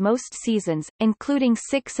outground most seasons, including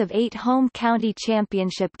 6 of 8 home county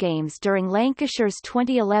championship games during Lancashire's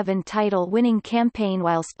 2011 title-winning campaign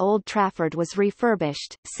whilst Old Trafford was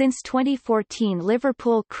refurbished. Since 2014,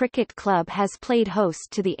 Liverpool Cricket Club has played host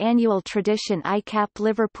to the annual tradition ICAP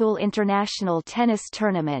Liverpool International Tennis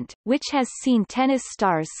Tournament, which has seen tennis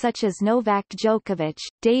stars such as Novak Djokovic,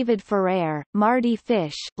 David Ferrer, Mardy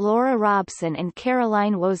Fish, Laura Robson and Caroline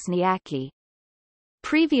Wozniacki.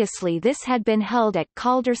 Previously this had been held at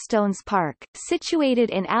Calderstones Park, situated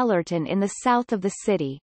in Allerton in the south of the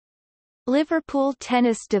city. Liverpool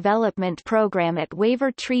Tennis Development Programme at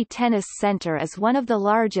Wavertree Tennis Centre is one of the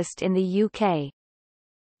largest in the UK.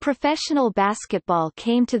 Professional basketball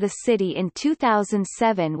came to the city in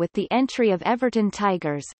 2007 with the entry of Everton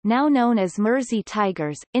Tigers, now known as Mersey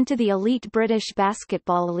Tigers, into the elite British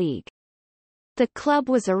Basketball League. The club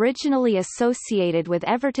was originally associated with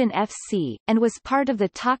Everton FC, and was part of the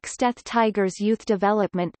Toxteth Tigers Youth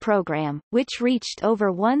Development Programme, which reached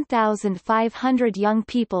over 1,500 young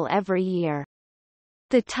people every year.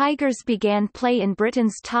 The Tigers began play in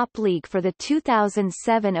Britain's top league for the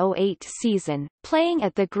 2007-08 season, playing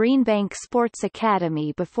at the Greenbank Sports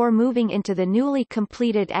Academy before moving into the newly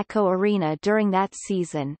completed Echo Arena during that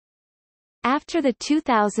season. After the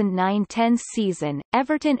 2009-10 season,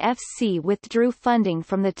 Everton FC withdrew funding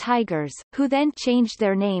from the Tigers, who then changed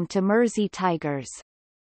their name to Mersey Tigers.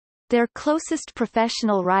 Their closest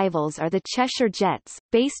professional rivals are the Cheshire Jets,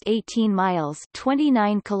 based 18 miles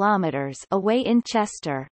 (29 kilometers) away in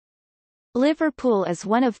Chester. Liverpool is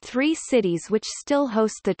one of 3 cities which still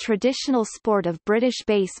host the traditional sport of British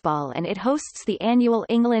baseball, and it hosts the annual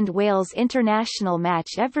England-Wales international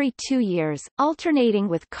match every 2 years, alternating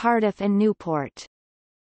with Cardiff and Newport.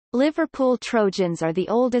 Liverpool Trojans are the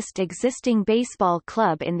oldest existing baseball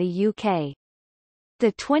club in the UK.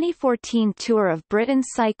 The 2014 Tour of Britain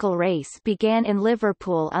cycle race began in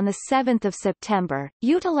Liverpool on 7 September,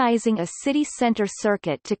 utilising a city centre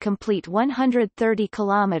circuit to complete 130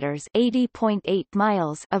 kilometres (80.8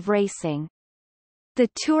 miles) of racing. The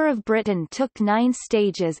Tour of Britain took 9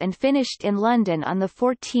 stages and finished in London on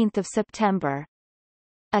 14 September.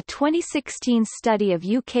 A 2016 study of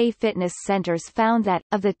UK fitness centres found that,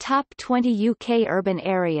 of the top 20 UK urban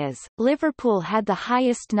areas, Liverpool had the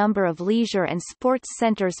highest number of leisure and sports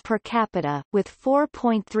centres per capita, with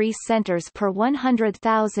 4.3 centres per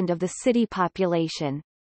 100,000 of the city population.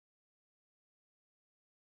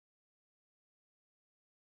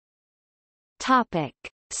 Topic: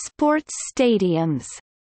 Sports stadiums.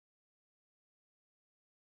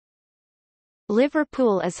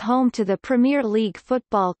 Liverpool is home to the Premier League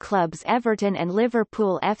football clubs Everton and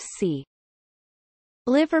Liverpool FC.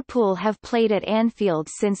 Liverpool have played at Anfield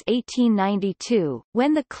since 1892,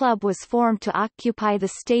 when the club was formed to occupy the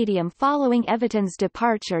stadium following Everton's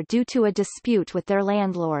departure due to a dispute with their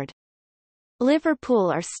landlord. Liverpool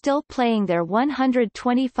are still playing there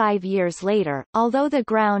 125 years later, although the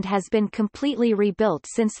ground has been completely rebuilt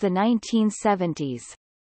since the 1970s.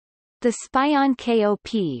 The Spion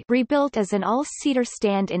KOP, rebuilt as an all-seater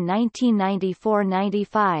stand in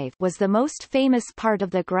 1994-95, was the most famous part of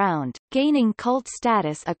the ground, gaining cult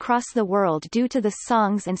status across the world due to the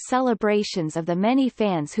songs and celebrations of the many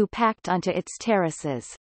fans who packed onto its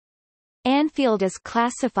terraces. Anfield is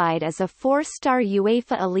classified as a 4-star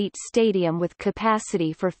UEFA Elite stadium with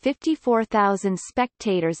capacity for 54,000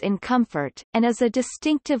 spectators in comfort, and is a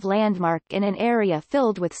distinctive landmark in an area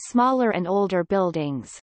filled with smaller and older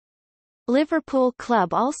buildings. Liverpool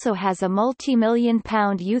Club also has a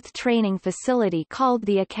multi-million-pound youth training facility called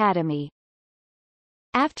the Academy.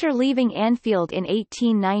 After leaving Anfield in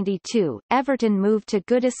 1892, Everton moved to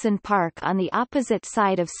Goodison Park on the opposite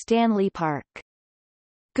side of Stanley Park.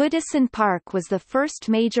 Goodison Park was the first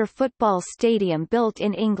major football stadium built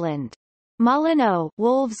in England. Molineux,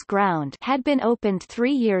 Wolves Ground, had been opened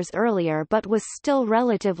 3 years earlier but was still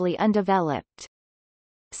relatively undeveloped.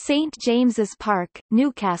 St James's Park,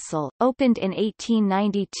 Newcastle, opened in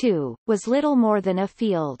 1892, was little more than a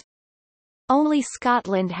field. Only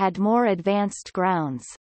Scotland had more advanced grounds.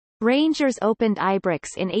 Rangers opened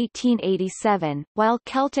Ibrox in 1887, while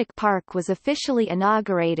Celtic Park was officially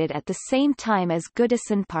inaugurated at the same time as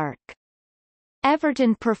Goodison Park.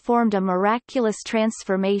 Everton performed a miraculous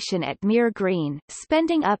transformation at Mere Green,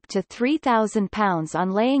 spending up to £3,000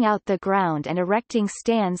 on laying out the ground and erecting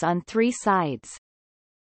stands on 3 sides.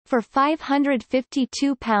 For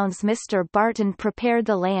 £552 Mr Barton prepared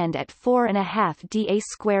the land at 4.5 d a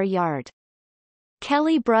square yard.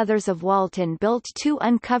 Kelly Brothers of Walton built 2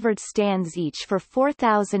 uncovered stands each for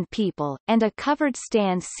 4,000 people, and a covered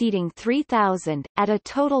stand seating 3,000, at a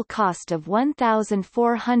total cost of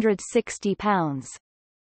 £1,460.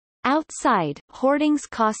 Outside, hoardings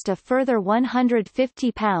cost a further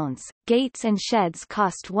 £150, gates and sheds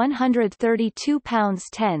cost £132,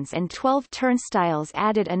 tents and 12 turnstiles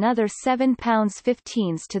added another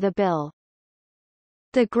 £7.15 to the bill.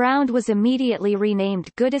 The ground was immediately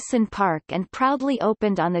renamed Goodison Park and proudly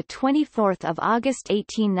opened on 24 August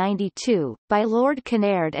 1892, by Lord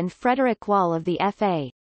Kinnaird and Frederick Wall of the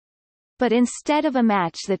FA. But instead of a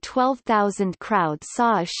match, the 12,000 crowd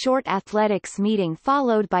saw a short athletics meeting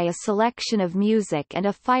followed by a selection of music and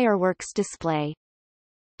a fireworks display.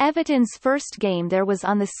 Everton's first game there was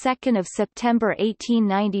on 2 September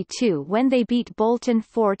 1892 when they beat Bolton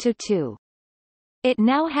 4-2. It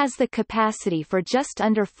now has the capacity for just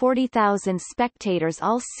under 40,000 spectators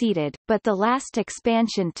all seated, but the last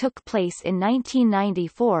expansion took place in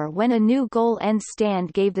 1994 when a new goal end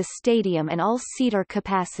stand gave the stadium an all-seater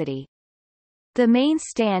capacity. The main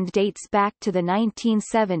stand dates back to the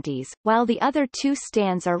 1970s, while the other 2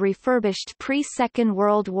 stands are refurbished pre-Second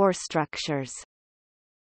World War structures.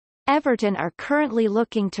 Everton are currently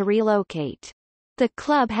looking to relocate. The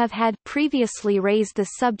club have had previously raised the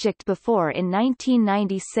subject before in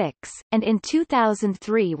 1996, and in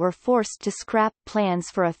 2003 were forced to scrap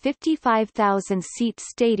plans for a 55,000-seat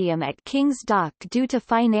stadium at King's Dock due to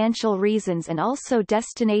financial reasons, and also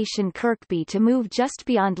destination Kirkby to move just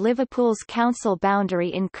beyond Liverpool's council boundary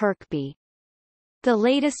in Kirkby. The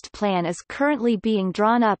latest plan is currently being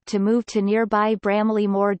drawn up to move to nearby Bramley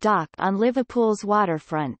Moor Dock on Liverpool's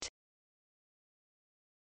Waterfront.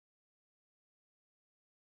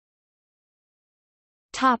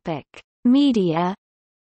 Topic: Media.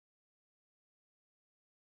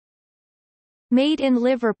 Made in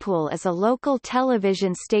Liverpool is a local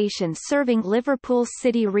television station serving Liverpool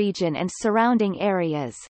City region and surrounding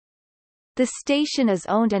areas. The station is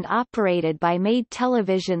owned and operated by Made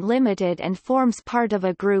Television Limited and forms part of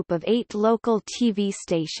a group of 8 local TV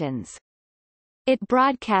stations. It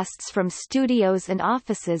broadcasts from studios and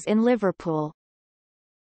offices in Liverpool.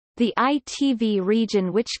 The ITV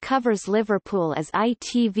region which covers Liverpool is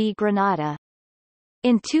ITV Granada.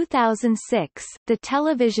 In 2006, the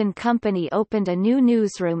television company opened a new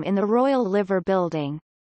newsroom in the Royal Liver Building.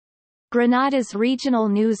 Granada's regional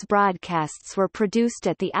news broadcasts were produced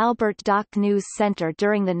at the Albert Dock News Centre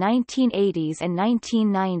during the 1980s and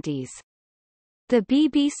 1990s. The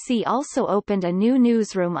BBC also opened a new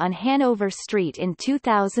newsroom on Hanover Street in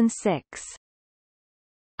 2006.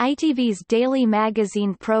 ITV's daily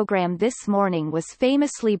magazine programme This Morning was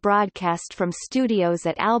famously broadcast from studios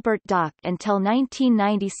at Albert Dock until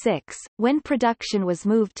 1996, when production was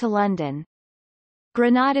moved to London.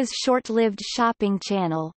 Granada's short-lived shopping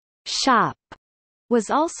channel, Shop, was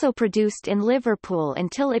also produced in Liverpool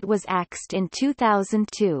until it was axed in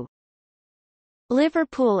 2002.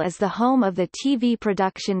 Liverpool is the home of the TV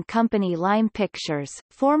production company Lime Pictures,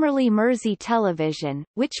 formerly Mersey Television,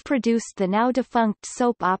 which produced the now-defunct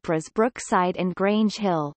soap operas Brookside and Grange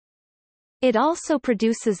Hill. It also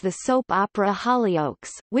produces the soap opera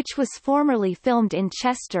Hollyoaks, which was formerly filmed in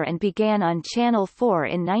Chester and began on Channel 4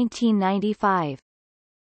 in 1995.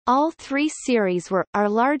 All 3 series are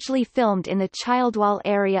largely filmed in the Childwall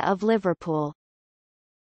area of Liverpool.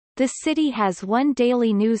 The city has one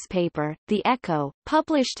daily newspaper, The Echo,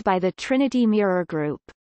 published by the Trinity Mirror Group.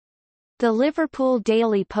 The Liverpool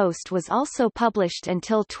Daily Post was also published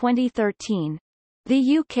until 2013.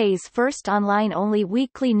 The UK's first online-only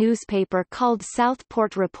weekly newspaper called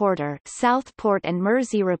Southport Reporter, Southport and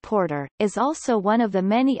Mersey Reporter, is also one of the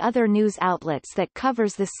many other news outlets that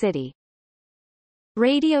covers the city.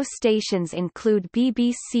 Radio stations include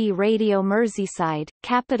BBC Radio Merseyside,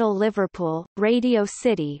 Capital Liverpool, Radio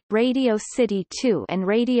City 2 and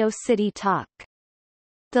Radio City Talk.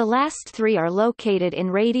 The last 3 are located in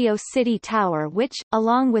Radio City Tower which,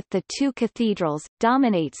 along with the 2 cathedrals,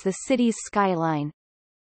 dominates the city's skyline.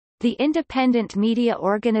 The independent media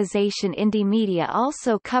organisation Indie Media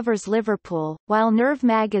also covers Liverpool, while Nerve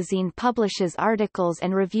magazine publishes articles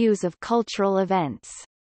and reviews of cultural events.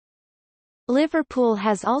 Liverpool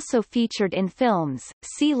has also featured in films,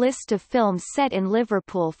 see List of films set in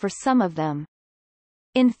Liverpool for some of them.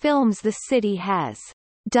 In films the city has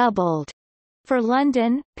doubled for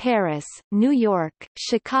London, Paris, New York,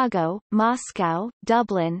 Chicago, Moscow,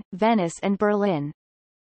 Dublin, Venice and Berlin.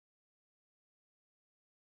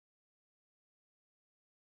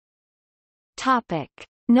 Topic: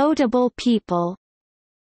 Notable people.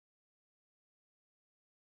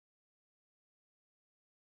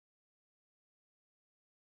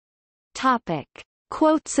 Topic: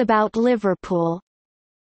 Quotes about Liverpool.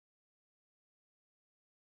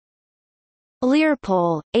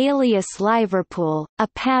 Learpole, alias Liverpool, a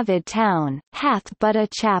pavid town, hath but a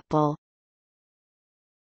chapel.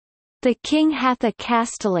 The king hath a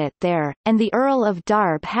castellet there, and the Earl of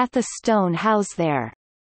Darb hath a stone house there.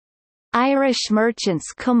 Irish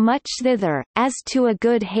merchants come much thither, as to a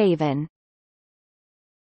good haven.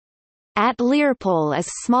 At Learpole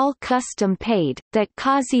is small custom paid, that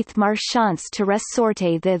causeth marchants to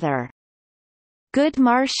resorte thither. Good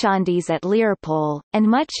marchandise at Learpole, and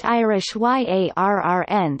much Irish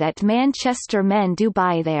yarrn that Manchester men do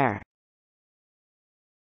buy there.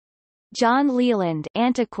 John Leland,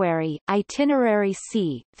 Antiquary, Itinerary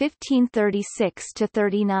c.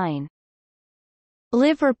 1536–39.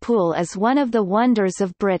 Liverpool is one of the wonders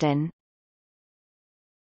of Britain.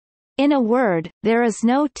 In a word, there is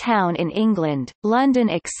no town in England, London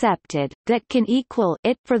excepted, that can equal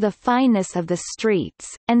it for the fineness of the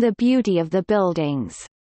streets, and the beauty of the buildings.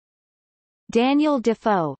 Daniel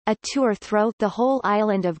Defoe, A Tour Through the Whole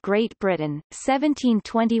Island of Great Britain,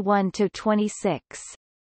 1721–26.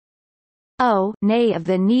 Oh, nay, of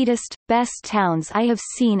the neatest, best towns I have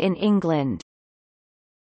seen in England.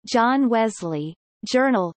 John Wesley.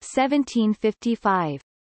 Journal, 1755.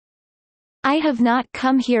 I have not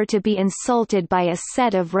come here to be insulted by a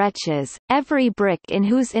set of wretches, every brick in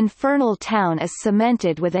whose infernal town is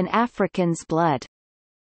cemented with an African's blood.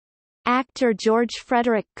 Actor George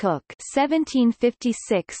Frederick Cook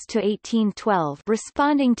 (1756–1812),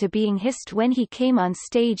 responding to being hissed when he came on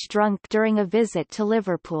stage drunk during a visit to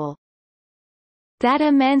Liverpool. That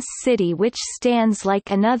immense city which stands like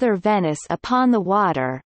another Venice upon the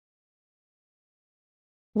water,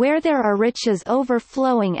 where there are riches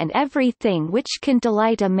overflowing and everything which can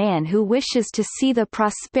delight a man who wishes to see the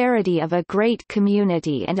prosperity of a great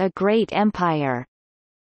community and a great empire.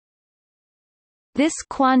 This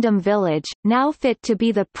quondam village, now fit to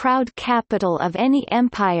be the proud capital of any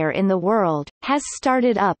empire in the world, has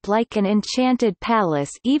started up like an enchanted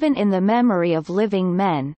palace even in the memory of living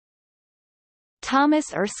men.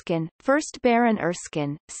 Thomas Erskine, 1st Baron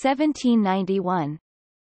Erskine, 1791.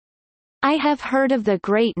 I have heard of the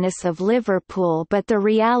greatness of Liverpool, but the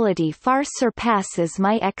reality far surpasses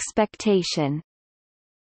my expectation.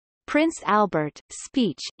 Prince Albert,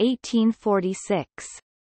 Speech, 1846.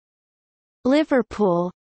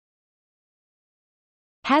 Liverpool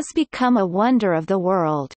has become a wonder of the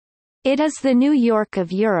world. It is the New York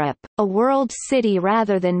of Europe, a world city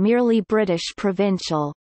rather than merely British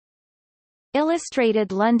provincial.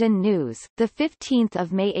 Illustrated London News, 15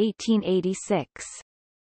 May 1886.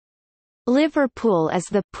 Liverpool as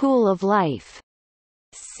the pool of life.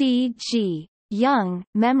 C.G. Young,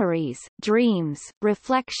 Memories, Dreams,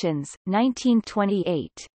 Reflections,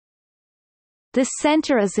 1928. The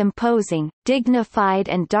centre is imposing, dignified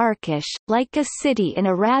and darkish, like a city in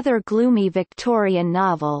a rather gloomy Victorian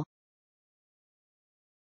novel.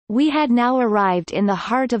 We had now arrived in the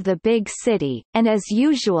heart of the big city, and as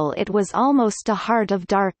usual it was almost a heart of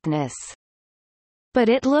darkness. But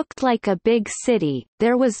it looked like a big city,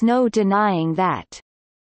 there was no denying that.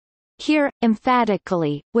 Here,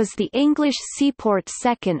 emphatically, was the English seaport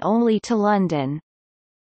second only to London.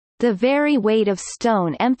 The very weight of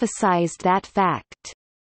stone emphasized that fact.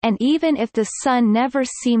 And even if the sun never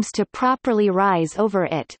seems to properly rise over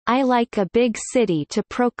it, I like a big city to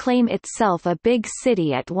proclaim itself a big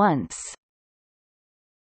city at once.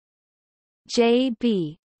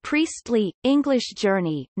 J.B. Priestley, English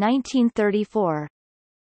Journey, 1934.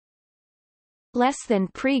 Less than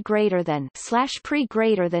pre greater than / pre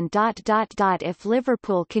greater than ... If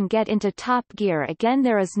Liverpool can get into top gear again,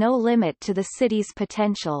 there is no limit to the city's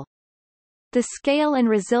potential. The scale and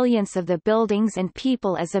resilience of the buildings and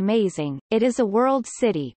people is amazing. It is a world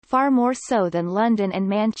city, far more so than London and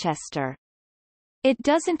Manchester. It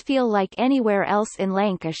doesn't feel like anywhere else in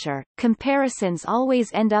Lancashire. Comparisons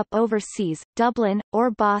always end up overseas, Dublin,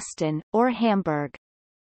 or Boston, or Hamburg.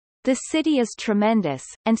 The city is tremendous,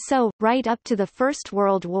 and so, right up to the First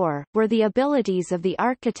World War, were the abilities of the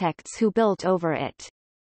architects who built over it.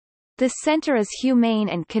 The centre is humane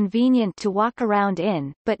and convenient to walk around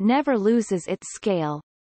in, but never loses its scale.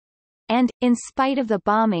 And, in spite of the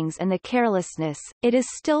bombings and the carelessness, it is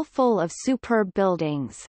still full of superb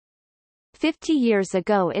buildings. 50 years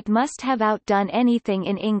ago it must have outdone anything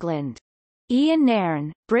in England. Ian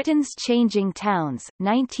Nairn, Britain's Changing Towns,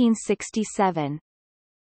 1967.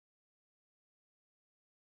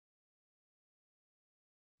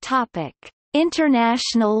 Topic: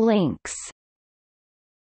 International links.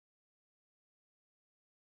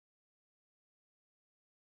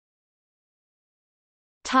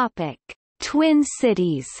 Topic: Twin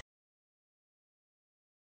cities.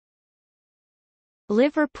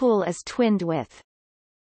 Liverpool is twinned with.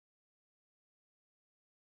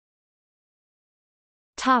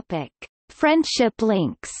 Topic: Friendship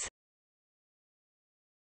links.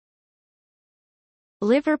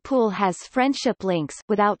 Liverpool has friendship links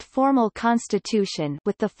without formal constitution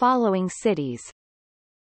with the following cities.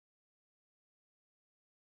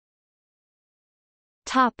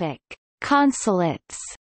 Topic: Consulates.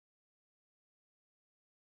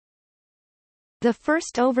 The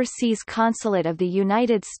first overseas consulate of the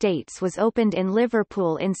United States was opened in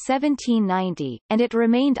Liverpool in 1790, and it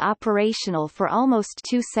remained operational for almost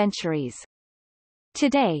 2 centuries.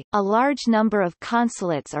 Today, a large number of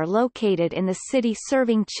consulates are located in the city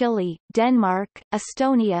serving Chile, Denmark,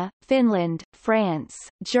 Estonia, Finland, France,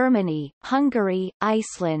 Germany, Hungary,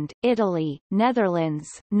 Iceland, Italy, Netherlands,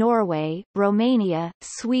 Norway, Romania,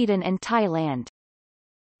 Sweden and Thailand.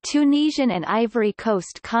 Tunisian and Ivory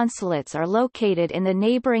Coast consulates are located in the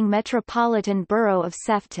neighboring metropolitan borough of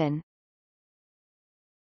Sefton.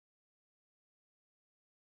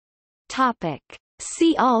 Topic.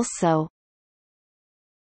 See also: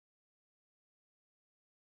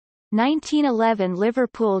 1911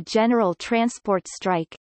 Liverpool General Transport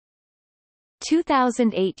Strike,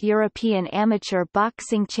 2008 European Amateur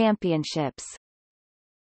Boxing Championships,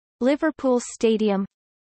 Liverpool Stadium,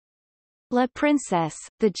 La Princesse,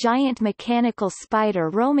 the giant mechanical spider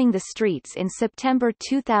roaming the streets in September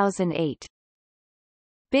 2008,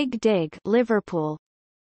 Big Dig, Liverpool,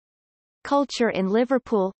 Culture in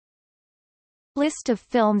Liverpool, List of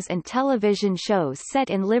films and television shows set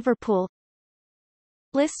in Liverpool,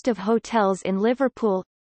 List of hotels in Liverpool,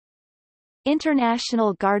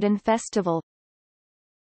 International Garden Festival,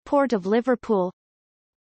 Port of Liverpool,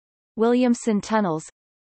 Williamson Tunnels,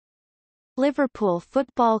 Liverpool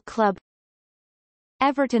Football Club,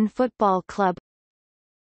 Everton Football Club,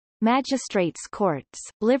 Magistrates' Courts,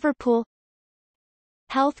 Liverpool,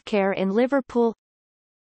 Healthcare in Liverpool,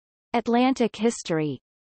 Atlantic history,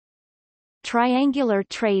 Triangular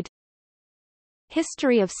trade,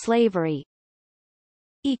 History of slavery.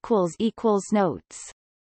 Notes